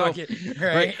on myself.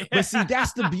 Right? But see,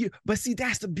 that's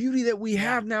the beauty that we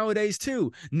have nowadays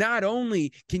too. Not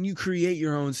only can you create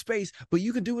your own space, but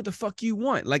you can do what the fuck you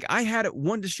want. Like, I had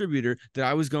one distributor that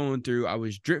I was going through. I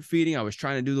was drip feeding. I was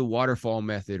trying to do the waterfall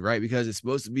method, right? Because it's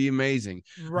supposed to be amazing.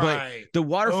 Right. But the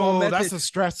waterfall method, that's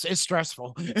it's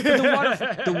stressful.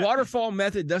 The waterfall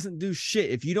method doesn't do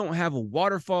shit if you don't have a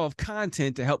waterfall of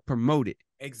content to help promote it.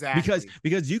 Exactly.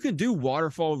 Because you can do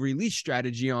waterfall release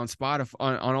strategy on Spotify,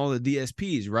 on all the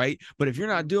DSPs, right? But if you're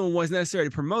not doing what's necessary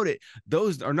to promote it,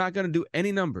 those are not going to do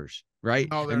any numbers. Right.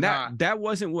 No, and not. That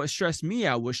wasn't what stressed me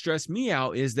out. What stressed me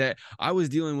out is that I was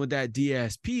dealing with that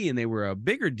DSP, and they were a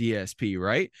bigger DSP,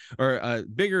 right? Or a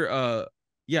bigger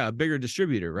a bigger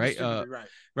distributor, right?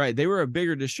 Right. They were a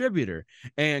bigger distributor.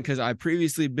 And because I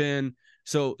previously been,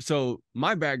 so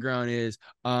my background is,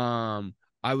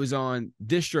 I was on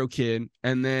DistroKid,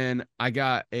 and then I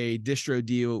got a distro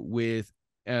deal with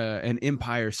an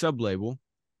Empire sub-label.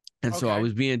 And so I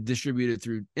was being distributed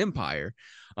through Empire.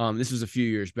 This was a few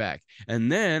years back.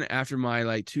 And then after my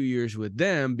like 2 years with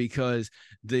them, because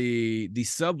the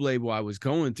sub-label I was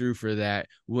going through for that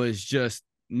was just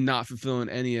not fulfilling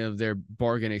any of their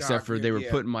bargain, except for they were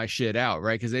putting my shit out,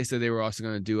 right? Because they said they were also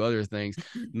going to do other things.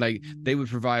 Like they would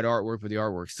provide artwork, but the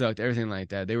artwork sucked, everything like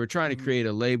that. They were trying to create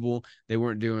a label. They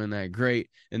weren't doing that great,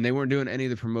 and they weren't doing any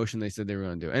of the promotion they said they were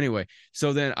going to do. Anyway,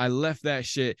 so then I left that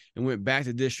shit and went back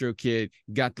to DistroKid,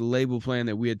 got the label plan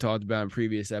that we had talked about in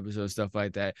previous episodes, stuff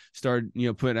like that. Started,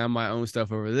 putting out my own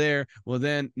stuff over there. Well,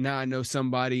 then now I know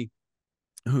somebody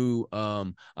who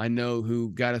I know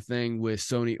who got a thing with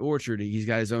Sony Orchard. He's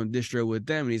got his own distro with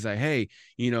them, and he's like, hey,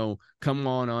 come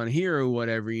on here or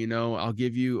whatever, I'll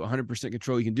give you 100%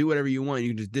 control. You can do whatever you want. You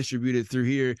can just distribute it through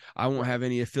here. I won't have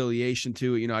any affiliation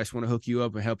to it. I just want to hook you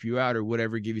up and help you out or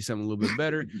whatever, give you something a little bit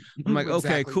better. I'm like,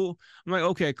 okay, cool.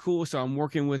 So I'm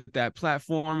working with that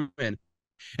platform, and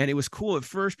it was cool at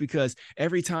first because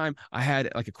every time I had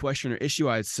like a question or issue,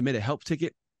 I'd submit a help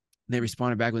ticket. They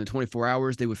responded back within 24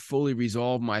 hours. They would fully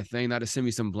resolve my thing, not to send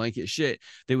me some blanket shit.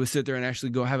 They would sit there and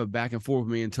actually go have a back and forth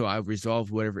with me until I resolved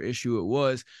whatever issue it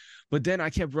was. But then I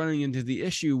kept running into the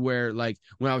issue where, like,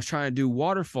 when I was trying to do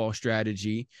waterfall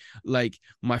strategy, like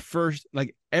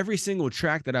every single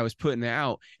track that I was putting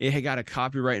out, it had got a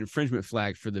copyright infringement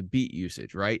flag for the beat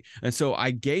usage, right? And so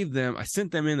I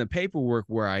sent them in the paperwork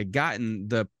where I gotten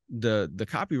the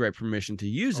copyright permission to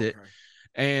use it.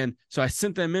 And so I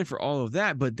sent them in for all of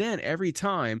that. But then every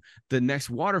time the next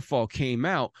waterfall came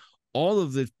out, all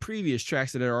of the previous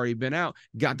tracks that had already been out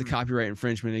got the copyright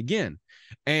infringement again.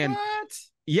 And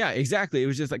yeah, exactly. It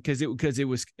was just like, because it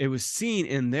was seen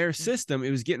in their system.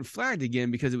 It was getting flagged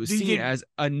again because it was seen as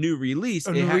a new release.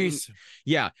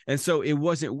 Yeah. And so it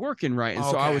wasn't working right. And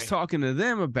so I was talking to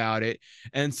them about it.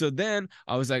 And so then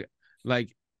I was like,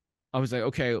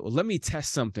 okay, well, let me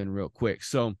test something real quick.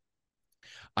 So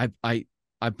I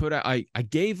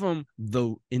gave them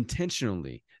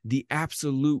intentionally the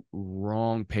absolute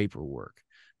wrong paperwork,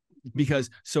 because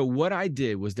so what I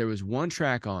did was there was one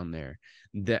track on there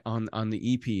that on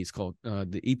the EP, it's called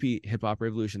the EP Hip Hop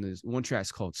Revolution. There's one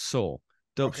track's called Soul,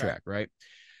 dope track, right?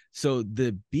 So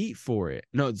the beat for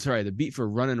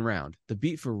Running Round,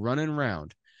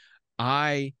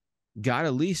 I got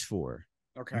a lease for.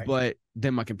 But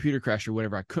then my computer crashed or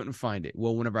whatever. I couldn't find it.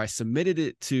 Well, whenever I submitted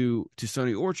it to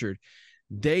Sony Orchard,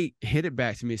 they hit it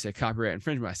back to me and said copyright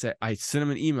infringement. I sent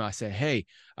them an email. I said, hey,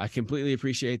 I completely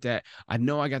appreciate that. I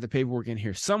know I got the paperwork in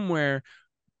here somewhere.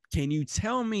 Can you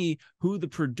tell me who the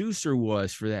producer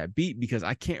was for that beat? Because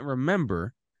I can't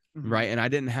remember. Right. And I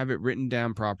didn't have it written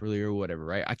down properly or whatever.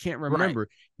 Right. I can't remember.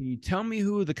 Can you tell me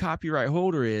who the copyright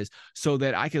holder is so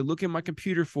that I could look in my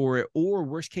computer for it, or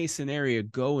worst case scenario,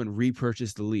 go and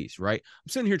repurchase the lease? Right. I'm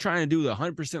sitting here trying to do the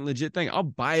 100% legit thing. I'll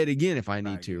buy it again if I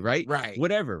need to. Right.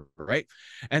 Whatever. Right.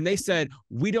 And they said,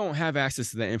 we don't have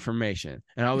access to that information.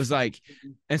 And I was like,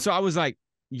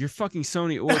 you're fucking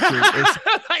Sony Orchard.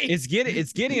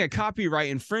 It's getting a copyright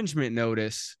infringement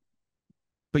notice,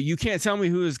 but you can't tell me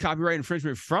who is copyright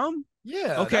infringement from?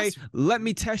 Yeah. Okay. Let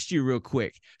me test you real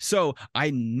quick. So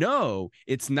I know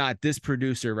it's not this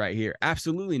producer right here.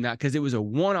 Absolutely not. Because it was a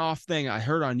one-off thing I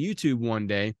heard on YouTube one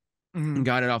day and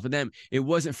got it off of them. It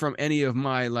wasn't from any of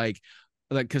my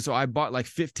because so I bought like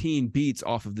 15 beats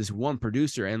off of this one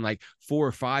producer, and like 4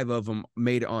 or 5 of them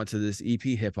made it onto this EP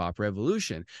Hip Hop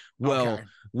Revolution. Well,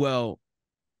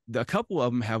 a couple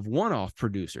of them have one-off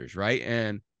producers, right?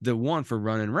 And the one for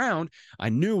Running Round, I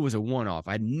knew it was a one-off.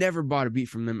 I'd never bought a beat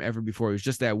from them ever before. It was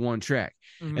just that one track.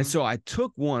 And so I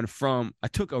took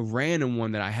a random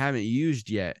one that I haven't used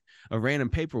yet, a random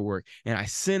paperwork, and I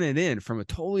sent it in from a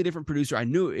totally different producer. I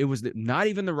knew it was not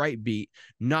even the right beat,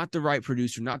 not the right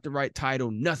producer, not the right title,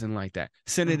 nothing like that.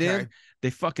 Sent it in, they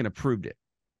fucking approved it.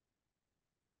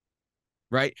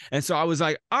 Right? And so I was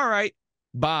like, all right,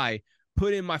 bye.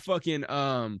 Put in my fucking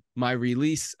my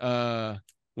release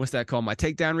what's that called? My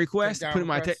takedown request. Put in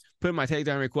my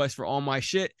takedown request for all my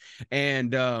shit.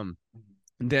 And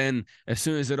then as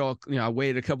soon as it all, I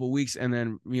waited a couple of weeks and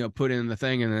then, put in the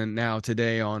thing. And then now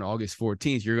today on August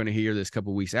 14th, you're going to hear this a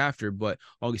couple of weeks after, but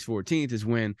August 14th is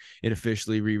when it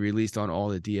officially re-released on all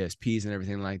the DSPs and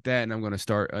everything like that. And I'm going to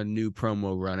start a new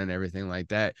promo run and everything like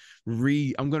that.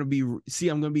 What I'm going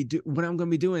to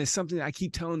be doing is something that I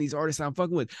keep telling these artists I'm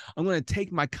fucking with. I'm going to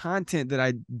take my content that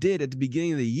I did at the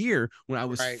beginning of the year when I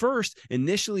was first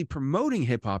initially promoting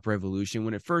Hip Hop Revolution,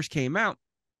 when it first came out.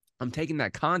 I'm taking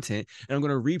that content and I'm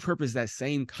going to repurpose that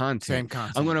same content.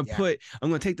 I'm going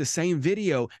to take the same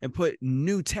video and put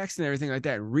new text and everything like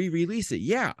that and re-release it.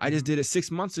 Yeah, I just did it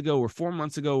 6 months ago or 4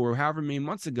 months ago or however many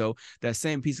months ago, that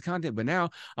same piece of content. But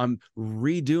now I'm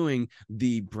redoing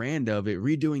the brand of it,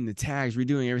 redoing the tags,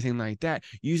 redoing everything like that,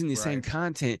 using the same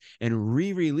content and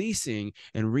re-releasing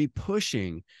and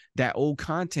re-pushing that old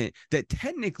content that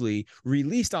technically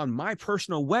released on my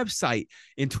personal website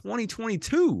in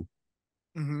 2022.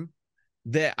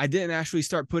 That I didn't actually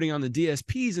start putting on the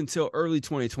DSPs until early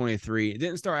 2023. It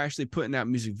didn't start actually putting out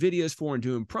music videos for and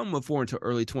doing promo for until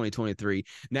early 2023.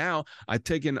 Now I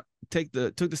took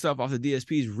the stuff off the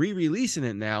DSPs, re-releasing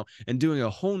it now and doing a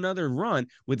whole nother run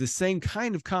with the same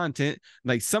kind of content,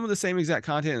 like some of the same exact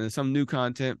content and some new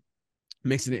content,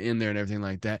 mixing it in there and everything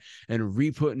like that and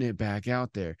re-putting it back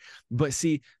out there. But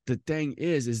see, the thing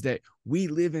is that we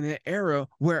live in an era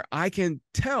where I can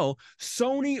tell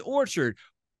Sony Orchard,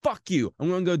 fuck you, I'm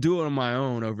going to go do it on my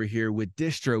own over here with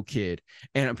DistroKid,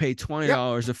 and I pay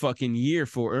 $20 a fucking year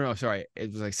for, or no, sorry,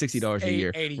 it was like $60 a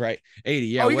year, 80. Right? 80,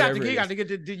 yeah. Oh, you got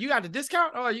the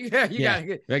discount? Oh, you got to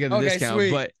get. I got the discount,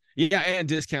 sweet. But yeah, and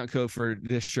discount code for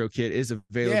DistroKid is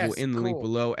available in the link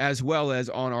below, as well as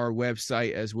on our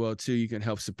website as well too. You can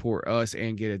help support us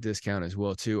and get a discount as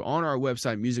well too. On our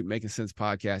website, Music Making Sense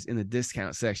Podcast, in the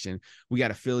discount section, we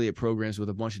got affiliate programs with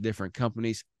a bunch of different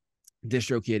companies.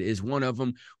 DistroKid is one of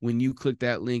them. When you click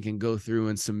that link and go through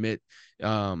and submit,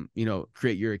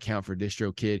 create your account for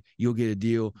DistroKid, you'll get a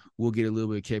deal. We'll get a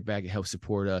little bit of kickback. It helps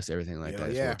support us, everything like that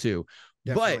as well too.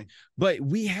 Definitely. But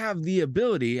we have the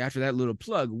ability, after that little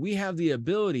plug, we have the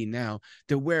ability now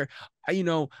to where,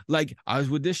 like I was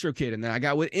with DistroKid and then I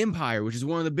got with Empire, which is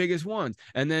one of the biggest ones.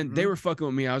 And then they were fucking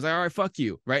with me. I was like, all right, fuck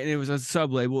you. Right. And it was a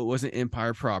sub label. It wasn't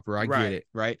Empire proper. I get it.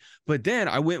 Right. But then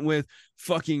I went with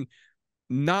fucking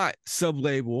not sub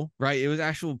label, right? It was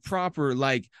actual proper,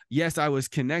 like, yes, I was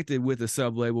connected with a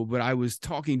sub label, but I was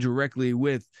talking directly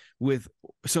with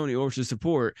Sony Orchard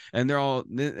support, and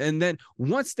then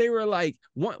once they were like,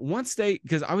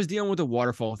 because I was dealing with the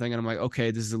waterfall thing, and I'm like,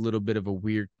 okay, this is a little bit of a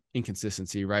weird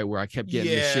inconsistency, right? Where I kept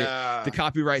getting this shit, the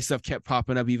copyright stuff kept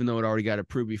popping up, even though it already got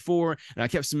approved before, and I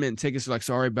kept submitting tickets, like,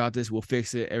 sorry about this, we'll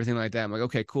fix it, everything like that. I'm like,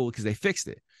 okay, cool, because they fixed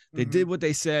it. They did what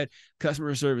they said,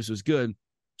 customer service was good.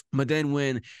 But then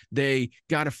when they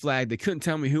got a flag, they couldn't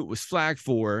tell me who it was flagged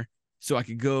for, so I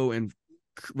could go and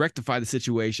rectify the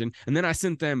situation. And then I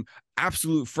sent them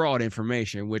absolute fraud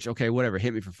information, which, okay, whatever,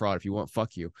 hit me for fraud if you want,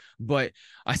 fuck you. But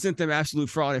I sent them absolute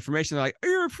fraud information. They're like,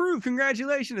 you're approved,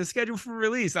 congratulations, it's scheduled for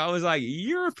release. I was like,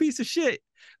 you're a piece of shit.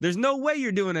 There's no way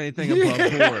you're doing anything above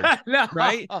board,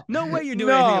 right? No way you're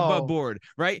doing anything above board,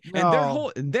 right?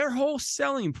 No. And their whole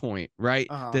selling point, right,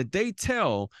 that they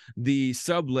tell the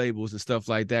sub labels and stuff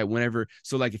like that whenever,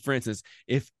 so like, for instance,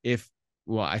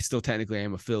 well, I still technically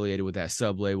am affiliated with that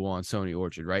sub label on Sony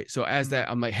Orchard, right? So as that,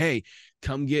 I'm like, hey,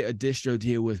 come get a distro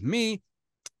deal with me.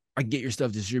 I get your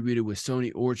stuff distributed with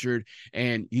Sony Orchard,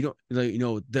 and you don't,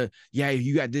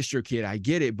 you got DistroKid, I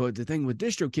get it, but the thing with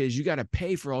DistroKid is you got to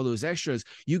pay for all those extras.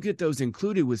 You get those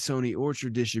included with Sony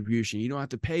Orchard distribution. You don't have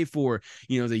to pay for,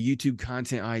 the YouTube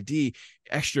content ID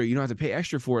extra. You don't have to pay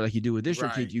extra for it like you do with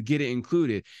DistroKid. Right. You get it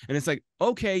included, and it's like,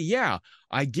 okay, yeah,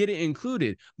 I get it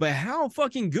included, but how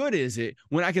fucking good is it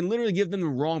when I can literally give them the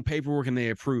wrong paperwork and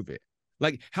they approve it?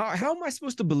 Like, how am I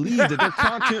supposed to believe that their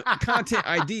content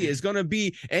ID is going to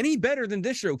be any better than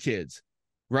DistroKid's,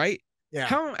 right? Yeah.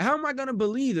 How am I going to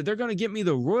believe that they're going to get me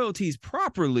the royalties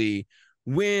properly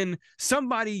when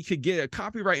somebody could get a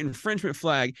copyright infringement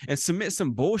flag and submit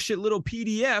some bullshit little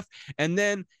PDF, and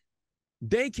then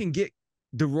they can get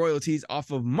the royalties off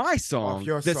of my song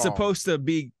that's supposed to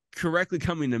be correctly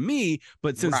coming to me,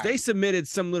 but since they submitted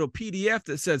some little PDF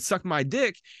that said suck my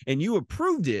dick and you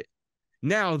approved it,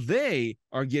 now they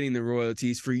are getting the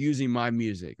royalties for using my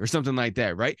music or something like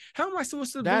that, right? How am I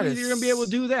supposed to believe you're gonna be able to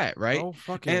do that, right? So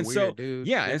fucking weird, dude.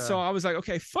 Yeah, and so I was like,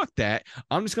 okay, fuck that.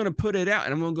 I'm just gonna put it out,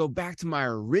 and I'm gonna go back to my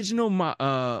original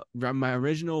motto, my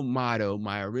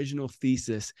original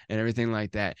thesis, and everything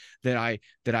like that I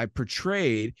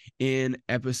portrayed in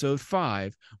episode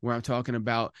 5, where I'm talking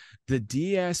about the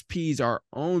DSPs are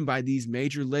owned by these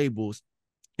major labels.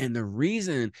 And the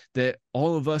reason that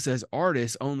all of us as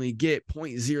artists only get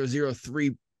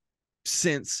 0.003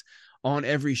 cents on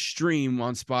every stream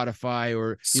on Spotify,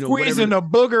 or squeezing a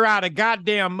booger out of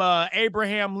goddamn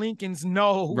Abraham Lincoln's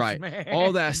nose, right? Man.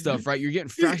 All that stuff, right? You're getting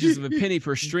fractions of a penny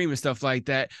per stream and stuff like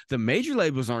that. The major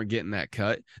labels aren't getting that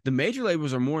cut. The major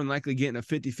labels are more than likely getting a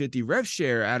 50-50 rev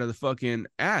share out of the fucking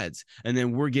ads, and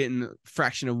then we're getting a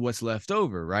fraction of what's left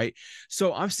over, right?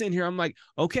 So I'm sitting here, I'm like,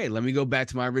 okay, let me go back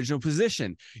to my original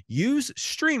position. Use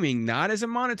streaming not as a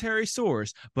monetary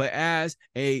source, but as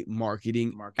a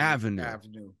marketing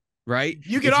avenue. Right.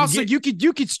 You can also you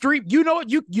could stream, you know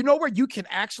where you can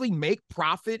actually make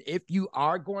profit if you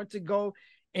are going to go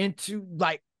into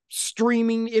like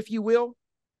streaming, if you will.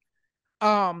 There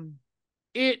are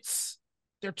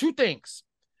two things.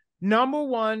 Number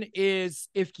one is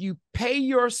if you pay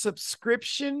your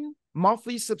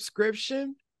monthly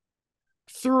subscription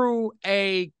through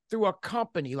a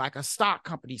company, like a stock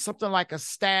company, something like a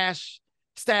stash.com.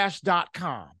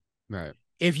 Right.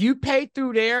 If you pay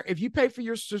through there, if you pay for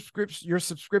your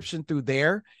subscription through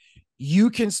there, you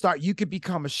could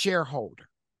become a shareholder.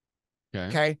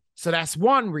 Okay. So that's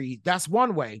one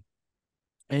way.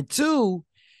 And two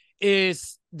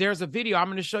is there's a video. I'm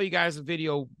going to show you guys a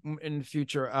video in the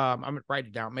future. I'm going to write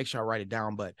it down. Make sure I write it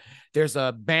down. But there's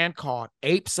a band called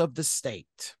Apes of the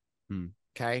State.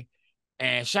 Okay.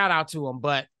 And shout out to them.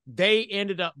 But they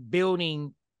ended up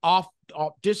building off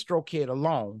DistroKid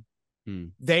alone.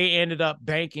 They ended up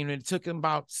banking, and it took them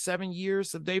about 7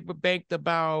 years. So they banked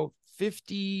about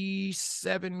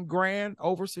 57 grand,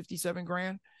 over 57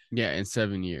 grand. Yeah, in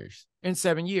 7 years.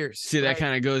 See, that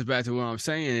kind of goes back to what I'm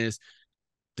saying is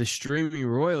the streaming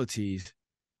royalties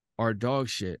are dog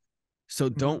shit. So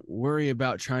don't worry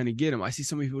about trying to get them. I see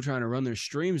some people trying to run their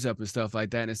streams up and stuff like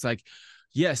that. And it's like,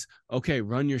 yes, okay,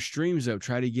 run your streams up,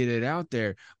 try to get it out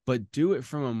there, but do it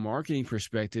from a marketing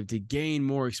perspective to gain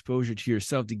more exposure to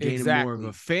yourself, to gain more of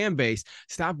a fan base.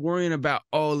 Stop worrying about,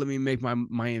 oh, let me make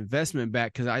my investment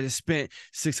back because I just spent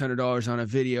 $600 on a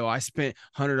video. I spent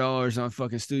 $100 on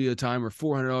fucking studio time, or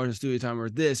 $400 on studio time, or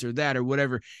this or that or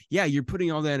whatever. Yeah, you're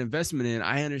putting all that investment in.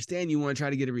 I understand you want to try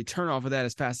to get a return off of that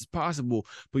as fast as possible,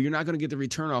 but you're not going to get the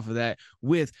return off of that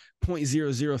with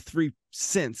 0.003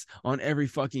 cents on every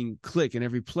fucking click and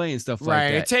every play and stuff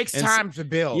like that. It takes time to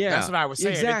build. Yeah, that's what I was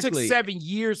saying. Exactly. It took 7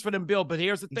 years for them to build, but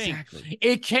here's the thing.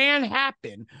 It can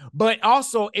happen, but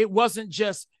also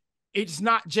it's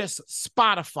not just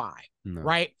Spotify,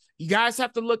 right? You guys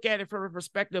have to look at it from a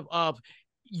perspective of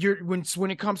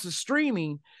when it comes to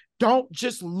streaming, don't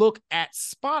just look at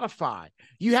Spotify.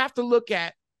 You have to look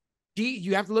at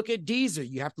Deezer,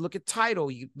 you have to look at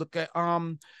Tidal, you look at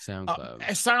SoundCloud,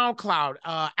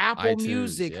 Apple iTunes,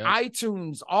 Music,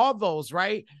 iTunes, all those,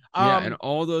 right? And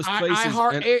all those places,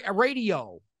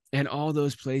 Radio. And all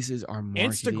those places are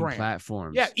marketing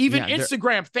platforms. Yeah, even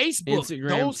Instagram,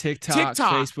 Facebook, TikTok,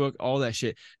 Facebook, all that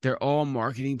shit. They're all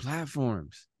marketing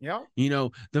platforms. Yeah.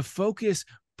 The focus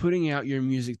putting out your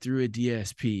music through a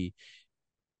DSP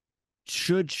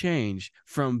should change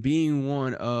from being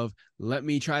one of let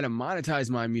me try to monetize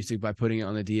my music by putting it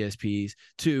on the DSPs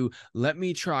to let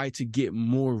me try to get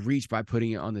more reach by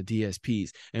putting it on the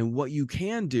DSPs. And what you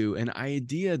can do, an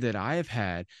idea that I have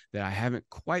had that I haven't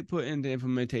quite put into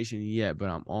implementation yet, but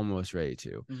I'm almost ready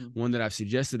to, one that I've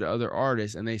suggested to other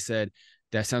artists, and they said,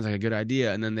 that sounds like a good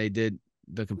idea. And then they did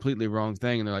the completely wrong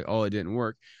thing and they're like, oh, it didn't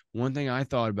work. One thing I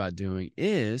thought about doing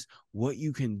is what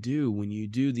you can do when you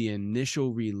do the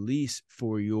initial release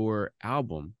for your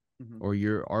album or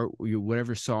your art, or your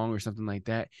whatever song or something like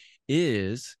that,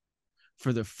 is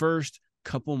for the first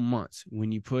couple months,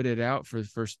 when you put it out, for the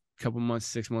first couple months,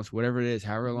 6 months, whatever it is,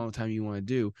 however long time you want to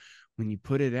do, when you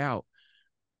put it out,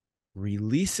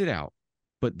 release it out.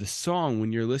 But the song,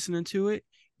 when you're listening to it,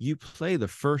 you play the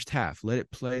first half, let it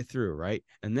play through, right?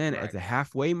 And then at the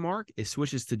halfway mark, it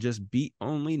switches to just beat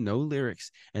only, no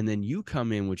lyrics. And then you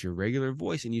come in with your regular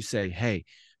voice and you say, hey,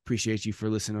 appreciate you for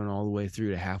listening all the way through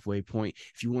the halfway point.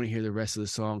 If you want to hear the rest of the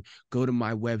song, go to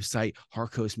my website,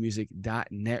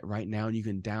 harcoastmusic.net right now, and you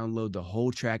can download the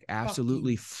whole track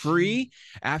absolutely free.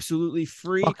 Absolutely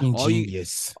free. Fucking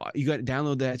genius. You got to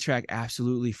download that track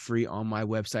absolutely free on my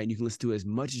website, and you can listen to it as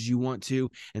much as you want to.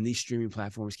 And these streaming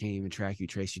platforms can't even track you,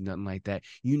 trace you, nothing like that.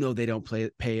 They don't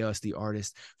pay us, the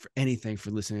artist, for anything for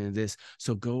listening to this.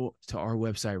 So go to our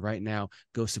website right now,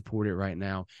 go support it right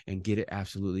now, and get it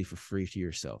absolutely for free to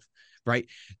yourself. Right?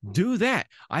 Do that.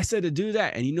 I said to do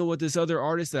that. And you know what this other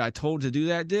artist that I told to do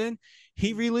that did?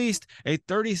 He released a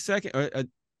 30-second,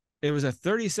 it was a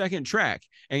 30-second track,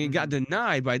 and it got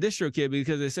denied by DistroKid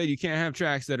because they said you can't have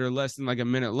tracks that are less than like a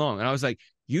minute long. And I was like,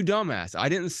 You dumbass. I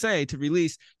didn't say to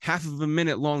release half of a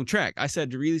minute long track. I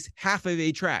said to release half of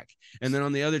a track. And then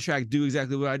on the other track, do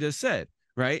exactly what I just said.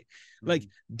 Right? Like,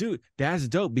 dude, that's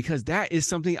dope, because that is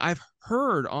something I've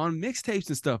heard on mixtapes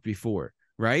and stuff before.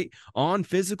 Right? On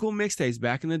physical mixtapes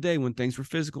back in the day when things were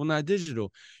physical, not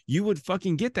digital, you would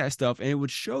fucking get that stuff and it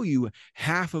would show you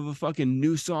half of a fucking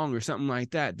new song or something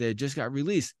like that that just got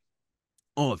released.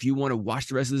 Oh, if you want to watch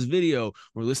the rest of this video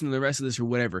or listen to the rest of this or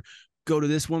whatever, go to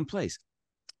this one place.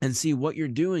 And see, what you're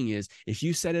doing is, if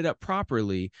you set it up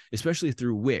properly, especially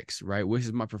through Wix, right? Wix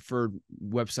is my preferred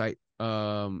website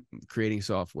creating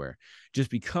software,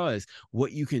 just because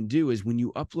what you can do is when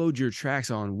you upload your tracks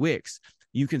on Wix,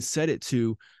 you can set it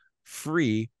to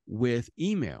free with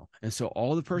email. And so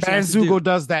all the person Bandzoogle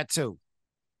does that too.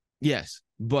 Yes.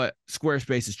 But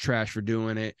Squarespace is trash for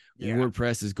doing it. Yeah.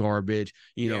 WordPress is garbage.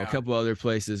 You know, a couple other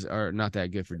places are not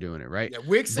that good for doing it, right? Yeah,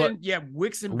 Wix and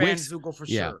Bandzoogle for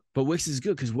sure. But Wix is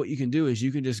good because what you can do is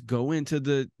you can just go into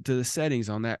the settings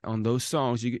on those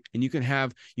songs. You can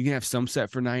have some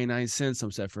set for 99 cents, some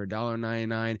set for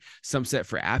 $1.99, some set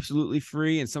for absolutely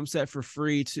free, and some set for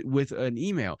free with an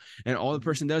email. And all the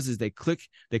person does is they click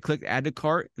add to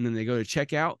cart, and then they go to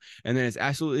checkout, and then it's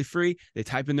absolutely free. They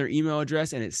type in their email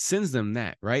address, and it sends them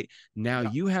that. Right now,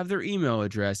 you have their email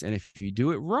address, and if you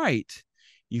do it right,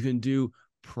 you can do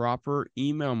proper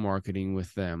email marketing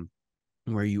with them,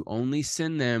 where you only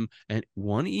send them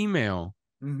one email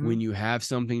when you have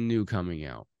something new coming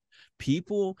out.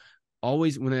 People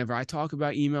always, whenever I talk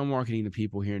about email marketing to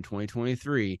people here in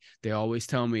 2023, they always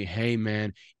tell me, "Hey,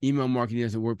 man, email marketing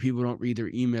doesn't work. People don't read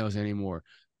their emails anymore."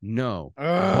 No,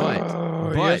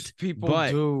 but yes, people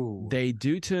do. They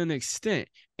do to an extent.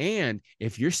 And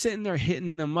if you're sitting there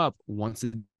hitting them up once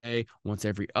a day, once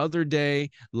every other day,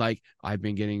 like I've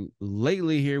been getting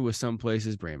lately here with some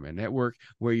places, Brandman Network,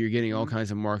 where you're getting all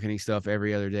kinds of marketing stuff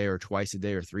every other day or twice a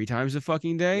day or 3 times a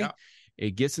fucking day.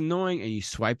 It gets annoying and you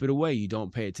swipe it away. You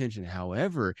don't pay attention.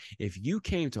 However, if you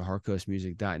came to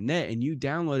hardcoastmusic.net and you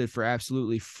downloaded for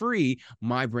absolutely free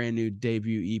my brand new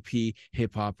debut EP,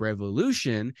 Hip Hop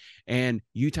Revolution, and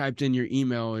you typed in your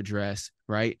email address,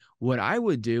 right? What I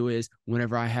would do is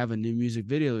whenever I have a new music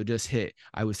video that just hit,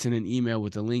 I would send an email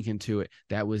with a link into it.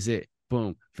 That was it.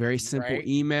 Boom. Very simple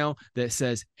email that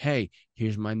says, "Hey,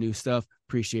 here's my new stuff.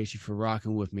 Appreciate you for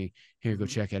rocking with me. Here, go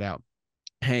check it out.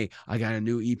 Hey, I got a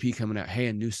new EP coming out. Hey,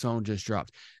 a new song just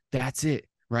dropped." That's it,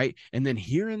 right? And then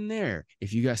here and there,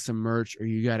 if you got some merch or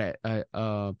you got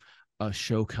a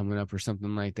show coming up or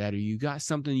something like that, or you got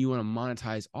something you want to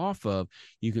monetize off of,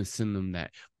 you can send them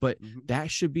that. But that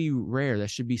should be rare.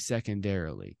 That should be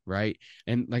secondarily, right?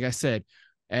 And like I said,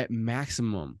 at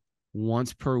maximum,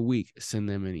 once per week, send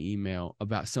them an email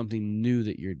about something new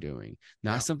that you're doing.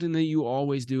 Not something that you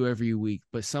always do every week,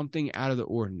 but something out of the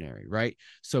ordinary, right?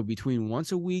 So between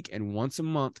once a week and once a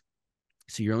month,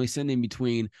 so you're only sending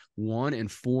between 1 and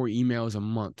 4 emails a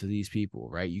month to these people,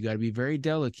 right? You got to be very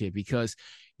delicate because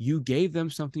you gave them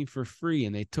something for free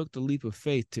and they took the leap of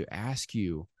faith to ask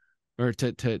you or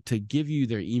to give you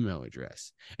their email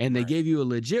address. And they gave you a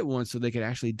legit one so they could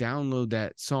actually download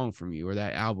that song from you or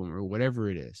that album or whatever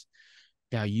it is.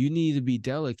 Now, you need to be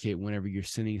delicate whenever you're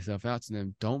sending stuff out to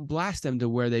them. Don't blast them to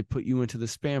where they put you into the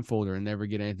spam folder and never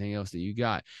get anything else that you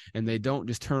got. And they don't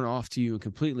just turn off to you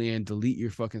completely and delete your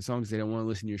fucking songs. They don't want to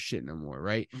listen to your shit no more,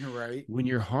 right? Right. When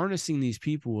you're harnessing these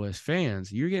people as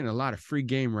fans, you're getting a lot of free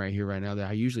game right here, right now, that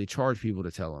I usually charge people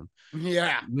to tell them.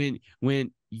 Yeah.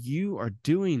 When you are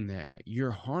doing that,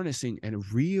 you're harnessing a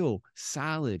real,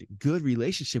 solid, good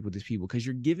relationship with these people because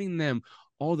you're giving them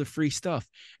all the free stuff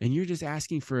and you're just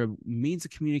asking for a means of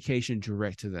communication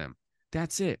direct to them.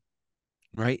 That's it.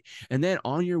 Right. And then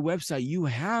on your website, you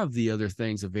have the other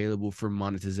things available for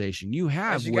monetization. You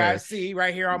have, as you guys see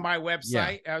right here on my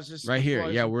website. I was just right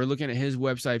here. Yeah, we're looking at his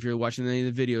website. If you're watching any of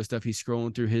the video stuff, he's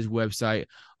scrolling through his website,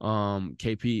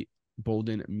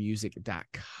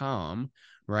 kpboldenmusic.com.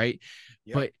 Right.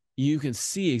 Yep. But you can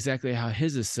see exactly how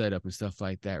his is set up and stuff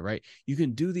like that, right? You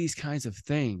can do these kinds of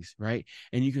things, right?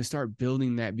 And you can start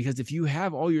building that because if you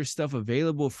have all your stuff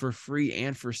available for free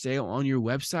and for sale on your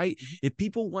website, if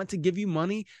people want to give you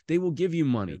money, they will give you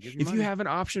money. If you have an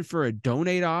option for a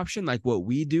donate option, like what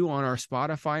we do on our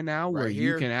Spotify now, where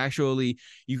you can actually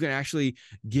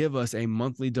give us a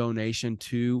monthly donation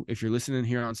to, if you're listening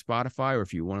here on Spotify, or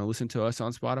if you want to listen to us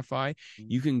on Spotify,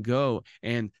 you can go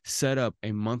and set up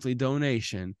a monthly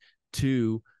donation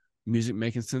to Music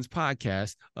Making Sense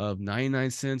podcast of 99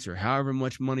 cents or however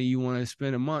much money you want to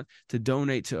spend a month to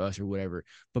donate to us or whatever.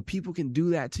 But people can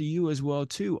do that to you as well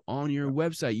too. On your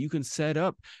website, you can set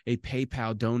up a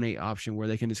PayPal donate option where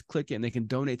they can just click it and they can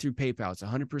donate through PayPal. It's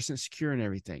 100% secure and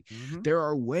everything. There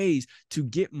are ways to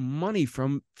get money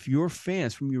from your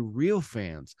fans, from your real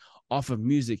fans, off of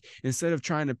music, instead of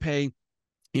trying to pay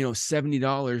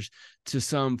 $70 to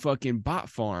some fucking bot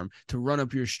farm to run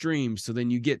up your streams, so then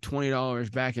you get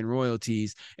 $20 back in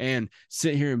royalties and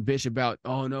sit here and bitch about,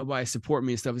 oh, nobody support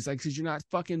me and stuff. It's like, because you're not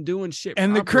fucking doing shit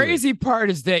and properly. The crazy part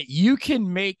is that you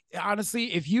can make,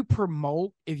 honestly, if you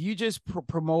just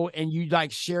promote and you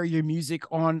like share your music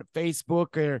on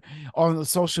Facebook or on the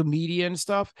social media and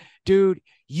stuff, dude,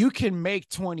 you can make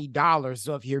 $20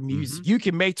 of your music. You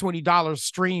can make $20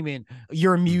 streaming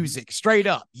your music straight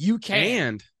up. You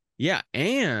can.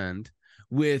 And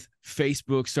with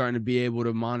Facebook starting to be able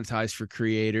to monetize for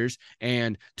creators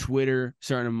and Twitter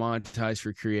starting to monetize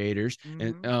for creators.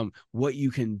 And what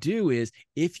you can do is,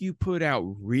 if you put out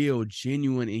real,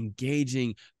 genuine,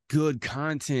 engaging, good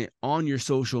content on your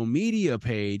social media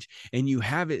page and you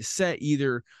have it set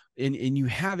and you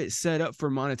have it set up for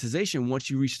monetization, once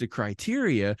you reach the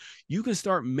criteria, you can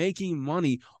start making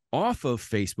money off of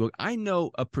Facebook. I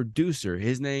know a producer,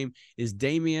 his name is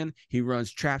Damien. He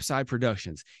runs Trapside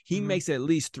Productions. He makes at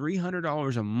least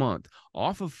 $300 a month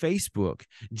off of Facebook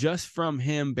just from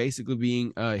him basically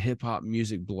being a hip hop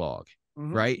music blog,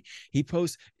 right? He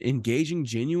posts engaging,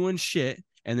 genuine shit.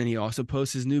 And then he also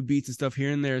posts his new beats and stuff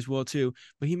here and there as well too.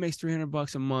 But he makes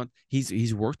 $300 a month.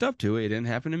 He's worked up to it. It didn't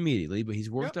happen immediately, but he's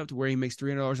worked up to where he makes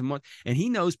 $300 a month. And he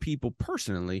knows people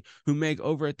personally who make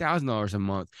over $1,000 a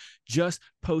month just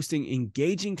posting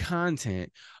engaging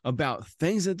content about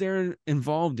things that they're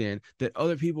involved in that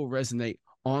other people resonate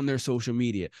on their social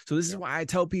media. So this is why I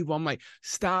tell people, I'm like,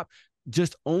 stop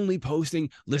just only posting,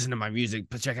 listen to my music,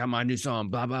 but check out my new song,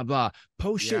 blah, blah, blah.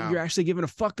 Post shit you're actually giving a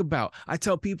fuck about. I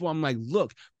tell people, I'm like,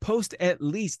 look, post at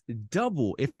least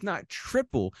double, if not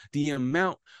triple, the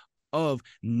amount of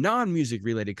non-music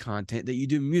related content that you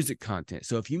do music content.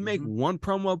 So if you make one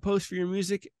promo post for your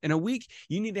music in a week,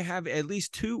 you need to have at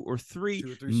least two or three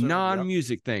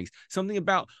non-music things. Something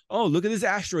about, oh, look at this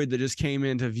asteroid that just came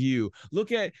into view.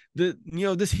 Look at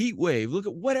this heat wave. Look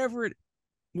at whatever it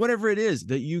is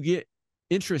that you get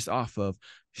interest off of.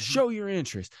 Show your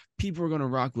interest. People are going to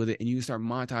rock with it, and you can start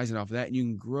monetizing off of that, and you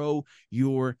can grow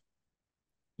your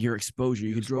exposure.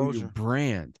 You can grow your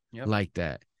brand like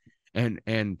that. And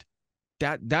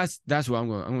that's what I'm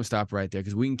going to stop right there,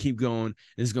 because we can keep going.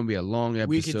 This is going to be a long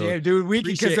episode. We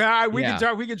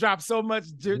can drop so much.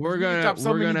 We're going to drop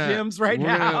so many gems right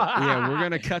now. We're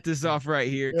going to cut this off right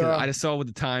here, because I just saw what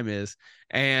the time is,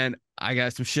 and I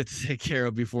got some shit to take care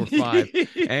of before 5,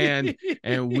 and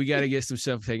we got to get some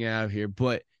stuff taken out of here.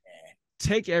 But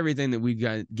take everything that we've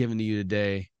got given to you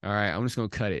today. All right, I'm just going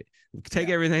to cut it. Take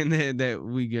everything that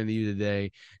we given to you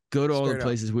today. Go to all the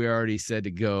places we already said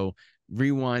to go.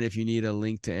 Rewind if you need a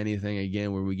link to anything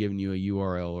again where we're giving you a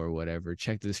URL or whatever.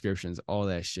 Check the descriptions, all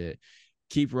that shit.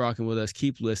 Keep rocking with us.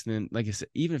 Keep listening. Like I said,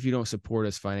 even if you don't support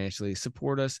us financially,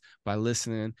 support us by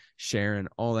listening, sharing,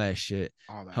 all that shit.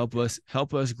 Help us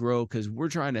grow, because we're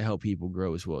trying to help people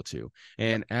grow as well too.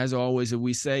 And as always, if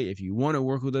we say, if you want to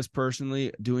work with us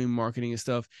personally, doing marketing and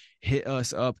stuff, hit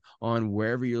us up on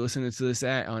wherever you're listening to this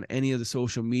at, on any of the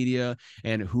social media,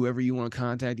 and whoever you want to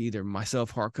contact, either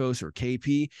myself, Harkos, or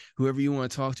KP, whoever you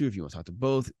want to talk to. If you want to talk to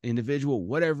both, individual,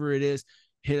 whatever it is,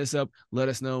 hit us up, let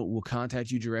us know. We'll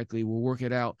contact you directly. We'll work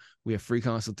it out. We have free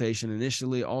consultation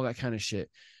initially, all that kind of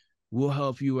shit. We'll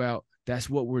help you out. That's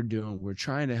what we're doing. We're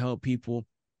trying to help people.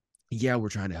 Yeah, we're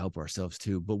trying to help ourselves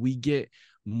too, but we get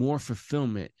more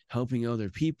fulfillment helping other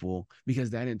people,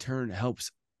 because that in turn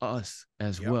helps us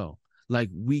as well. Like,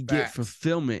 we get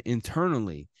fulfillment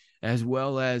internally, as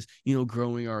well as,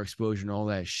 growing our exposure and all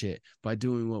that shit by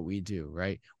doing what we do,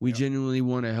 right? We genuinely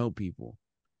want to help people.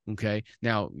 Okay.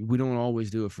 Now, we don't always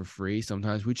do it for free.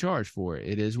 Sometimes we charge for it.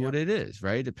 It is what it is,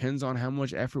 right? It depends on how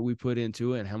much effort we put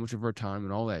into it and how much of our time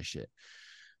and all that shit.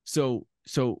 So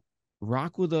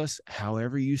rock with us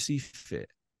however you see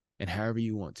fit and however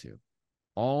you want to.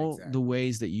 All the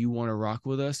ways that you want to rock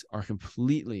with us are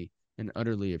completely and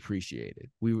utterly appreciated.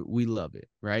 We love it,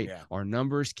 right? Our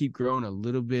numbers keep growing a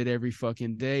little bit every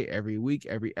fucking day, every week,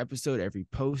 every episode, every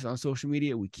post on social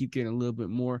media. We keep getting a little bit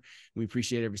more. We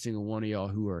appreciate every single one of y'all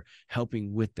who are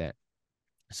helping with that.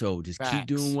 So just keep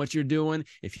doing what you're doing.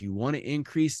 If you want to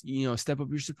increase, step up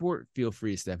your support, feel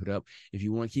free to step it up. If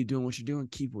you want to keep doing what you're doing,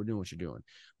 keep doing what you're doing.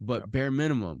 But bare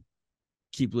minimum,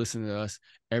 keep listening to us.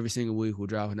 Every single week we'll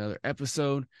drop another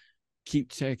episode.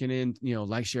 keep checking in,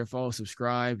 like, share, follow,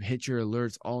 subscribe, hit your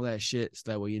alerts, all that shit,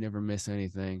 so that way you never miss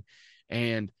anything.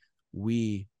 And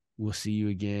we will see you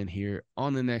again here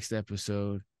on the next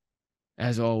episode.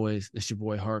 As always, it's your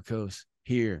boy Harkos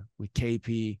here with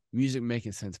KP, Music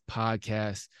Making Sense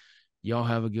Podcast. Y'all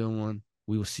have a good one.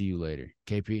 We will see you later.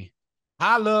 KP.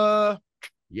 Holla.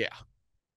 Yeah.